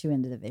 because you get too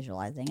into the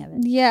visualizing of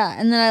it. Yeah,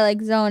 and then I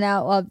like zone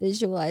out while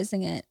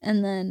visualizing it,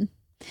 and then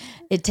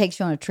It takes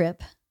you on a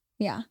trip.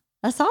 yeah.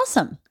 That's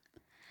awesome.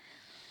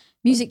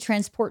 Music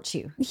transports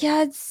you.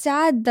 Yeah, it's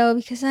sad though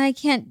because I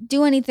can't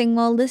do anything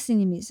while listening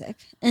to music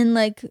and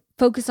like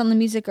focus on the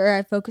music or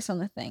I focus on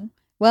the thing.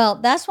 Well,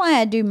 that's why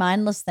I do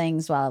mindless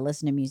things while I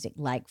listen to music,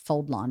 like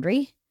fold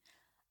laundry.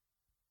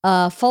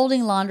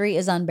 Folding laundry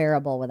is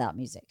unbearable without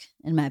music,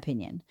 in my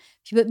opinion.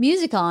 If you put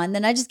music on,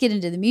 then I just get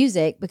into the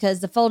music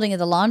because the folding of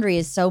the laundry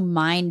is so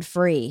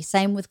mind-free.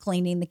 Same with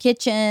cleaning the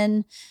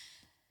kitchen.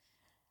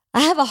 I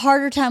have a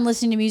harder time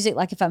listening to music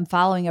like if I'm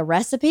following a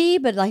recipe,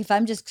 but like if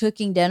I'm just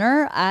cooking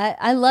dinner,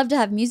 I love to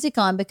have music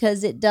on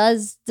because it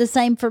does the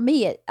same for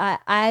me.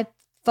 I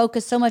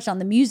focus so much on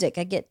the music.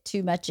 I get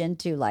too much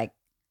into like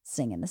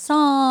singing the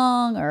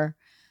song or,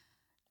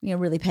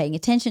 really paying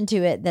attention to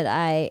it that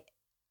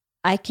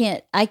I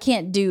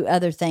can't do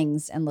other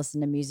things and listen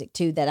to music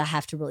too that I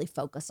have to really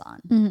focus on.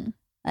 Mm-hmm.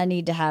 I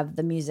need to have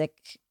the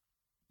music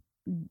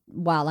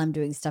while I'm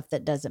doing stuff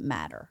that doesn't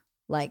matter,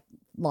 like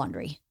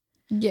laundry.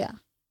 Yeah.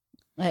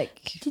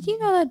 Like, Did you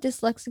know that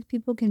dyslexic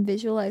people can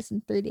visualize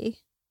in 3D?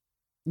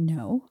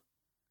 no.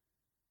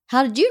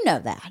 How did you know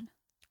that?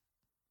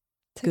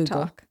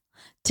 TikTok.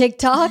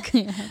 TikTok?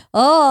 Yeah.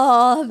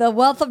 Oh, the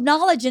wealth of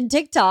knowledge in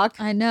TikTok.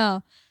 I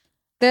know.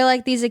 They're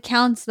like these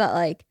accounts that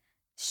like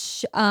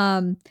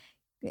are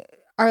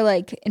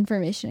like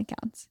information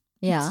accounts.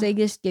 Yeah. So they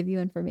just give you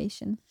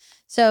information.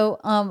 So,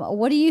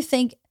 what do you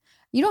think?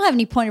 You don't have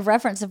any point of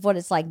reference of what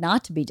it's like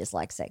not to be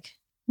dyslexic.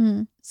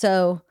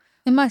 So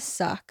It must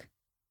suck.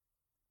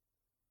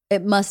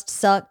 it must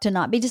suck to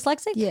not be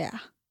dyslexic? Yeah.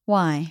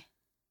 Why?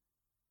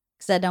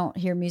 Because I don't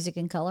hear music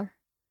in color?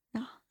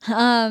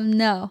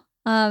 No.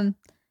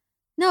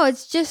 No,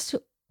 it's just,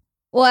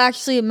 well,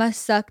 actually it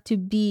must suck to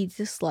be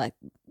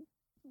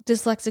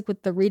dyslexic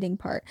with the reading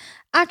part.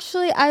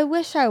 Actually, I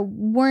wish I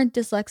weren't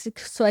dyslexic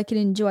so I could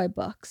enjoy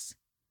books.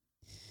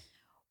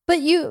 But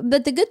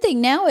the good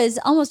thing now is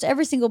almost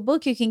every single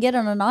book you can get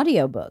on an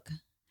audiobook.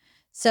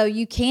 So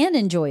you can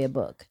enjoy a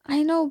book.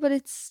 I know, but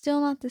it's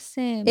still not the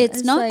same.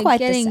 It's not like quite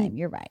the getting same.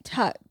 You're right.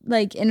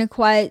 like in a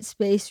quiet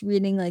space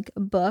reading like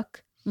a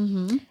book.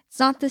 Mm-hmm. It's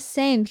not the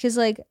same because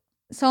like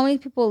so many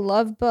people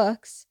love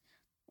books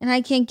and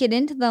I can't get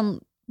into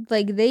them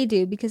like they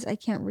do because I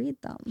can't read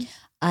them.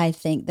 I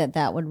think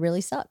that would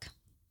really suck.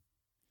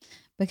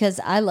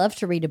 Because I love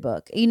to read a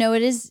book. You know,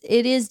 it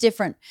is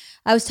different.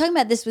 I was talking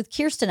about this with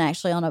Kirsten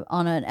actually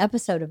on an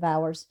episode of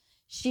ours.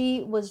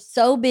 She was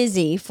so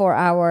busy for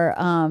our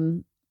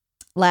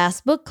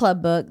last book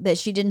club book that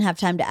she didn't have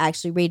time to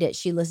actually read it.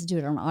 She listened to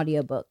it on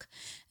audiobook.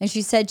 And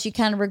she said she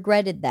kind of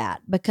regretted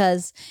that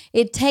because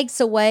it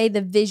takes away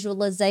the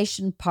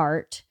visualization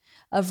part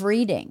of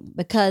reading,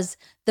 because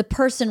the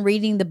person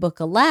reading the book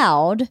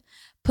aloud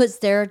puts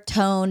their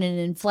tone and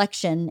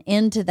inflection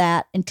into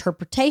that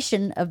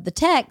interpretation of the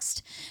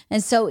text.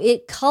 And so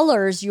it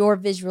colors your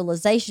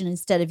visualization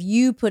instead of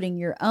you putting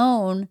your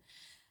own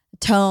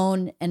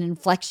tone and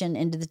inflection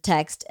into the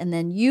text, and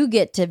then you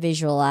get to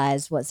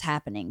visualize what's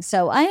happening.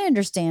 So I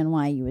understand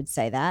why you would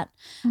say that.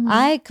 Mm-hmm.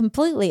 I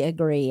completely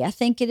agree. I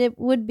think it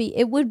would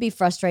be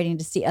frustrating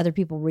to see other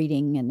people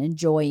reading and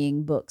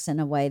enjoying books in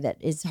a way that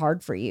is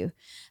hard for you.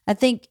 I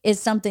think it's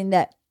something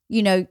that,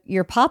 you know,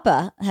 your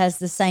papa has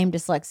the same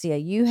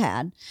dyslexia you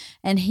had,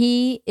 and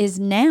he is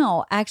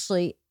now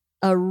actually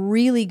a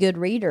really good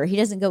reader. He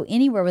doesn't go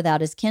anywhere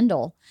without his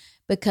Kindle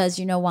because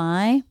you know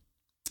why?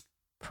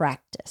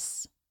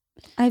 Practice.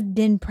 I've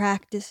been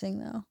practicing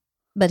though.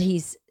 But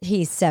he's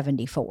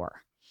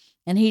 74,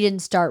 and he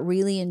didn't start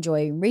really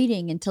enjoying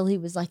reading until he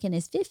was like in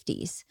his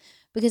 50s,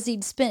 because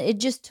it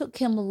just took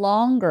him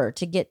longer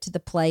to get to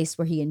the place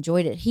where he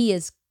enjoyed it. He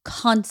is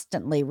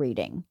constantly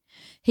reading.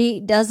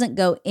 He doesn't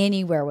go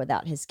anywhere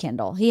without his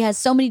Kindle. He has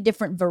so many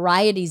different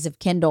varieties of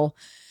Kindle.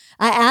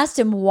 I asked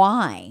him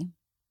why,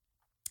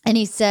 and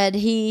he said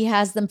he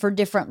has them for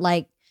different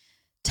like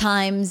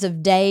times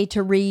of day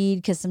to read,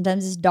 because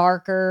sometimes it's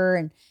darker,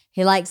 and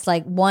he likes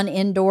like one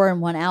indoor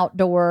and one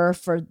outdoor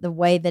for the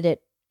way that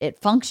it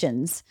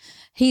functions.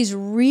 He's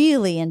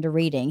really into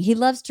reading. He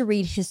loves to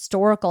read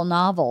historical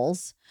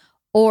novels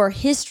or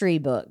history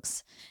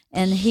books.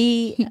 And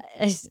he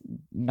is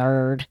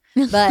nerd.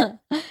 But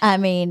I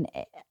mean,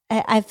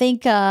 I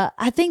think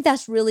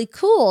that's really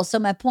cool. So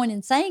my point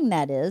in saying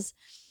that is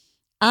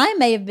I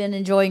may have been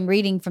enjoying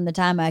reading from the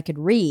time I could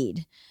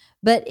read,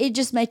 but it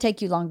just may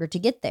take you longer to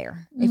get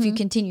there. Mm-hmm. If you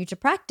continue to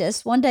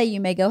practice, one day you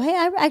may go, hey,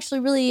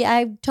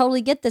 I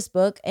totally get this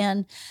book.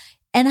 And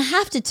I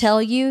have to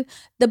tell you,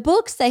 the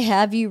books they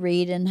have you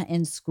read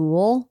in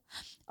school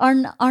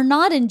are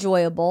not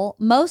enjoyable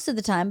most of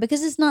the time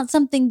because it's not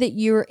something that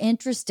you're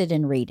interested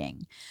in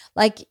reading.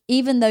 Like,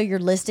 even though you're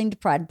listening to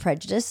Pride and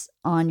Prejudice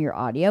on your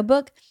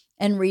audiobook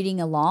and reading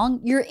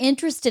along, you're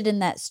interested in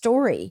that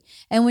story.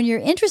 And when you're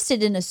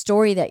interested in a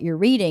story that you're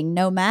reading,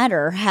 no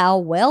matter how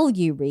well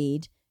you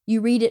read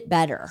it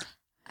better.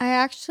 I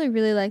actually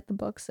really like the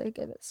books they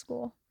give at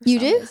school. You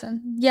do?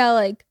 Reason. Yeah,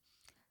 like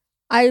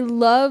I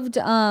loved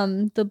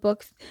the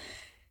books.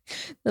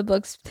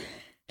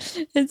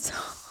 It's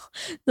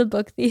The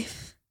Book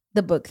Thief.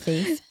 The Book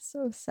Thief.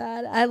 So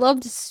sad. I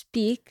loved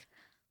Speak.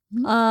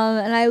 And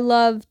I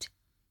loved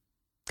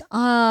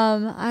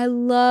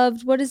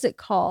what is it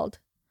called?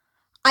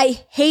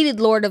 I hated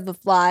Lord of the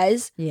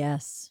Flies.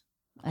 Yes.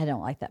 I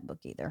don't like that book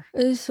either.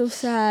 It was so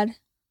sad.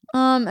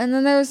 And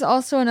then there was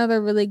also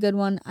another really good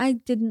one. I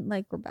didn't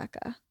like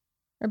Rebecca.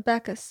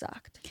 Rebecca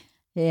sucked.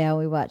 Yeah,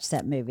 we watched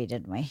that movie,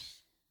 didn't we?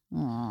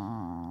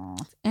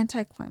 Aww. It's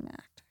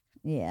anticlimactic.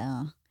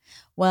 Yeah.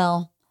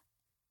 Well,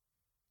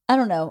 I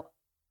don't know.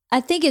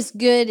 I think it's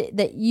really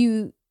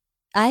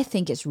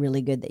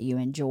good that you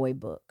enjoy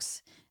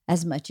books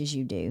as much as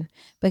you do,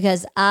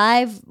 because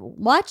I've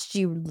watched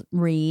you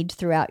read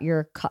throughout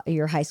your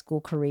high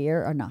school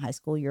career, or not high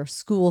school, your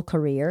school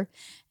career.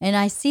 And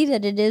I see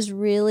that it is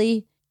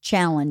really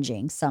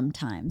challenging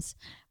sometimes,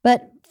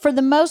 but for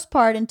the most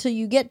part, until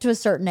you get to a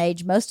certain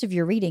age, most of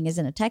your reading is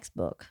in a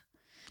textbook.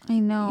 I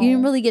know. You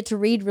didn't really get to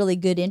read really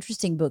good,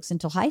 interesting books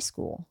until high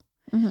school.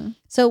 Mm-hmm.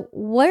 So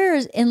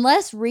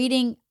unless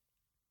reading,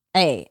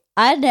 I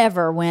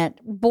never went,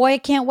 boy, I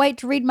can't wait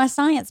to read my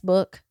science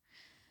book.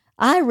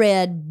 I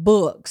read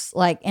books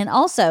and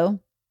also,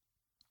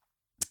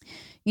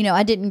 you know,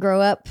 I didn't grow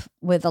up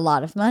with a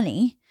lot of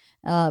money.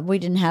 We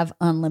didn't have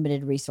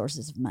unlimited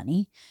resources of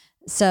money.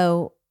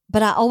 So,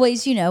 but I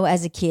always, you know,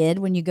 as a kid,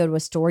 when you go to a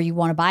store, you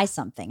want to buy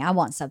something. I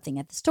want something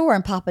at the store.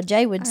 And Papa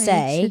J would say,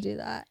 I used to do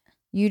that.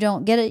 You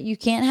don't get it. You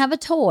can't have a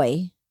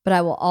toy, but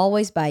I will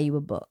always buy you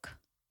a book.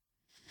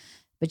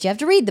 But you have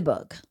to read the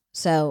book.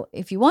 So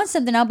if you want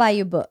something, I'll buy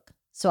you a book.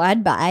 So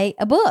I'd buy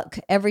a book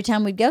every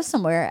time we'd go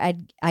somewhere.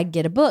 I'd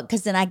get a book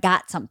because then I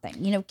got something.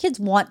 You know, kids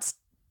want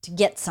to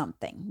get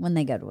something when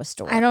they go to a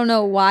store. I don't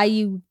know why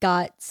you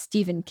got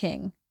Stephen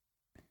King.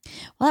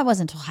 Well, that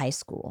wasn't until high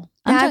school.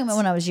 I'm talking about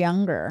when I was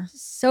younger.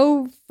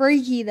 So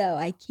freaky though.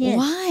 I can't.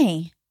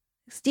 Why?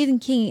 Stephen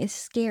King is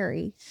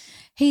scary.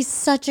 He's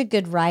such a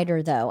good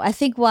writer, though. I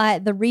think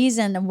the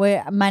reason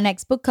my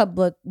next book club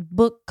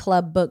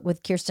book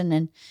with Kirsten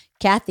and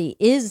Kathy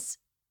is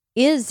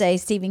is a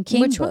Stephen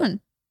King Which book.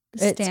 one?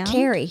 The It's Stand?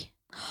 Carrie.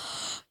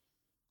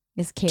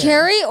 It's Carrie.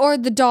 Carrie or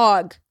the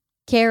dog?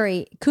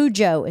 Carrie.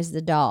 Cujo is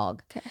the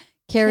dog. Okay.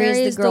 Carrie Carrie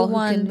is the girl who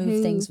one can move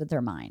who- things with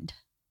her mind.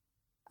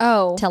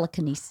 Oh.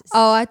 Telekinesis.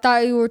 Oh, I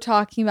thought you were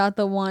talking about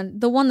the one.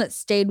 The one that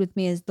stayed with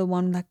me is the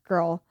one, that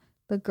girl.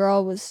 The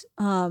girl was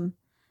doing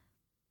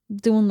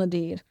the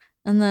deed,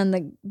 and then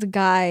the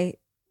guy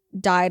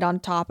died on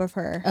top of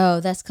her.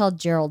 Oh, that's called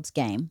Gerald's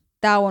Game.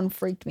 That one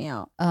freaked me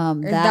out. Or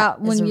That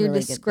is when a your really good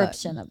book.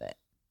 description of it.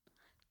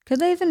 Could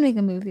they even make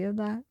a movie of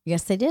that?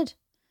 Yes, they did.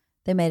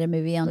 They made a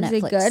movie on Was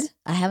it Netflix. good?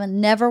 I haven't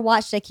never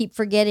watched. I keep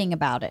forgetting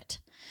about it.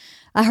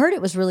 I heard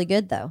it was really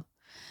good though.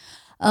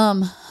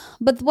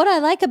 But what I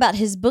like about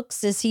his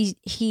books is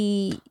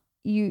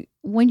you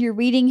when you're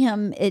reading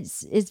him,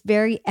 it's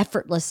very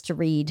effortless to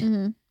read.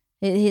 Mm-hmm.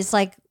 It's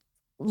like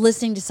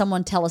listening to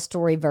someone tell a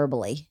story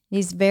verbally.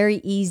 He's very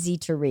easy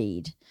to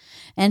read.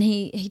 And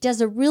he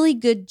does a really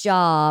good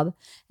job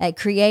at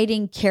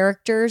creating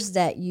characters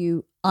that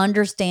you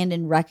understand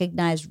and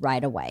recognize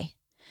right away.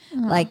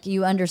 Like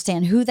you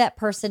understand who that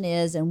person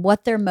is and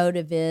what their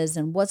motive is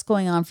and what's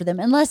going on for them.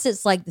 Unless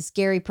it's like the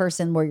scary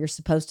person where you're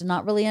supposed to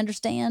not really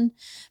understand.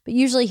 But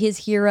usually his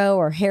hero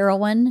or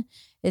heroine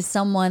is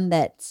someone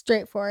that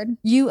Straightforward.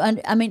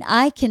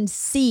 I can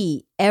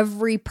see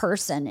every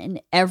person in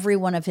every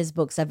one of his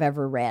books I've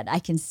ever read. I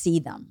can see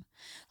them.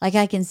 Like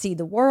I can see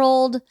the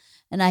world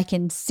and I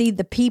can see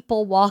the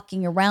people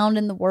walking around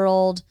in the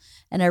world.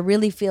 And I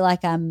really feel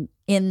like I'm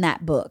in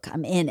that book.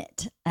 I'm in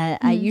it.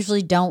 I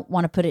usually don't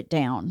want to put it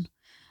down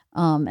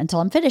until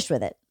I'm finished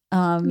with it.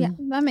 Yeah,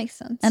 that makes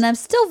sense. And I'm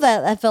still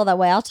I feel that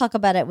way. I'll talk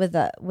about it with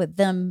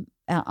them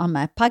on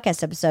my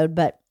podcast episode.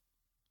 But,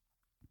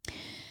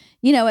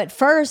 at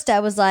first I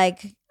was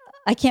like,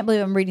 I can't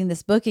believe I'm reading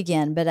this book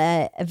again. But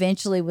I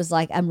eventually was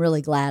like, I'm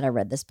really glad I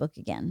read this book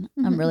again.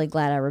 Mm-hmm. I'm really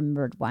glad I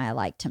remembered why I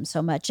liked him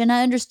so much. And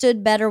I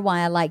understood better why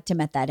I liked him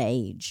at that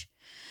age.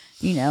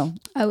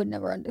 I would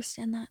never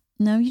understand that.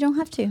 No, you don't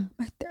have to.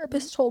 My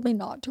therapist told me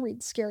not to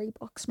read scary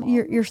books, Mom.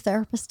 Your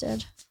therapist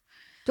did.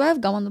 Do I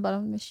have gum on the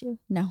bottom of my shoe?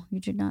 No, you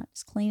do not.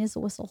 It's clean as a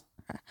whistle.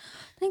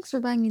 Thanks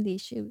for buying me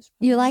these shoes.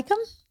 You like them?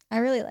 I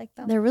really like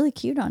them. They're really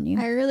cute on you.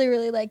 I really,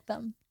 really like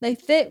them. They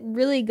fit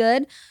really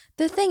good.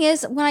 The thing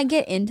is, when I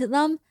get into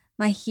them,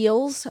 my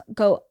heels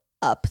go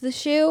up the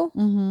shoe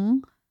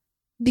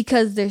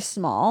because they're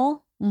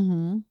small.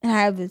 And I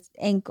have this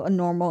a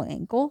normal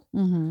ankle.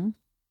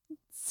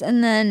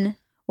 And then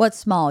what's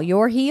small?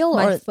 Your heel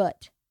my or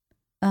foot.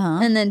 Uh-huh.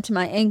 And then to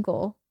my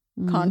ankle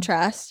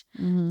contrast.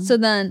 So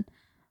then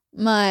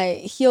my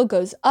heel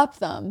goes up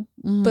them,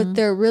 but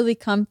they're really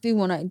comfy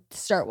when I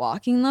start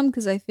walking them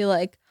because I feel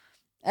like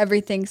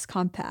everything's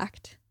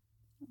compact.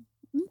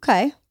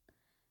 Okay.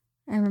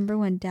 I remember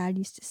when Dad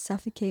used to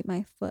suffocate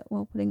my foot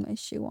while putting my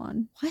shoe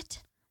on.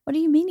 What? What do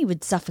you mean he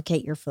would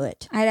suffocate your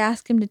foot? I'd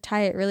ask him to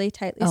tie it really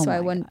tightly Oh so I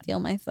my wouldn't God. feel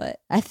my foot.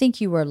 I think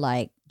you were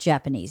like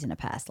Japanese in a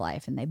past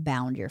life and they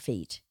bound your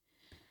feet.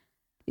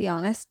 To be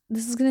honest,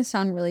 this is gonna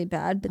sound really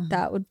bad, but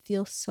that would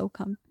feel so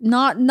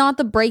not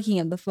the breaking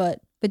of the foot,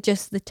 but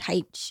just the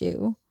tight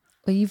shoe.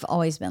 Well, you've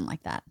always been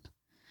like that.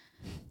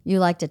 You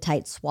liked a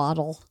tight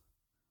swaddle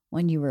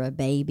when you were a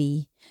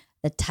baby.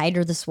 The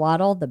tighter the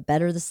swaddle, the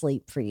better the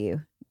sleep for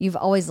you. You've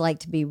always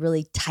liked to be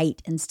really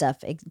tight and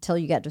stuff until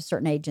you got to a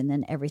certain age, and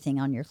then everything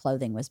on your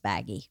clothing was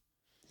baggy.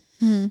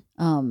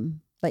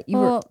 But you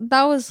were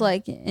that was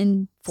like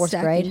in Fourth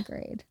second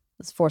grade? It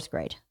was fourth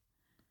grade.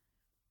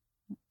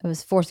 It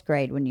was fourth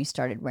grade when you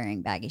started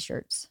wearing baggy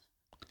shirts.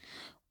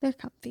 They're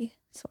comfy,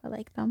 so I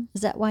like them.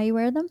 Is that why you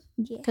wear them?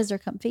 Yeah. Because they're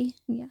comfy?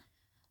 Yeah.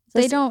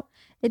 So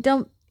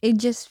It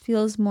just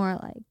feels more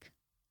like,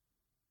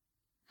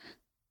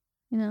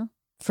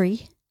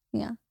 free?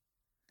 yeah.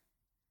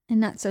 And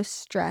not so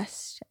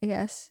stressed, I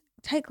guess.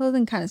 Tight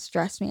clothing kind of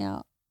stressed me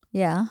out.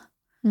 Yeah.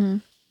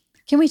 Mhm.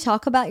 Can we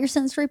talk about your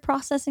sensory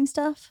processing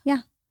stuff?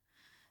 Yeah.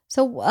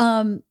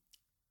 So,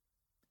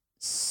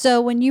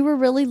 so when you were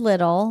really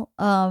little,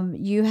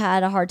 you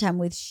had a hard time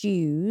with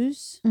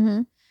shoes,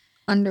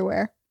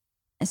 Underwear.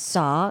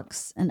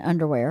 socks, and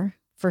underwear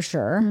for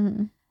sure.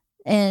 Mm-hmm.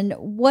 And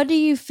what do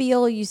you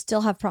feel you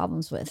still have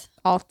problems with?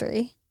 All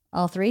three.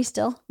 All three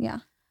still? Yeah.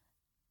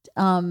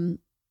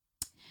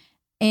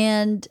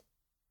 And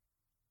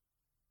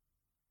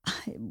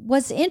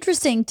what's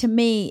interesting to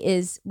me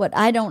is what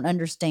I don't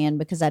understand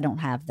because I don't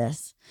have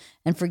this.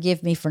 And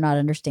forgive me for not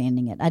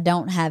understanding it. I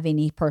don't have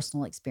any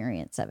personal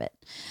experience of it.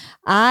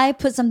 I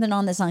put something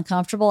on that's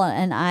uncomfortable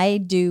and I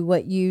do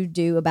what you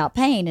do about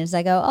pain. Is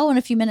I go, in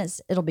a few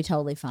minutes, it'll be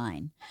totally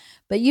fine.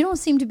 But you don't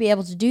seem to be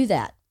able to do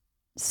that.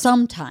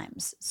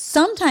 Sometimes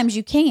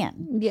you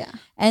can. Yeah.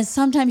 And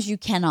sometimes you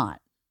cannot.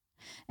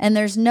 And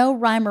there's no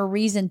rhyme or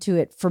reason to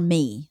it for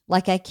me.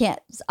 Like I can't,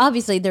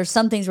 obviously there's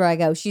some things where I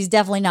go, she's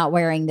definitely not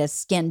wearing this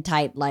skin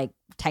tight, like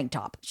tank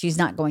top. She's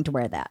not going to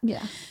wear that.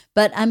 Yeah.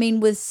 But I mean,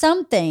 with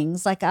some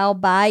things, like I'll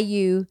buy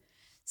you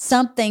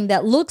something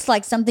that looks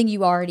like something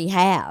you already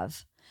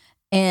have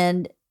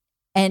and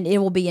it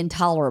will be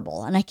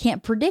intolerable and I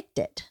can't predict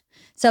it.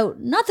 So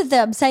not that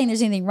I'm saying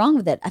there's anything wrong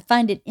with it. I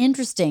find it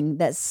interesting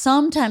that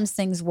sometimes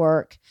things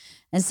work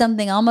and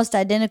something almost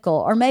identical,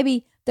 or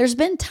maybe there's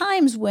been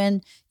times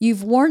when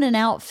you've worn an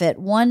outfit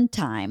one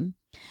time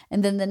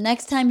and then the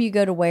next time you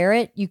go to wear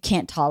it, you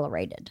can't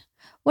tolerate it.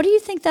 What do you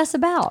think that's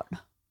about?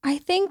 I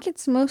think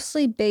it's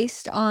mostly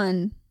based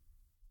on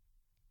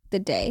the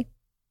day.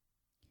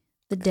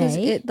 The 'Cause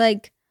day? it,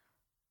 like,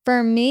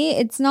 for me,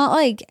 it's not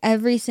like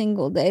every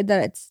single day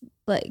that it's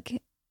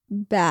like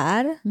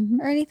bad Mhm.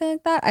 or anything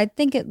like that. I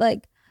think it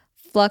like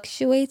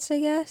fluctuates, I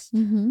guess.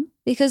 Mm-hmm.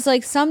 Because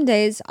like some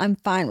days I'm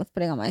fine with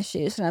putting on my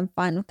shoes and I'm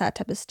fine with that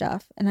type of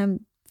stuff and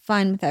I'm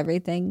fine with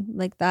everything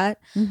like that.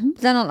 Mm-hmm.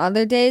 But then on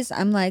other days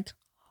I'm like,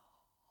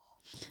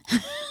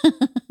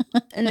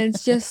 and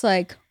it's just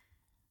like,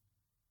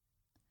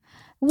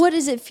 What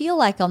does it feel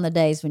like on the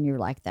days when you're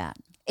like that?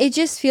 it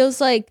just feels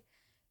like,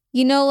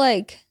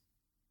 like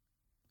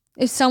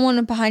if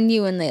someone behind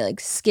you and they like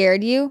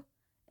scared you,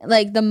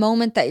 like the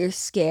moment that you're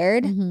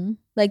scared, Mm-hmm.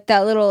 like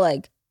that little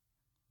like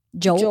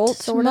Jolt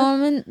sort of?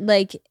 moment,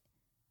 like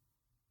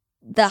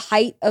the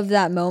height of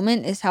that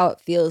moment is how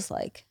it feels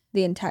like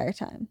the entire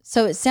time.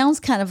 So it sounds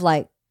kind of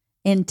like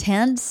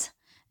intense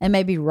and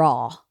maybe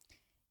raw.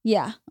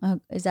 Yeah.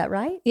 Is that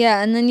right?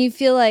 Yeah. And then you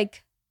feel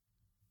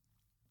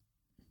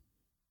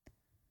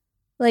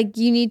like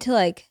you need to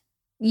like,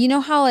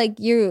 how like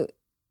you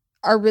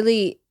are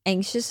really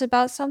anxious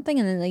about something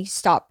and then like you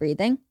stop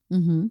breathing.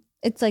 Mm-hmm.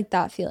 It's like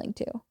that feeling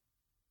too.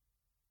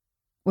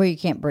 Where you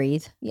can't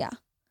breathe. Yeah.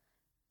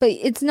 But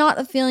it's not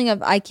a feeling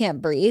of I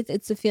can't breathe.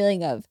 It's a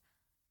feeling of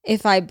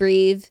if I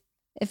breathe,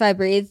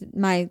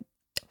 my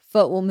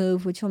foot will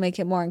move, which will make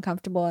it more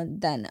uncomfortable.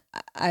 And then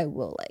I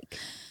will like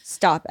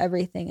stop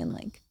everything and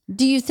like.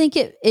 Do you think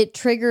it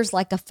triggers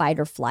like a fight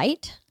or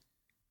flight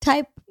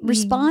type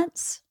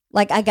response?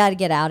 Like, I got to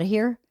get out of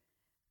here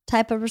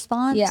type of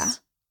response? Yeah.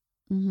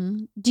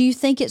 Mm-hmm. Do you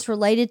think it's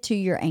related to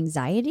your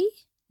anxiety?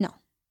 No.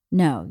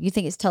 No. You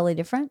think it's totally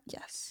different?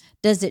 Yes.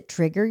 Does it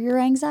trigger your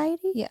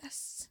anxiety?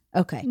 Yes.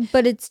 Okay.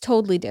 But it's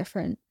totally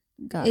different.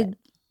 Got it. It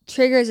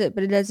triggers it,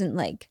 but it doesn't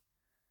like,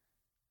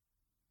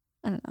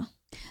 I don't know.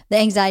 The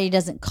anxiety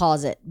doesn't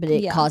cause it, but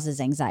it Yeah.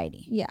 causes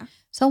anxiety. Yeah.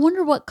 So I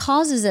wonder what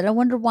causes it. I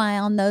wonder why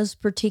on those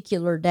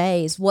particular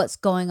days, what's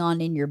going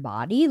on in your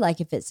body. Like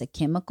if it's a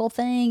chemical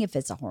thing, if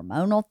it's a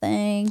hormonal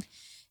thing,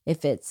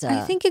 if it's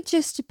I think it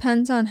just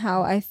depends on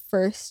how I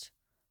first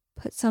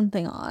put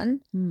something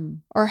on Hmm.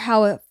 or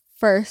how it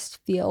first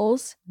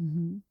feels.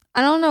 Mm-hmm.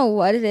 I don't know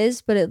what it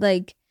is, but it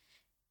like,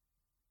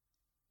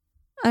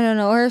 I don't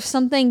know. Or if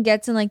something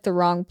gets in like the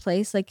wrong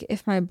place, like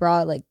if my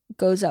bra like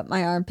goes up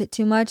my armpit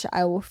too much,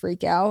 I will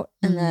freak out.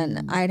 And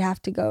then Mm. I'd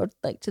have to go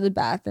like to the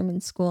bathroom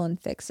in school and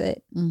fix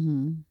it.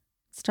 Mm-hmm.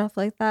 Stuff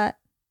like that.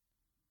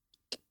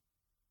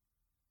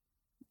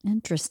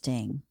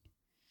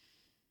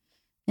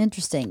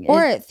 Interesting.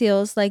 Or it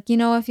feels like,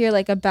 if you're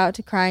like about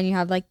to cry and you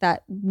have like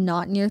that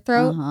knot in your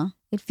throat, Uh-huh.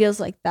 it feels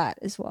like that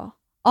as well.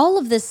 All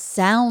of this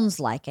sounds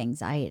like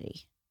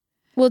anxiety.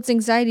 Well, it's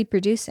anxiety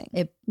producing.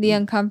 The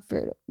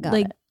uncomfort, Got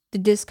like it. the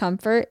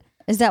discomfort.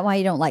 Is that why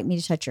you don't like me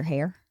to touch your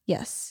hair?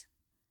 Yes.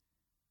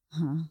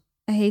 Huh.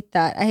 I hate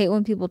that. I hate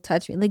when people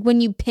touch me. Like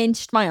when you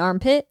pinched my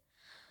armpit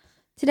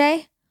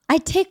today. I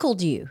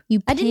tickled you.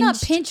 You I did not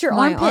pinched pinch your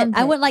my armpit.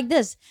 I went like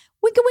this.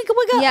 Wicka, wicka,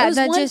 wicka. Yeah, it was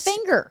that one just-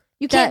 finger.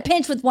 You can't that-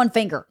 pinch with one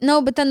finger.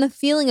 No, but then the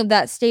feeling of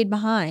that stayed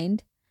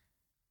behind.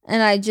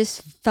 And I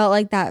just felt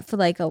like that for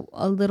like a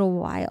little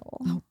while.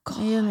 Oh, God.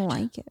 I didn't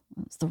like it.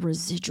 It's the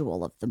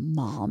residual of the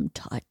mom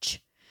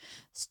touch.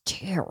 It's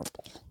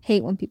terrible.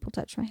 Hate when people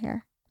touch my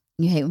hair.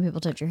 You hate when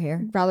people touch your hair?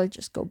 I'd rather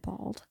just go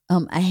bald.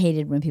 I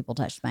hated when people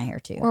touched my hair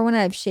too. Or when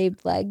I have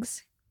shaved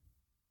legs.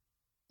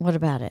 What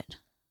about it?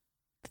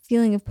 The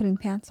feeling of putting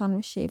pants on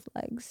with shaved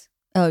legs.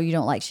 Oh, you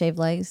don't like shaved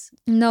legs?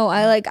 No,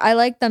 I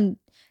like them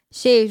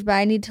shaved, but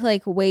I need to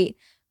like wait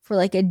for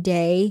like a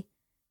day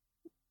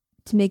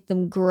to make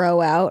them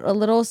grow out a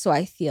little so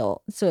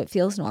it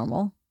feels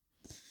normal.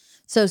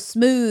 So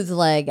smooth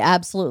leg,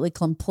 absolutely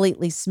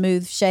completely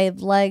smooth shaved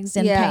legs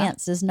and Yeah.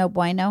 pants is no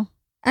bueno.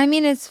 I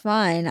mean, it's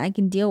fine. I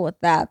can deal with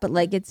that, but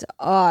like it's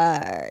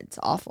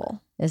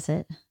awful. Is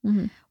it?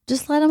 Mhm.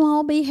 Just let them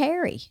all be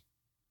hairy.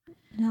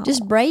 No.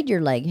 Just braid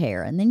your leg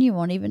hair and then you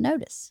won't even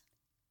notice.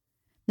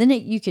 Then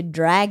you could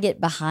drag it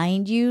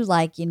behind you,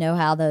 like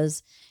how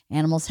those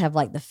animals have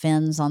like the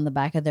fins on the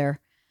back of their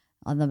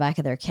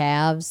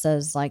calves,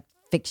 those like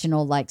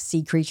fictional like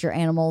sea creature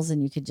animals,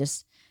 and you could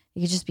just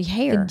be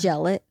hair. You could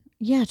gel it.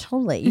 Yeah,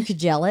 totally. You could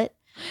gel it.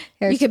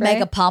 You could make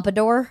a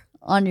pompadour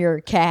on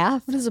your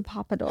calf. What is a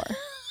pompadour?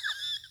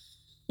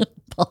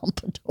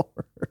 Pompadour.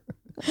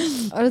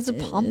 What is a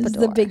pompadour? It's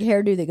the big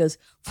hairdo that goes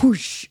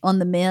whoosh on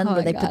the men Oh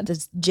where my they put God.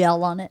 this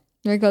gel on it.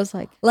 There it goes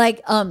like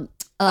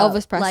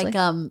Elvis Presley.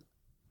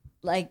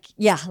 like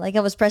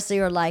Elvis Presley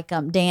or like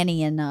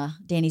Danny and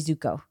Danny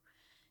Zuko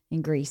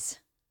in Greece.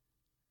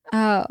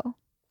 oh.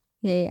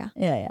 Yeah.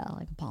 Yeah,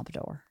 like a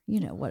pompadour.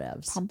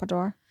 Whatevs.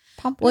 Pompadour.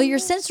 Well, your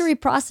sensory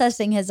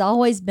processing has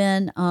always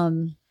been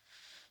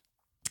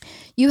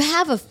you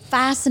have a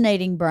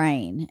fascinating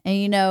brain.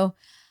 And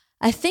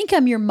I think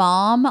I'm your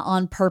mom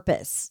on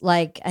purpose.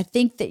 Like, I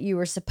think that you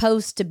were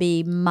supposed to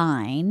be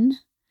mine.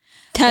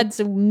 That's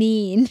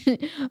mean.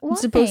 I'm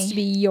supposed to Why?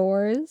 be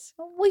yours.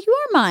 Well, you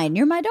are mine.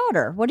 You're my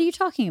daughter. What are you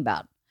talking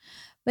about?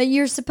 But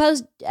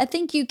I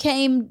think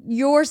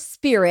your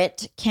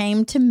spirit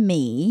came to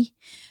me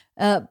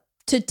to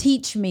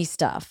teach me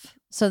stuff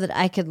so that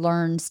I could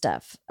learn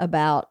stuff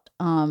about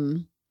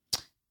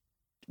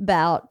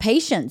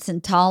patience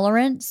and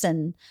tolerance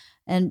and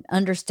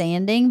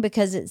understanding,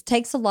 because it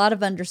takes a lot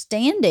of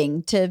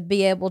understanding to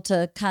be able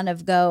to kind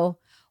of go,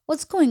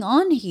 what's going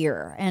on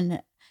here?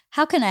 And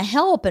how can I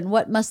help? And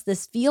what must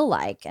this feel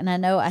like? And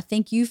I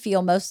think you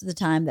feel most of the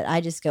time that I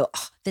just go,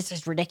 oh, this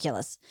is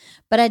ridiculous.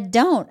 But I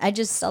don't. I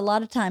just a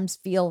lot of times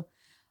feel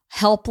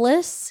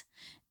helpless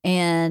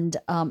and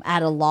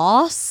at a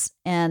loss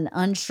and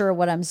unsure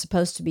what I'm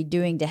supposed to be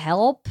doing to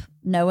help,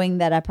 knowing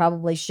that I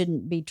probably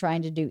shouldn't be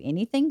trying to do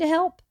anything to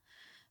help.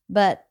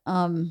 But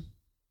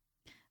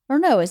I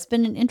don't know. It's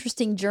been an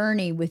interesting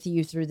journey with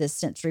you through this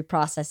sensory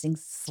processing /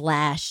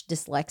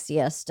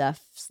 dyslexia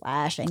stuff /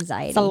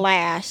 anxiety.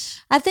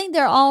 I think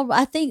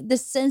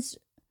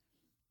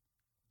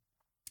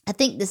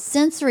the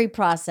sensory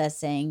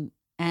processing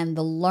and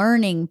the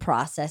learning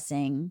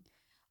processing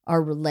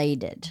are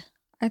related.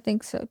 I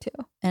think so too.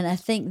 And I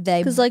think they,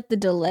 because like the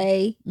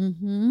delay,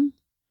 the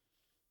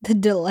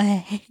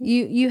delay.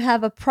 You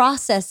have a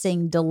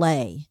processing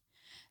delay.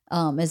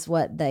 Is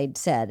what they'd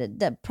said.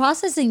 The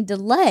processing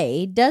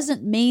delay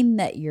doesn't mean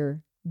that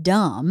you're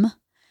dumb.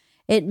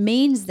 It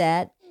means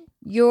that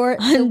you're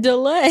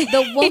delay.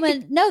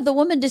 The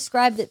woman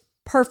described it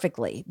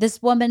perfectly.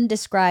 This woman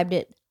described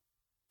it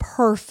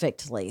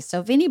perfectly.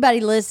 So if anybody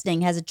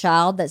listening has a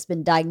child that's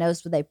been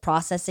diagnosed with a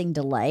processing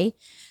delay,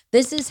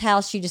 this is how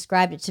she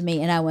described it to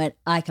me. And I went,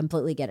 I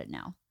completely get it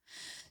now.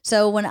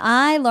 So when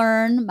I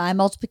learn my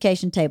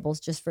multiplication tables,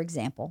 just for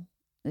example,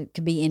 it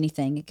could be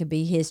anything. It could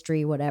be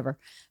history, whatever.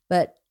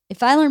 But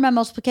if I learn my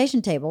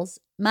multiplication tables,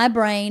 my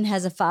brain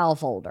has a file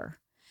folder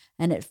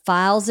and it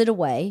files it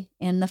away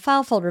in the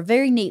file folder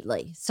very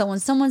neatly. So when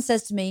someone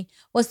says to me,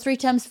 what's 3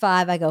 times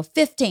 5? I go,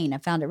 15. I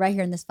found it right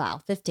here in this file,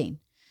 15.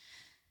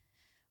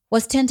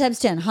 What's 10 times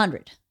 10?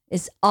 100.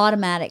 It's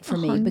automatic for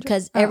me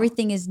because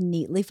everything is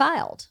neatly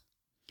filed.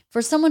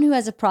 For someone who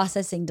has a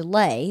processing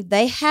delay,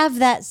 they have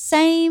that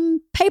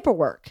same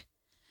paperwork,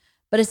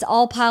 but it's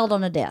all piled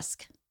on a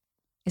desk.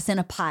 It's in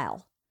a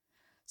pile.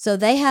 So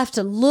they have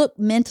to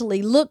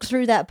mentally look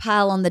through that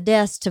pile on the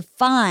desk to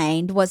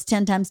find what's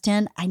 10 times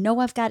 10. I know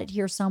I've got it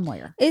here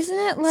somewhere. Isn't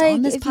it like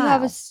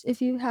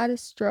if you had a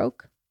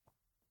stroke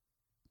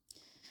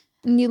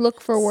and you look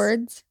for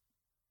words?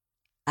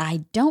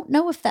 I don't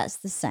know if that's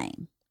the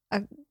same.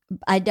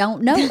 I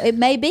don't know. It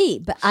may be,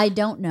 but I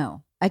don't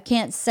know. I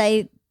can't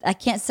say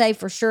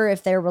for sure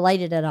if they're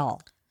related at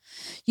all.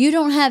 You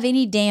don't have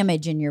any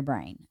damage in your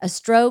brain. A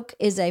stroke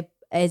is a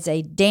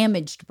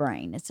damaged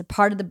brain. It's a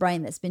part of the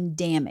brain that's been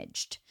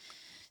damaged.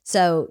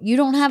 So you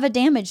don't have a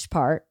damaged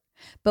part.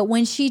 But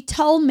when she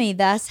told me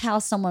that's how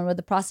someone with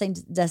a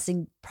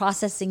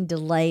processing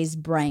delays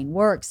brain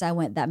works, I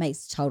went, that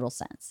makes total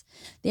sense.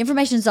 The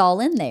information's all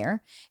in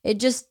there. It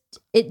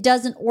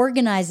doesn't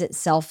organize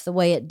itself the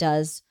way it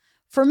does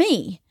for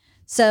me.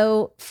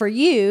 So for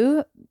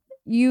you,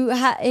 you're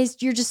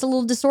just a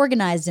little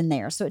disorganized in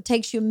there. So it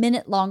takes you a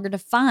minute longer to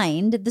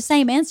find the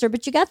same answer,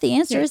 but you got the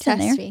answer. Here, it's in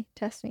there.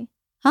 Test me.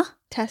 Huh?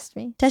 Test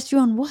me. Test you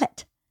on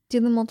what? Do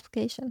the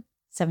multiplication.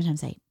 7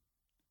 times 8.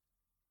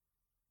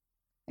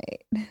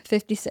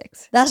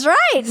 56. That's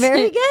right.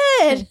 Very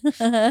good.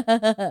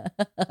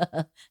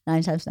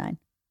 9 times 9.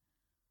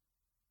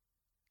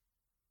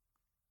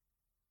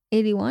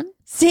 81.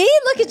 See?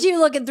 Look at you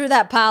looking through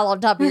that pile on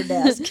top of your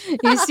desk.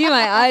 You see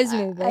my eyes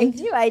moving.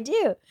 I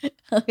do.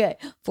 Okay.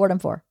 4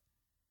 times 4.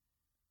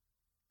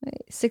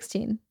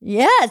 16.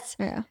 Yes.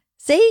 Yeah.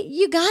 See?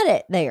 You got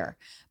it there.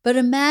 But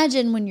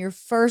imagine when you're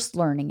first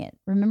learning it.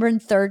 Remember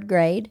in 3rd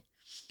grade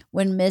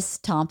when Miss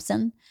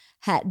Thompson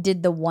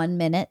did the 1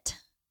 minute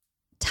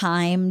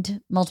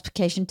timed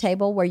multiplication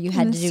table where you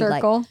had to do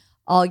circle. Like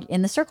all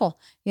in the circle.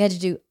 You had to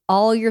do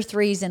all your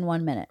 3s in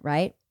 1 minute,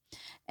 right?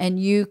 And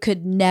you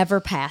could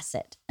never pass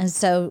it. And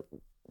so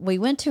we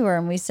went to her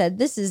and we said,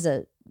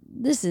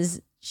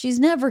 she's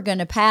never going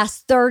to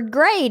pass 3rd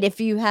grade if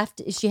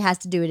she has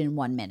to do it in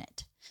 1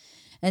 minute.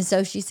 And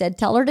so she said,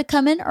 tell her to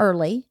come in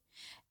early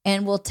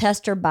and we'll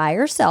test her by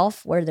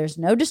herself where there's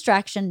no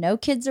distraction, no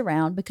kids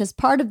around, because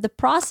part of the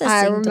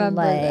processing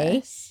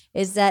delay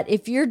is that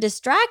if you're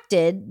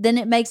distracted, then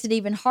it makes it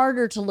even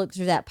harder to look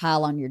through that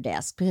pile on your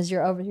desk because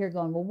you're over here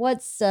going, well,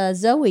 what's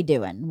Zoe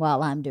doing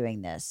while I'm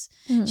doing this?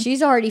 Mm-hmm.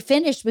 She's already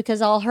finished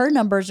because all her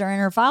numbers are in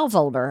her file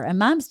folder and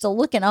mine's still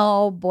looking,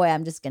 oh boy,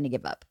 I'm just going to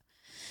give up.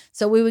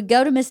 So we would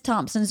go to Miss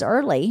Thompson's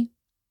early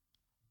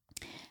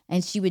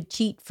and she would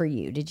cheat for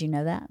you. Did you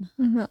know that?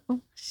 No.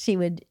 She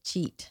would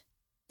cheat.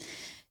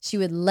 She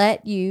would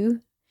let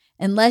you,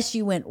 unless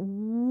you went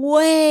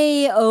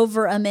way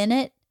over a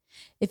minute.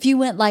 If you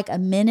went like a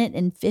minute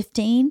and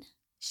 15,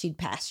 she'd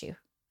pass you.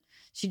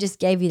 She just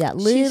gave you that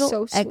She's little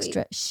so sweet.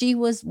 extra. She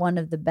was one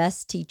of the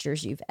best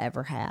teachers you've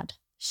ever had.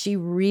 She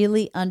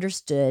really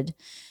understood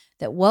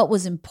that what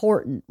was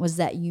important was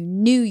that you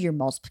knew your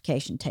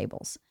multiplication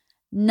tables,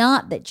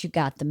 not that you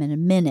got them in a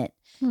minute.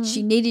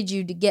 She wanted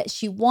you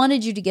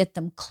to get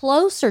them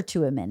closer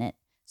to a minute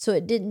so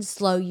it didn't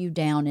slow you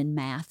down in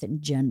math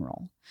in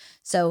general.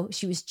 So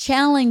she was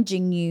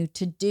challenging you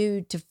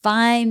to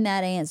find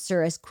that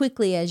answer as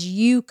quickly as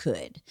you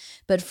could.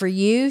 But for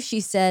you,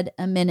 she said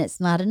a minute's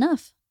not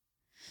enough.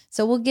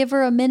 So we'll give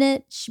her a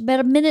minute. She bet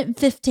a minute and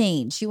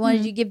 15. She wanted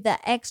you to give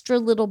that extra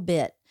little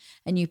bit,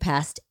 and you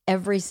passed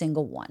every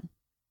single one.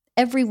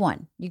 Every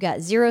one. You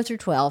got 0 through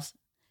 12,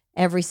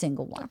 every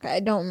single one. Okay,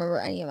 I don't remember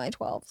any of my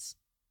 12s.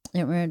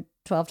 You don't remember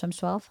 12 times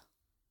 12?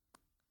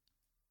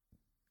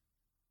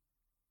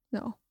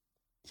 No.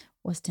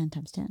 What's 10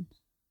 times 10?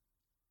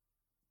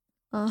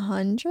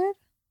 100?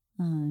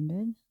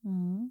 100.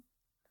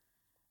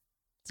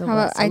 So How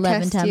about what's I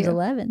 11 test times you?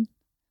 11?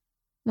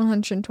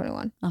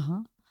 121. Uh-huh.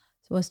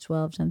 So what's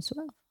 12 times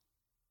 12?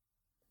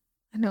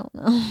 I don't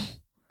know.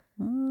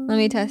 Let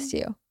me test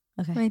you.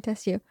 Okay. Let me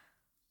test you.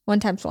 1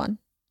 times 1.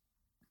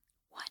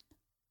 1.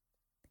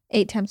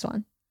 8 times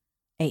 1.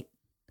 8.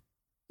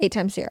 8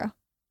 times 0.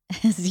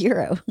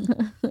 0.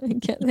 I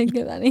can't think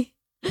of any.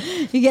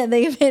 You can't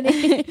think of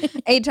any.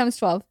 8 times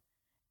 12.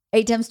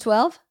 8 times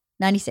 12?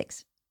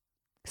 96.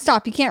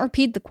 Stop. You can't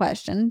repeat the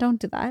question. Don't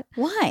do that.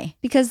 Why?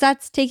 Because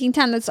that's taking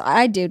time. That's what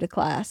I do in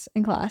class.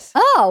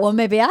 Oh, well,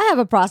 maybe I have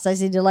a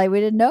processing delay we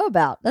didn't know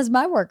about. That's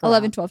my work.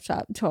 11, 12,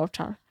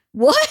 12.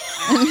 What?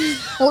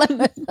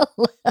 11.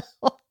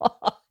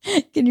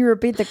 Can you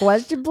repeat the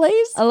question,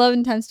 please?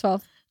 11 times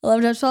 12.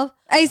 11 times 12?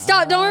 Hey,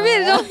 stop. Don't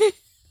repeat it. Don't.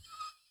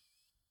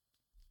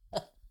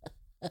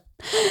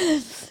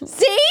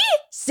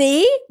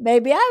 See?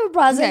 Maybe I have a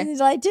processing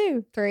delay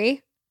too.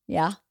 3,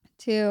 Yeah.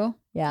 2.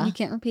 Yeah. You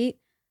can't repeat.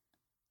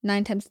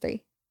 9 times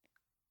 3.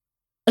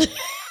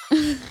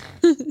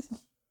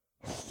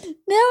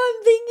 Now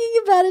I'm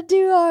thinking about it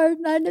too hard.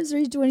 9 times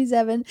 3 is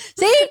 27.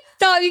 See?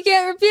 Stop. You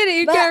can't repeat it.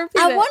 You But can't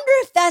repeat I it. wonder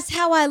if that's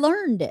how I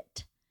learned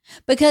it.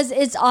 Because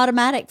it's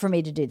automatic for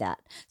me to do that.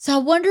 So I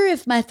wonder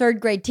if my 3rd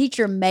grade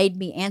teacher made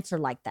me answer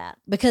like that.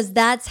 Because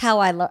that's how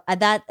I learned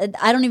that.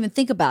 I don't even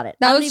think about it.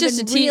 I That don't was just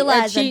even a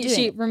realize I'm cheat doing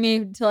sheet it. for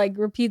me to like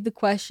repeat the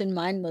question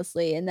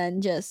mindlessly and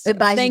then just It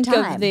buys you think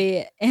time. of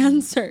the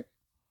answer.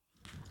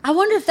 I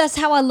wonder if that's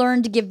how I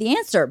learned to give the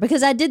answer.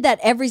 Because I did that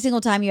every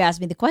single time you asked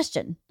me the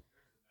question.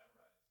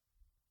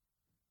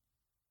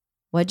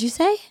 What'd you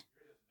say?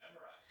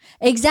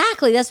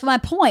 Exactly. That's my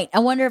point. I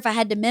wonder if I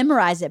had to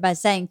memorize it by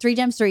saying 3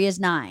 times 3 is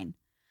 9.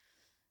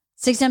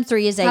 6 times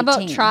 3 is 18. How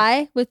about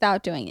try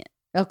without doing it?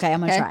 Okay, I'm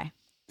going to Okay. try.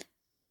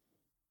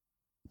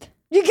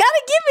 You got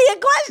to give me a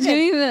Give question.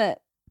 me a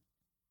minute.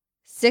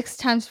 6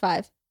 times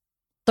 5.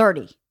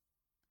 30.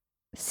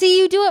 See,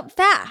 you do it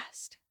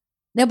fast.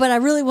 No, but I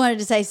really wanted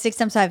to say 6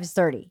 times 5 is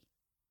 30.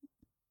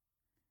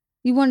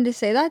 You wanted to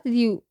say that? Did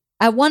you?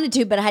 I wanted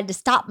to, but I had to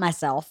stop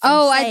myself. from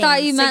Oh, I saying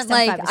thought you 6 meant times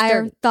like 5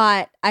 is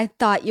 30. I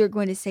thought you were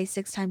going to say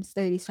 6 times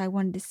 30, so I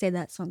wanted to say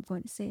that, so I'm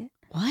going to say it.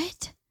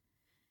 What?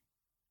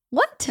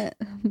 What?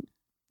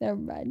 Never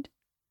mind.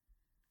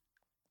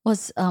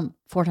 What's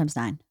 4 times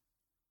 9?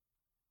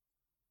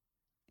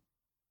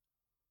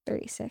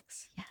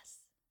 36. Yes.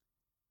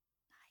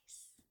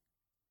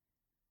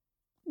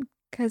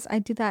 Because I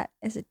do that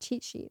as a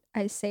cheat sheet.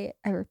 I say it,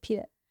 I repeat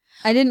it.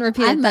 I didn't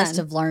repeat I it must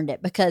then. have learned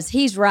it because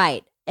he's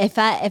right. If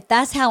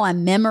that's how I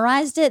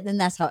memorized it, then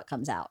that's how it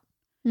comes out,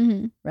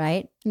 Mm-hmm.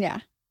 right? Yeah.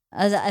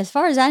 As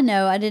far as I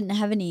know, I didn't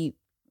have any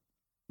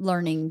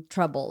learning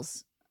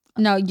troubles.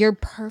 No, you're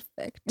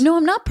perfect. No,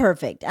 I'm not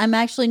perfect. I'm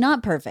actually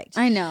not perfect.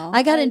 I know.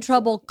 I got in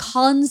trouble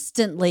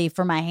constantly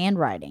for my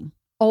handwriting.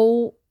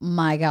 Oh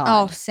my God.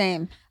 Oh,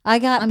 same. I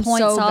got I'm points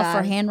so off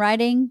for bad.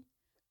 handwriting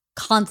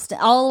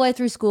all the way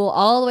through school,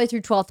 all the way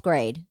through 12th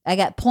grade. I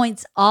got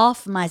points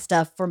off my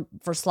stuff for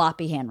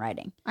sloppy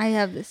handwriting. I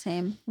have the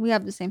same. We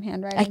have the same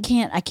handwriting. I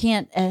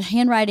can't.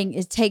 Handwriting,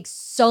 it takes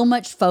so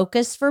much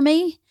focus for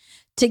me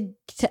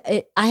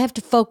I have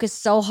to focus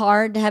so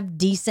hard to have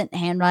decent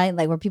handwriting,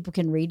 like where people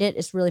can read it.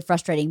 It's really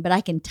frustrating, but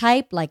I can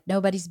type like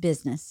nobody's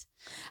business.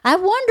 I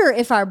wonder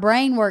if our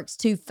brain works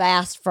too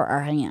fast for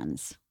our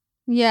hands.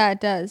 Yeah,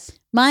 it does.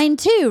 Mine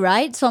too,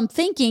 right? So I'm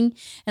thinking,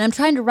 and I'm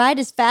trying to write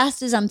as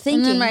fast as I'm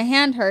thinking. And then my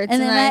hand hurts.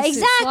 And then it's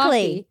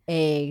sloppy.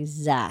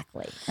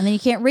 exactly. And then you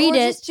can't read Or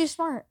it. just too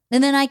smart.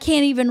 And then I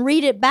can't even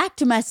read it back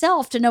to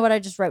myself to know what I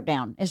just wrote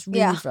down. It's really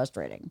Yeah.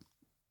 frustrating.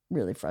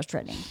 Really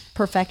frustrating.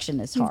 Perfection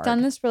is We've hard.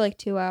 done this for like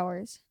 2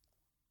 hours.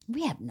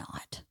 We have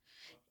not.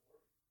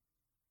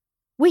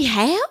 We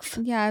have?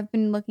 Yeah, I've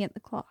been looking at the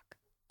clock.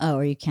 Oh,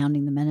 are you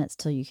counting the minutes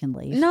till you can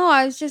leave? No,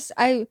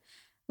 I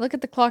look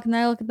at the clock and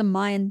then I look at the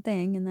Mayan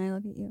thing and then I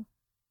look at you.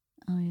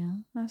 Oh, yeah.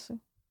 That's a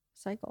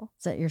cycle.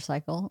 Is that your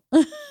cycle?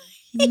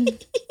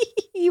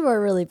 You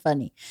are really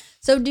funny.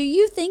 So do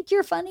you think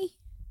you're funny?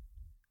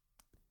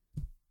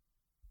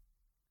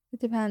 It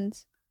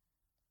depends.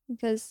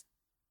 Because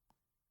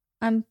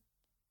I'm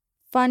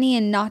funny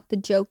and not the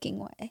joking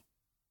way.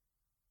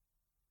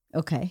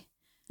 Okay.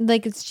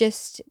 Like, it's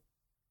just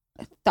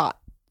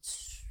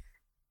thoughts.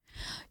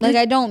 Like,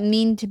 I don't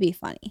mean to be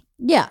funny.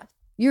 Yeah.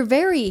 You're a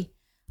very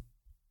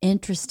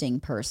interesting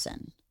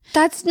person.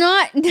 That's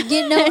not.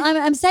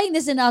 I'm saying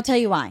this, and I'll tell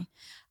you why.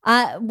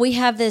 We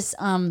have this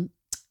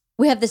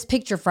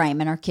picture frame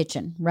in our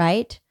kitchen,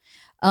 right?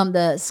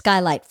 The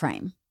skylight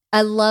frame.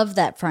 I love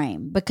that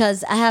frame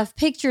because I have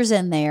pictures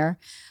in there,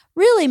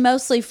 really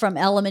mostly from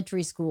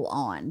elementary school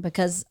on,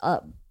 because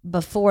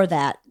before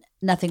that,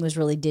 nothing was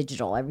really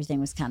digital. Everything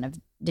was kind of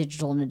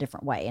digital in a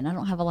different way. And I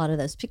don't have a lot of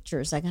those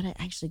pictures. I got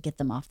to actually get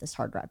them off this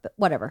hard drive, but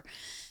whatever.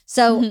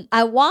 So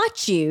I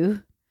watch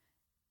you.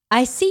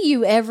 I see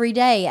you every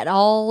day at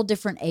all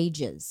different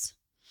ages.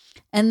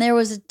 And there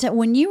was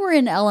when you were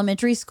in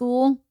elementary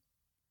school,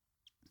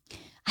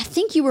 I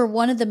think you were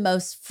one of the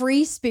most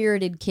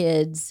free-spirited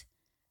kids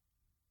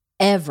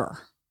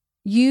ever.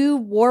 You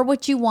wore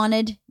what you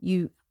wanted.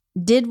 You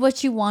did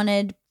what you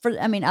wanted.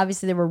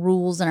 Obviously there were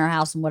rules in our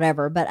house and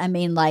whatever, but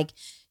like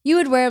you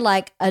would wear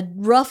like a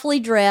roughly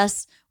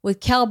dress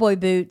with cowboy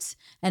boots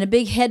and a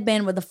big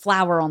headband with a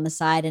flower on the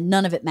side, and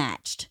none of it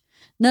matched.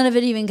 None of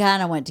it even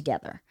kind of went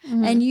together.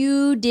 Mm-hmm. And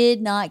you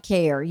did not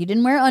care. You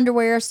didn't wear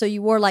underwear, so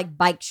you wore like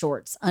bike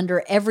shorts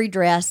under every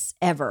dress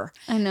ever.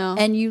 I know.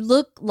 And you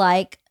look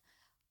like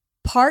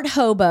part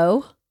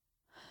hobo,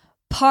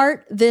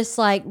 part this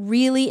like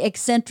really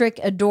eccentric,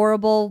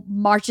 adorable,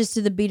 marches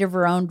to the beat of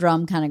her own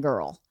drum kind of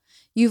girl.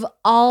 You've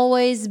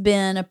always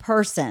been a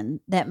person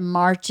that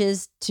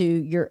marches to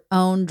your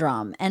own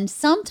drum. And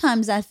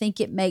sometimes I think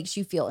it makes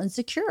you feel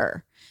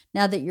insecure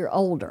now that you're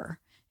older.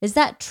 Is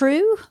that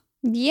true?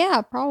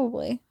 Yeah,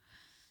 probably.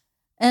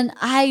 And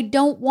I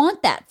don't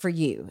want that for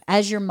you.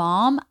 As your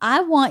mom,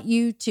 I want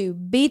you to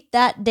beat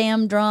that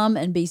damn drum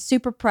and be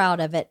super proud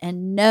of it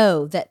and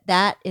know that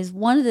that is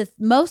one of the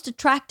most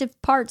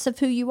attractive parts of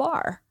who you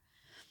are,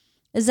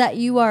 is that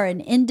you are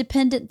an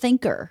independent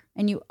thinker,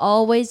 and you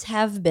always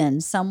have been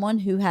someone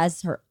who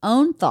has her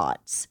own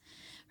thoughts,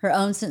 her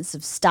own sense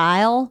of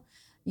style.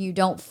 You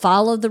don't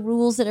follow the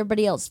rules that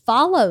everybody else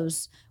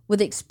follows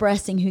with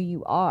expressing who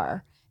you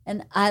are.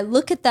 And I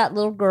look at that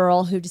little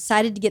girl who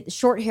decided to get the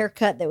short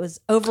haircut that was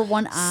over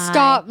one eye.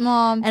 Stop,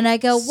 Mom. And I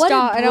go, what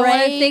Stop. a brave, I don't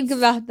want to think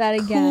about that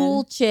again.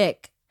 Cool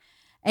chick.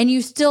 And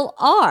you still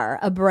are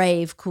a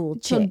brave, cool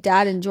chick. So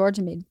Dad and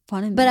Georgia made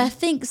fun of me. But I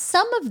think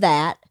some of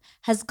that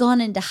has gone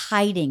into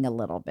hiding a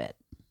little bit.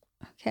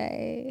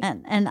 Okay.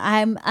 And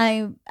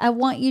I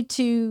want you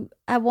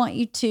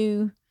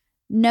to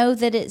know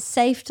that it's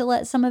safe to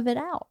let some of it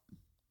out.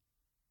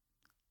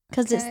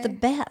 Because it's the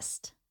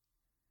best.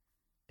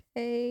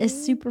 Okay. It's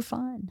super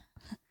fun.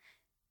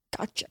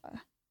 Gotcha.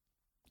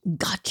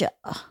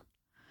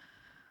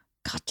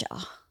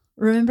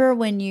 Remember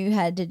when you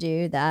had to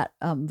do that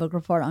book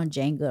report on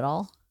Jane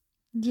Goodall?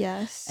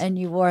 Yes. And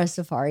you wore a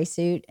safari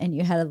suit and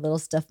you had a little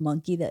stuffed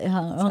monkey that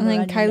hung And then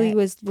around your Kylie neck.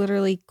 was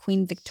literally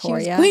Queen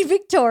Victoria. She was Queen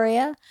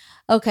Victoria.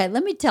 Okay,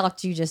 let me talk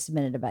to you just a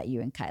minute about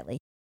you and Kylie.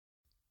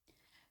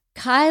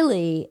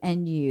 Kylie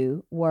and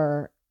you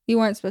were... You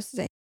weren't supposed to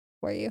say,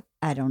 were you?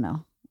 I don't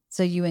know.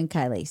 So you and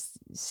Kylie,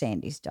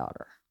 Sandy's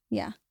daughter.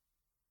 Yeah.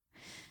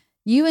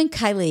 You and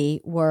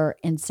Kylie were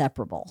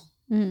inseparable.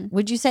 Mm-hmm.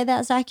 Would you say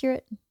that's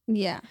accurate?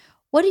 Yeah.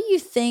 What do you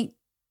think?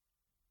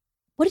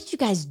 What did you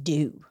guys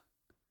do?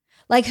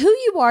 Like, who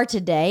you are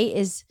today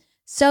is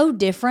so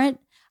different.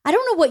 I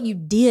don't know what you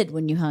did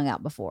when you hung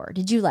out before.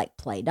 Did you like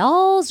play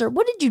dolls, or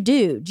what did you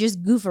do?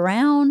 Just goof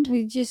around?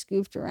 We just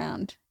goofed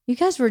around. You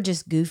guys were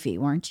just goofy,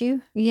 weren't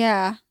you?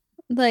 Yeah.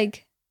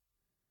 Like,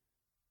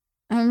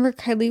 I remember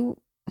Kylie,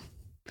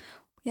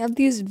 we have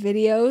these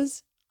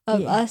videos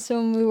of us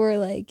when we were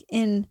like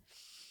in,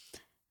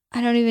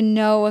 I don't even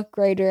know what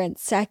grade we're in,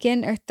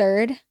 second or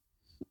third.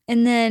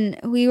 And then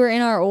we were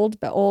in our old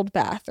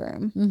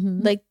bathroom,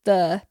 like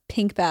the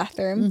pink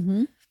bathroom.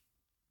 Mm-hmm.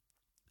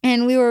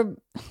 And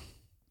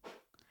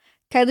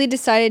Kylie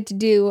decided to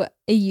do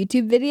a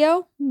YouTube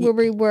video where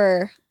we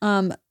were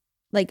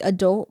like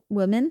adult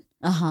women.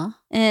 Uh-huh.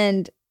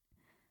 And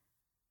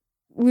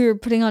we were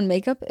putting on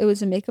makeup. It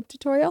was a makeup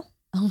tutorial.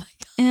 Oh my God.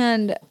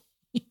 And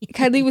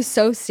Kylie was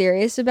so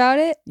serious about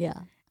it.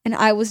 Yeah. And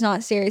I was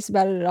not serious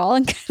about it at all.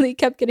 And Kylie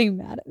kept getting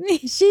mad at me.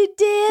 She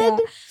did.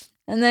 Yeah.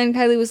 And then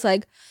Kylie was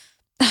like,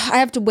 I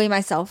have to weigh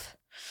myself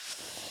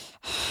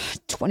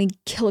 20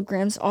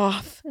 kilograms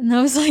off. And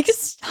I was like,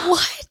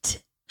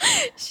 what?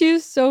 She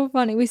was so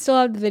funny. We still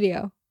have the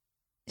video.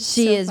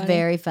 She is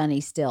very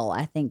funny still.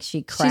 I think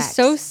she cracks She's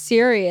so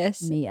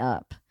serious me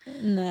up.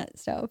 and that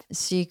stuff.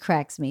 She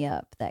cracks me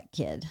up, that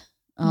kid.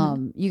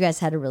 You guys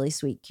had a really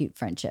sweet, cute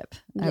friendship.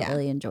 I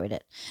really enjoyed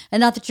it.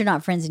 And not that you're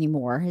not friends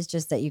anymore. It's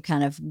just that you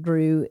kind of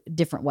grew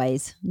different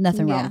ways.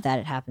 Nothing wrong with that.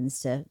 It happens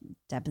to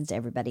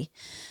everybody.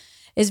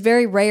 It's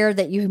very rare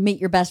that you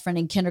meet your best friend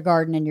in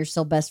kindergarten and you're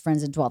still best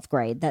friends in 12th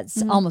grade.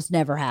 That's almost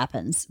never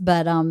happens.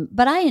 But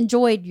I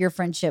enjoyed your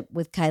friendship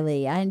with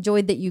Kylie. I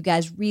enjoyed that you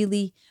guys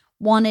really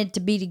wanted to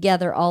be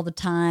together all the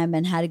time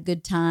and had a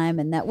good time,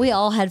 and that we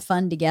all had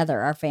fun together.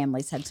 Our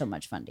families had so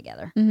much fun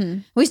together.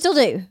 Mm-hmm. We still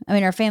do. I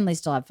mean, our families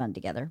still have fun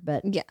together,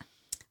 but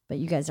but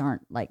you guys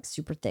aren't like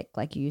super thick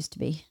like you used to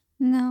be.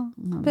 No,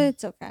 but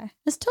it's okay.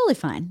 It's totally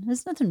fine.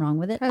 There's nothing wrong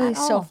with it. Kylie's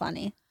at so all.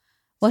 funny.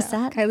 What's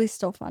that? Kylie's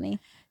still funny.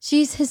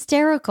 She's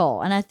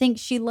hysterical, and I think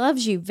she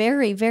loves you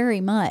very, very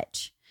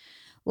much.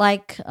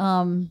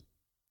 And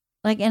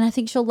I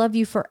think she'll love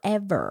you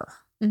forever.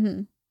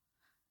 Mm-hmm.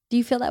 Do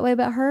you feel that way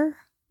about her?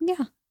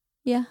 Yeah.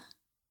 Yeah.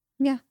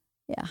 Yeah.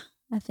 Yeah,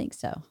 I think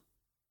so.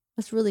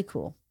 That's really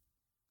cool.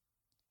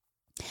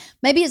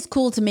 Maybe it's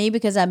cool to me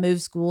because I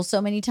moved school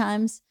so many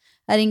times.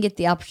 I didn't get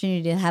the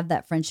opportunity to have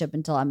that friendship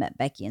until I met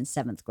Becky in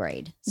 7th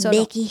grade. So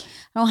I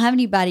don't have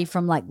anybody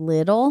from like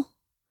little,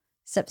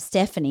 except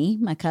Stephanie,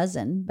 my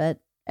cousin, but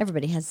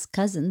everybody has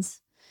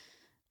cousins.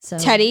 So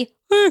Teddy.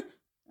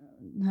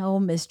 Oh,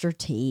 Mr.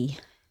 T.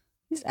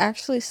 He's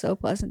actually so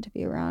pleasant to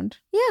be around.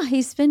 Yeah,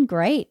 he's been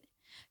great.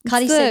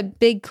 Cody said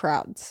big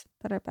crowds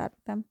that are bad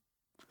with them.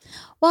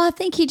 Well, I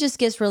think he just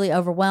gets really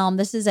overwhelmed.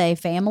 This is a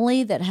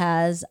family that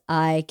has,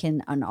 I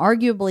can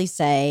unarguably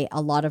say,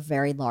 a lot of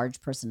very large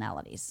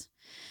personalities.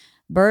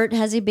 Bert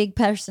has a big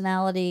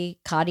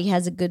personality. Cody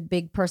has a good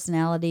big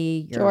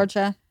personality.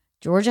 Georgia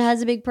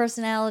has a big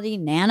personality.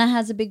 Nana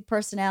has a big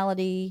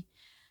personality.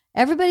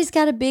 Everybody's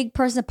got a big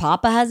person.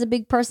 Papa has a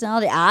big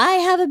personality. I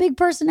have a big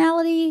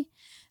personality.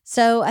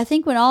 So I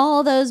think when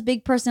all those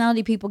big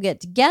personality people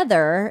get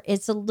together,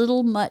 it's a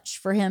little much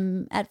for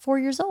him at 4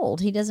 years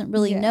old. He doesn't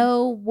really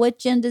know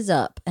which end is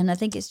up. And I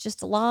think it's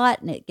just a lot,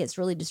 and it gets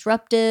really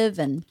disruptive.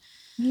 And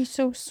he's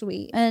so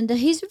sweet. And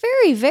he's a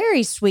very,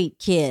 very sweet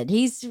kid.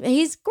 He's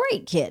a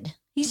great kid.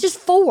 He's just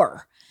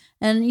 4.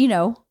 And,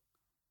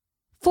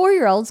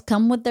 4-year-olds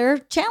come with their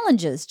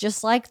challenges,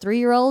 just like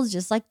 3-year-olds,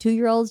 just like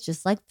 2-year-olds,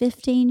 just like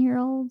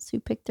 15-year-olds who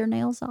pick their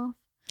nails off.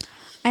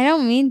 I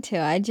don't mean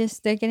to.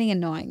 They're getting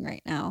annoying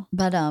right now.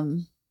 But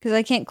because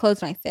I can't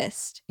close my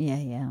fist.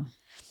 Yeah.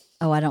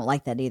 Oh, I don't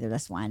like that either.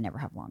 That's why I never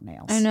have long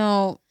nails. I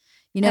know.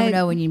 You never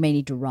know when you may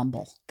need to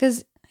rumble.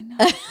 Because I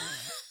know.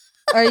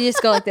 Or you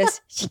just go like this.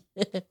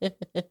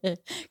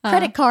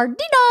 Credit card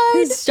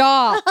denied.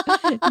 Stop.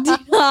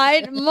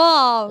 Denied,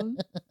 Mom.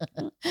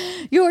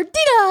 You're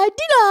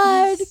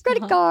denied.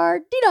 Credit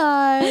card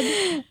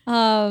denied.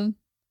 But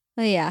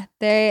yeah,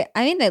 they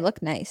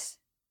look nice.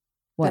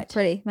 What? They're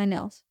pretty. My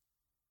nails.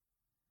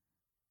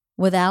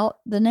 Without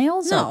the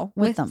nails? No,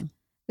 with them.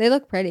 They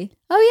look pretty.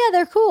 Oh yeah,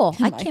 they're cool.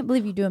 I can't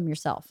believe you do them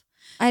yourself.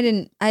 I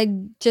didn't.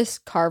 I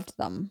just carved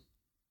them.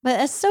 But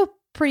that's so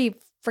pretty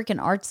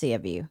freaking artsy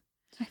of you.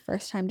 It's my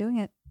first time doing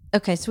it.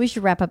 Okay, so we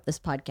should wrap up this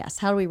podcast.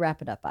 How do we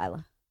wrap it up,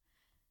 Ila?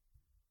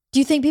 Do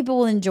you think people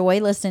will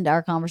enjoy listening to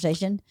our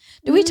conversation?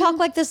 Do we talk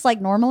like this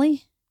like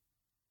normally?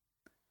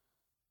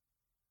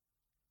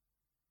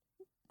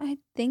 I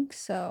think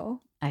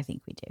so. I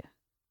think we do.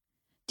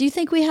 Do you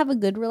think we have a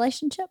good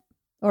relationship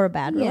or a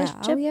bad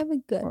relationship? We have a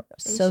good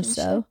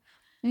so.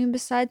 I mean,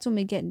 besides when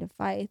we get into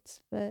fights,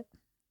 but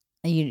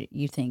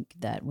you think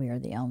that we are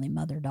the only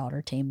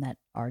mother-daughter team that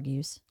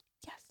argues?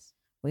 Yes,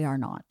 we are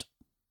not.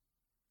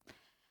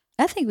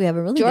 I think we have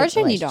a really George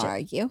good and you relationship. don't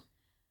argue.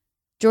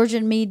 George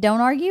and me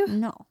don't argue?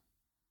 No.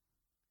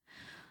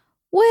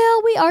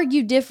 Well, we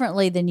argue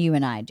differently than you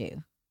and I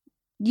do.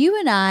 You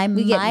and I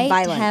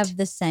might have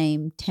the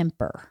same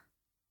temper.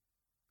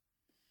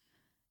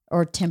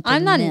 Or temperament.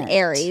 I'm not an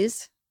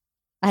Aries.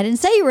 I didn't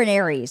say you were an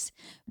Aries.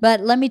 But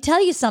let me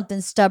tell you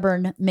something,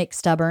 stubborn,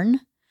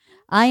 McStubborn.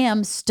 I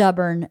am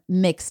stubborn,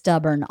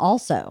 McStubborn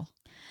also.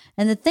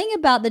 And the thing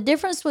about the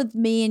difference with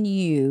me and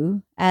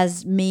you,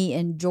 as me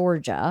and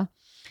Georgia,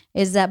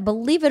 is that,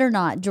 believe it or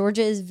not,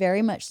 Georgia is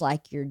very much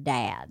like your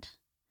dad.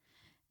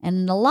 And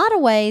in a lot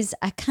of ways,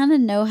 I kind of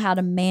know how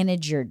to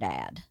manage your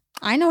dad.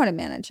 I know how to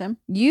manage him.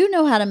 You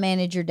know how to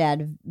manage your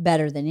dad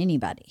better than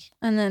anybody.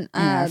 And then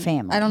in our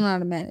family. I don't know how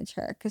to manage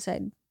her because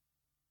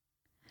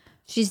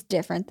she's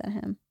different than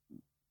him.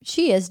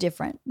 She is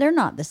different. They're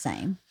not the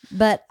same.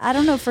 But I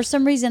don't know. For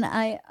some reason,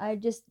 I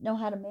just know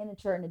how to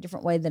manage her in a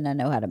different way than I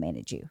know how to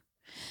manage you.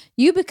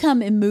 You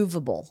become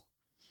immovable.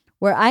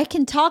 Where I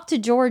can talk to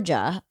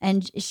Georgia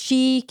and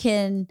she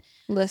can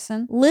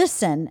listen.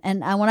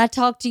 And when I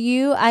talk to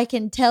you, I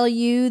can tell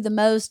you the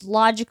most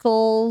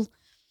logical,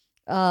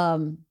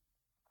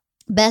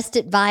 best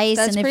advice.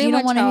 That's and if you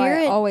don't want to hear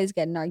it, I always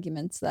get in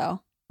arguments,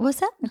 though.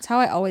 What's that? That's how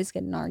I always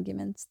get in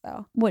arguments,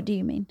 though. What do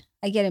you mean?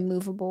 I get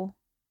immovable.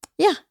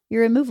 Yeah,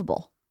 you're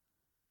immovable.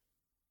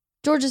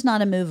 Georgia's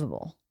not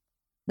immovable.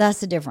 That's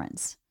the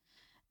difference.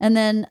 And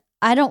then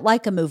I don't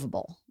like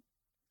immovable.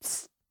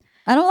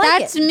 I don't like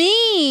That's it.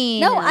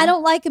 mean. No, I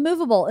don't like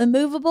immovable.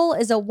 Immovable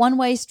is a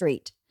one-way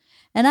street.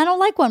 And I don't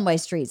like one-way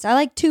streets. I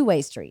like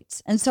two-way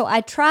streets. And so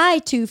I try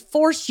to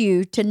force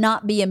you to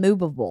not be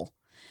immovable.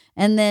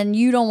 And then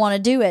you don't want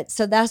to do it.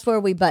 So that's where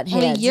we butt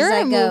heads. Well, you're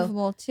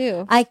immovable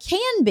too. I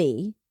can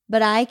be,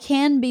 but I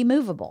can be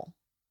movable.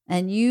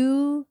 And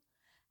you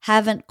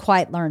haven't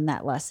quite learned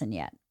that lesson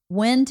yet.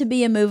 When to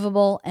be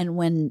immovable and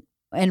when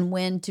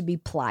to be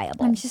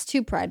pliable. I'm just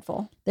too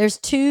prideful.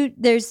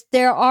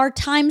 There are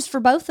times for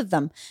both of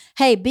them.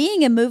 Hey,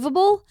 being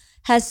immovable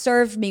has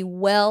served me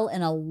well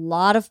in a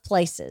lot of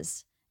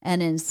places.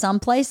 And in some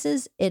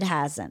places, it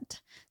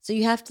hasn't. So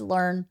you have to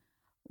learn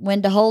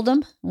when to hold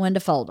them, when to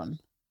fold them,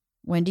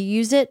 when to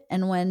use it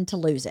and when to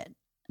lose it.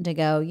 To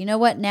go, you know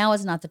what? Now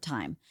is not the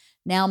time.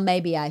 Now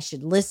maybe I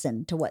should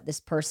listen to what this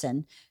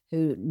person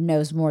who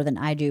knows more than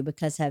I do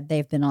because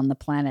they've been on the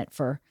planet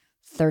for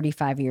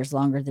 35 years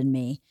longer than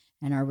me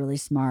and are really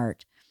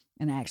smart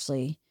and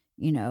actually,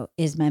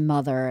 is my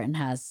mother and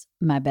has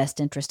my best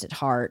interest at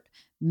heart.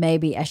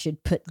 Maybe I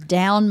should put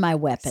down my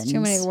weapons. It's too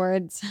many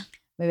words.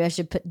 Maybe I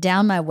should put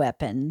down my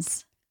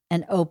weapons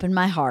and open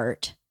my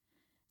heart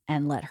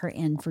and let her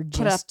in for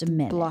just a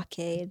minute.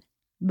 Blockade.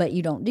 But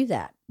you don't do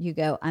that. You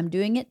go, I'm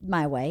doing it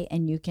my way,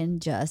 and you can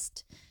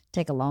just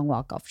take a long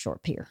walk off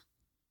Short Pier.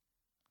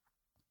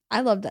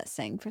 I love that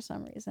saying for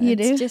some reason. You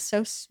It's do? just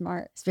so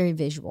smart. It's very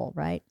visual,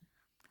 right?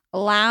 A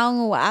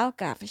long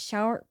walk off a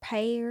short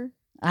pier.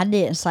 I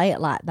didn't say it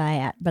like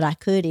that, but I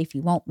could if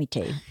you want me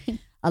to.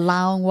 A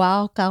long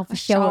walk off a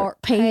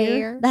short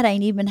pier. That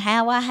ain't even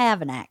how I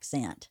have an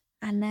accent.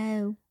 I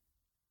know.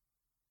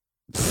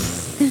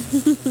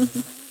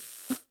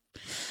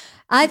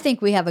 I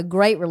think we have a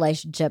great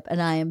relationship,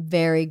 and I am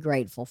very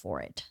grateful for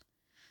it.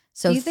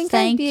 So Do you think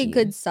I'd be a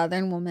good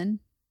Southern woman?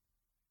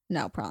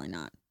 No, probably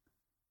not.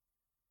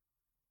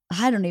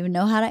 I don't even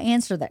know how to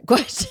answer that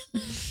question.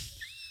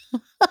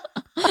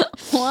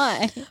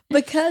 Why?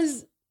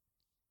 Because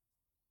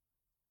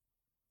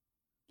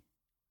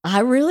I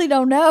really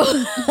don't know.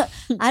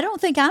 I don't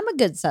think I'm a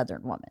good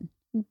Southern woman.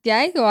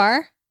 Yeah, you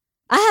are.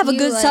 I have a You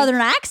good like- Southern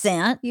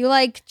accent. You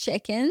like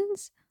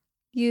chickens?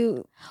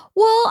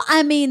 Well,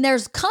 I mean,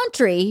 there's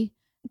country.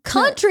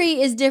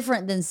 Country is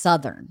different than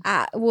Southern.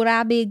 Would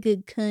I be a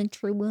good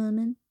country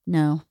woman?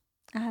 No,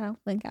 I don't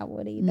think I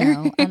would either.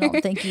 no, I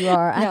don't think you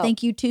are. I No.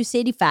 think you too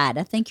cityfied.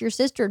 I think your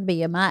sister would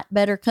be a might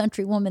better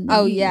country woman than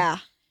Oh, you. yeah.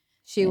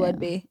 She Yeah. would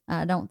be.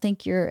 I don't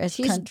think you're as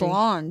She's country.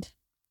 blonde.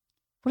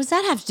 What does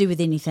that have to do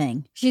with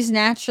anything? She's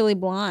naturally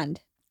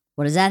blonde.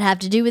 What does that have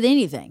to do with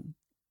anything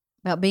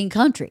about being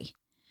country?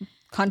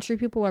 Country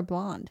people are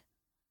blonde.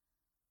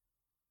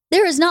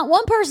 There is not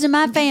one person in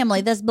my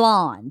family that's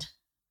blonde.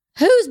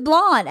 Who's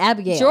blonde?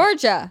 Abigail.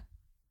 Georgia.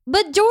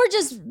 But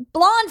Georgia's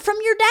blonde from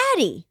your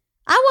daddy.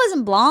 I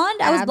wasn't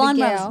blonde. I was blonde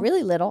when I was Abigail.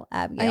 really little. Oh,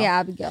 Abigail. yeah,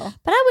 Abigail.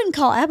 But I wouldn't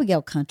call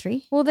Abigail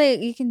country. Well,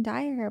 you can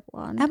dye your hair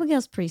blonde.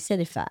 Abigail's pretty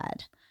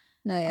cityfied.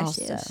 No, yeah,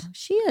 also. she is.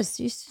 She is.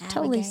 She's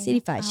totally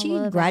Abigail. cityfied. I She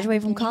love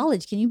graduated from Abigail.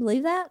 college. Can you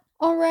believe that?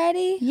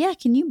 Already? Yeah,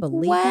 can you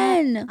believe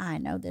When? that? I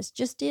know this.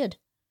 Just did.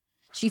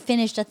 She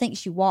finished, I think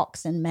she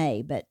walks in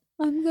May, but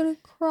I'm going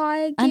to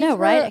cry. I know, gave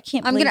right? her- I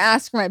can't I'm believe going to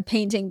ask for my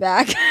painting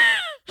back.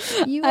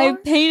 You I are?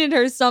 painted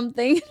her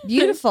something.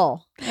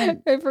 Beautiful.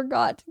 And- I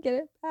forgot to get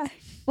it back.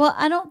 well,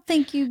 I don't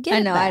think you get I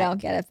it know, back. I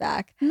don't get it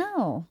back.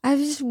 No. I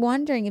was just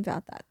wondering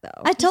about that, though.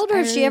 I 'cause told her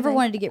if she really ever like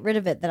wanted to it. get rid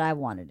of it, that I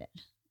wanted it.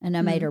 And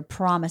I made Mm. her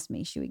promise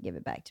me she would give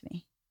it back to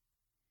me.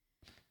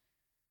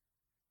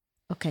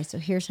 Okay, so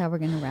here's how we're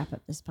going to wrap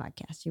up this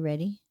podcast. You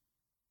ready?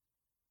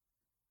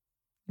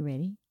 You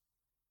ready?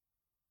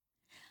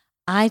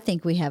 I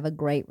think we have a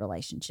great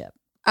relationship.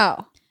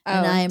 Oh.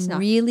 And I it's am not-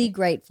 really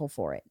grateful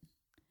for it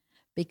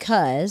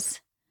because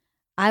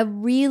I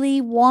really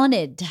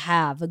wanted to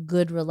have a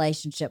good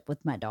relationship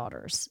with my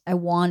daughters. I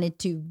wanted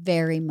to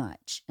very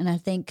much. And I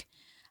think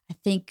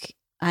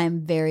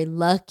I'm very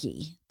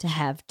lucky to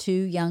have two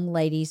young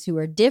ladies who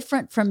are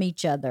different from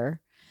each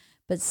other,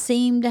 but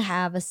seem to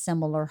have a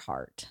similar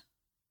heart.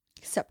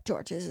 Except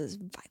George's is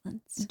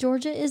violence.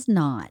 Georgia is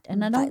not.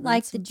 And I don't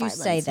like Violence and that you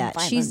say violence and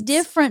that. She's violence.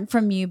 different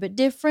from you, but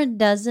different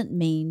doesn't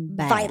mean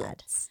bad.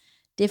 Violence.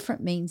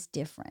 Different means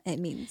different. It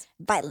means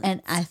violence.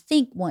 And I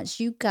think once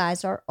you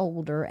guys are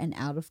older and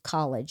out of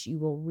college, you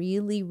will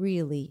really,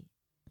 really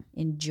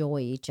enjoy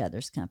each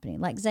other's company.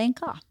 Like Zay and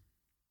Ka.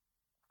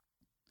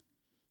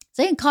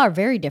 Zay and Ka are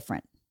very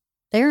different.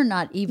 They're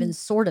not even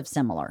sort of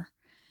similar.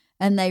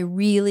 And they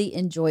really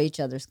enjoy each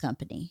other's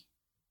company.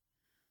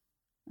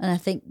 And I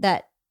think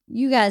that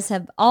you guys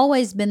have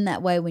always been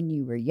that way when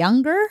you were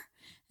younger.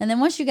 And then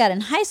once you got in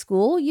high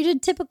school, you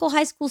did typical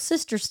high school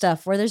sister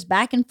stuff where there's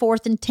back and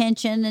forth and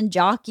tension and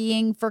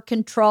jockeying for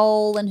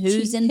control and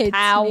who's She in hits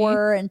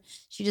power. And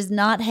she does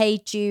not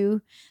hate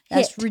you.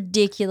 That's Hit.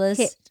 ridiculous.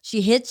 Hit.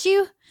 She hits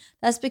you?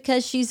 That's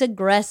because she's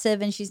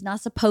aggressive and she's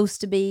not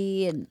supposed to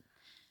be.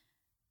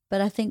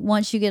 But I think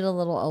once you get a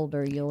little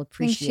older, you'll I think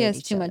appreciate she has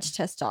each too other. much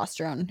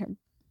testosterone in her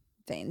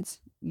veins.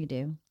 You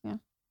do? Yeah.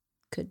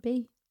 Could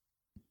be.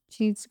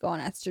 She needs to go on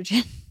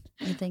estrogen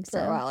You think for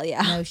so? a while,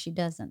 yeah. No, she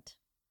doesn't.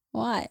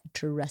 Why?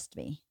 Trust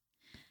me.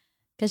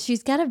 Because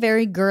she's got a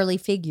very girly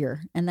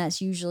figure, and that's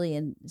usually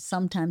and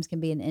sometimes can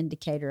be an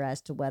indicator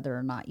as to whether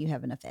or not you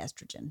have enough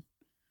estrogen.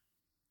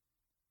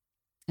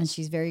 And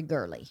she's very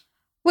girly.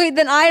 Wait,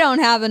 then I don't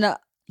have enough.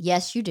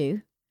 Yes, you do.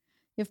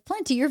 You have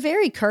plenty. You're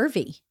very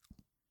curvy.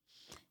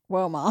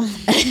 Whoa, Mom.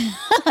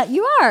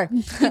 You are.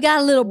 You got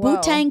a little Whoa.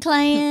 Wu-Tang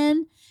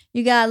Clan.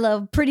 You got a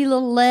little pretty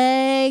little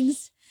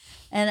legs.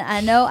 And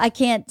I know I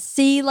can't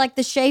see like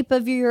the shape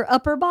of your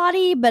upper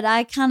body, but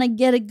I kind of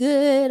get a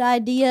good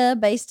idea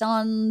based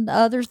on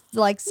other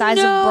like size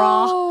of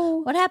bra.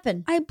 No. What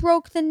happened? I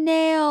broke the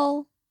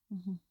nail.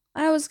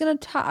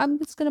 I'm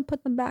just gonna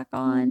put them back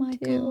on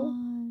too.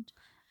 God.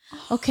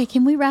 Okay,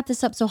 can we wrap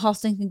this up so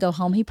Halston can go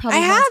home? He probably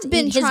I wants have to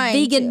been eat his trying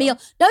vegan to. meal.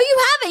 No, you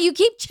haven't. You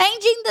keep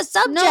changing the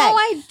subject. No,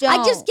 I don't.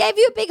 I just gave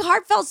you a big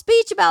heartfelt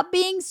speech about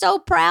being so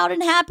proud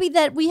and happy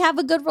that we have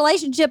a good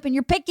relationship, and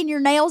you're picking your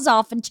nails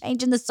off and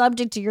changing the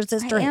subject to your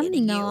sister I am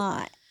hating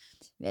not. you.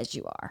 Yes,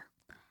 you are.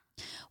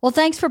 Well,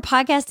 thanks for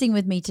podcasting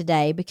with me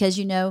today because,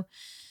 in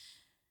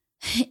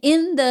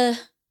the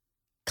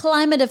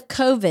climate of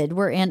COVID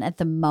we're in at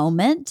the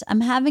moment,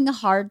 I'm having a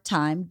hard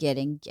time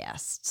getting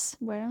guests.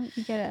 Why don't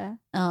you get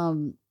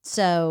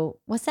So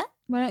what's that?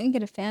 Why don't you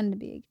get a fan to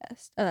be a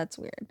guest? Oh, that's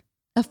weird.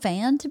 A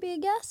fan to be a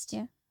guest?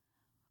 Yeah.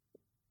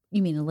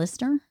 You mean a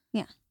listener?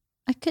 Yeah.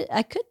 I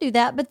could do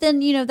that, but then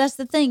that's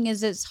the thing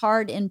is it's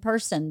hard in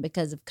person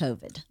because of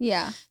COVID.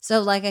 Yeah.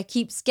 So like I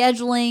keep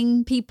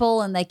scheduling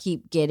people and they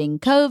keep getting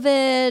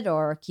COVID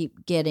or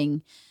keep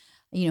getting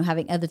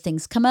having other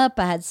things come up.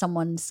 I had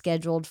someone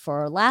scheduled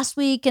for last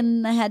week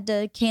and I had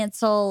to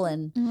cancel,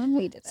 and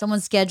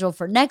someone scheduled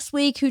for next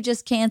week who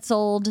just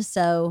canceled.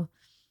 So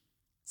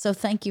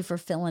thank you for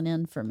filling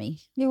in for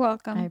me. You're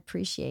welcome. I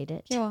appreciate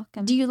it. You're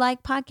welcome. Do you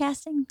like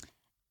podcasting?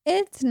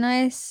 It's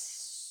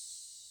nice.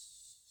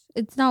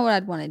 It's not what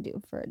I'd want to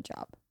do for a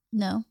job.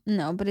 No,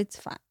 but it's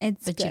fine.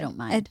 But you don't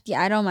mind.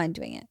 I don't mind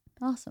doing it.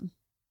 Awesome.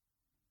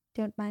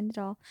 Don't mind at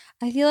all.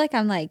 I feel like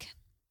I'm like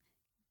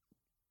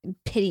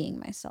pitying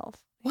myself.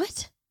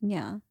 What?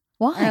 Yeah.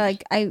 Why?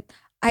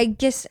 I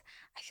guess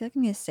I feel like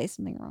I'm gonna say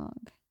something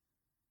wrong.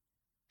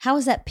 How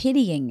is that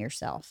pitying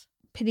yourself?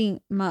 Pitying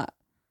my.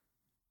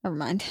 Never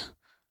mind.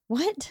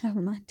 What?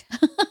 Never mind.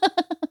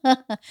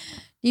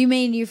 You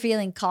mean you're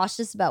feeling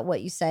cautious about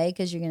what you say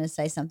because you're going to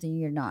say something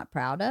you're not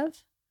proud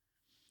of?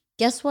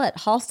 Guess what?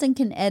 Halston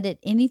can edit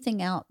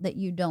anything out that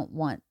you don't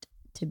want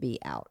to be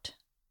out.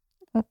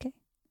 Okay.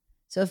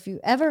 So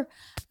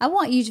I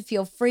want you to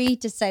feel free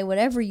to say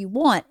whatever you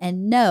want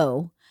and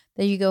know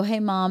that you go, hey,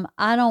 Mom,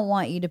 I don't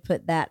want you to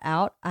put that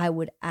out. I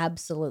would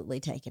absolutely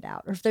take it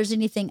out. Or if there's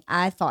anything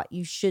I thought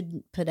you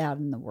shouldn't put out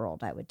in the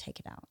world, I would take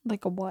it out.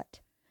 Like a what?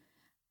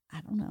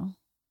 I don't know.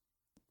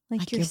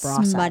 Like your your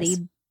bra smutty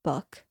size.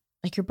 book.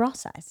 Like your bra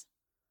size.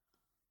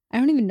 I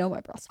don't even know my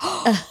bra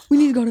size. We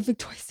need to go to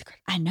Victoria's Secret.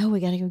 I know. We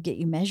got to go get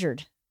you measured.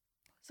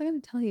 What was I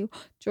going to tell you?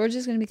 George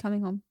is going to be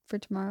coming home for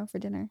tomorrow for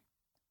dinner.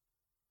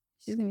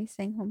 She's going to be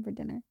staying home for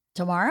dinner.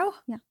 Tomorrow?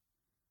 Yeah.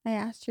 I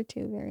asked her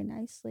to very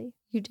nicely.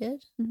 You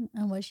did? Mm-hmm.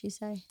 And what did she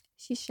say?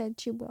 She said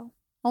she will.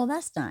 Oh,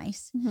 that's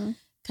nice. Mm-hmm.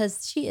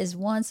 Because she is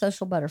one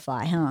social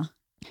butterfly, huh?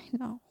 I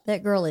know.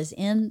 That girl is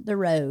in the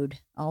road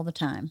all the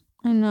time.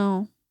 I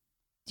know.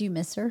 Do you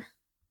miss her?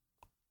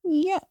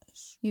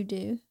 Yes. You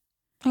do?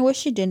 I wish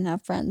she didn't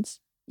have friends.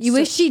 You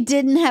wish she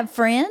didn't have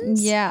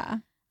friends? Yeah.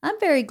 I'm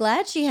very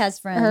glad she has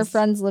friends. Her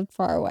friends lived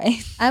far away.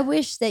 I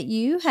wish that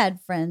you had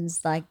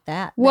friends like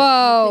that.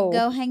 Whoa. That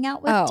you could go hang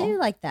out with Oh. too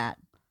like that.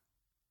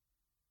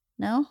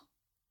 No?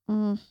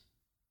 I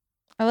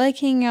like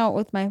hanging out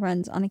with my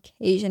friends on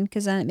occasion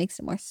because then it makes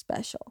it more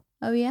special.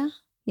 Oh, yeah?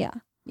 Yeah.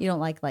 You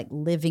don't like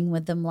living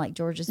with them like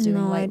George is doing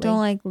No, lately? I don't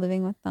like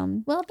living with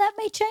them. Well, that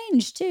may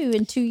change too.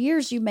 In 2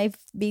 years, you may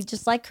be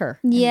just like her.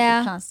 and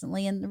Yeah. be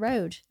constantly in the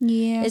road.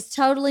 Yeah. It's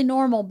totally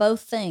normal.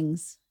 Both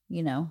things,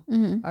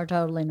 are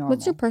totally normal.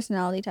 What's your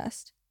personality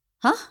test?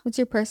 Huh? What's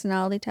your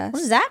personality test? What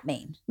does that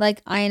mean?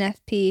 Like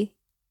INFP,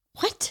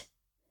 What?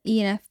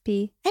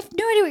 ENFP. I have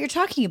no idea what you're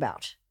talking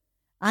about.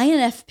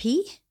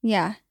 INFP?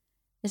 Yeah.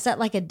 Is that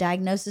like a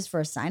diagnosis for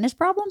a sinus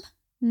problem?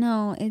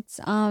 No, it's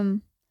a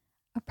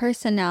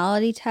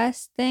personality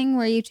test thing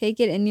where you take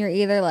it and you're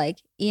either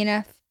like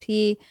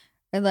ENFP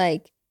or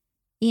like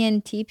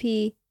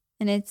ENTP,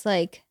 and it's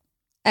like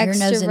Ear,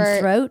 nose, and extrovert.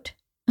 throat?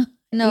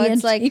 No,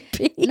 it's like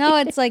ENTP. no,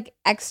 it's like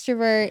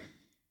extrovert,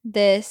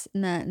 this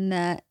and that and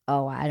that.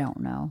 Oh, I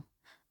don't know.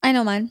 I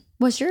know mine.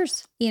 What's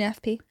yours?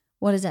 ENFP.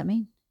 What does that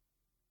mean?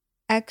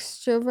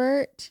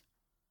 Extrovert,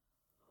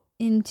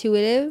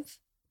 intuitive.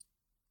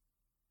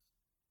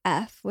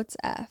 F. What's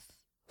F?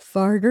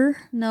 Farter?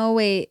 No,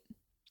 wait.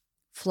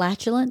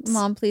 Flatulence?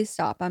 Mom, please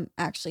stop. I'm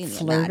actually gonna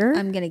get Flirter? mad.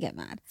 I'm gonna get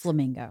mad.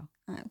 Flamingo.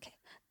 Okay.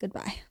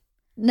 Goodbye.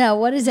 No,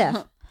 what is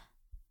F?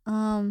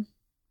 I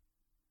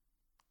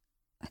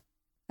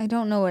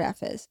don't know what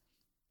F is.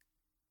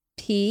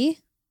 P.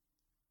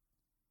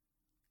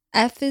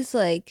 F is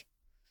like,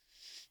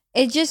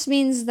 it just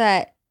means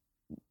that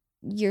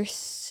you're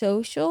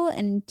social and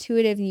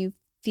intuitive and you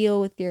feel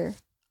with your,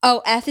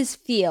 F is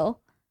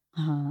feel.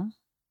 Uh-huh.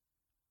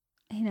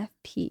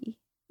 ENFP.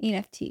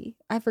 ENFT.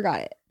 I forgot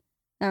it.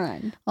 Never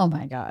mind. Oh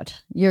my God.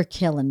 You're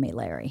killing me,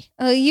 Larry.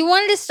 Oh, you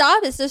wanted to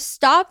stop it, so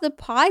stop the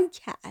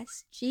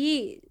podcast.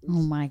 Jeez.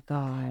 Oh my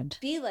God.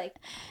 Be like,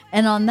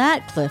 And on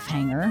that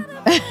cliffhanger.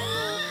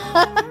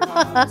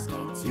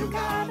 You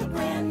got a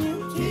brand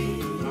new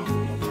key.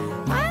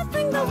 I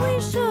think that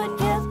we should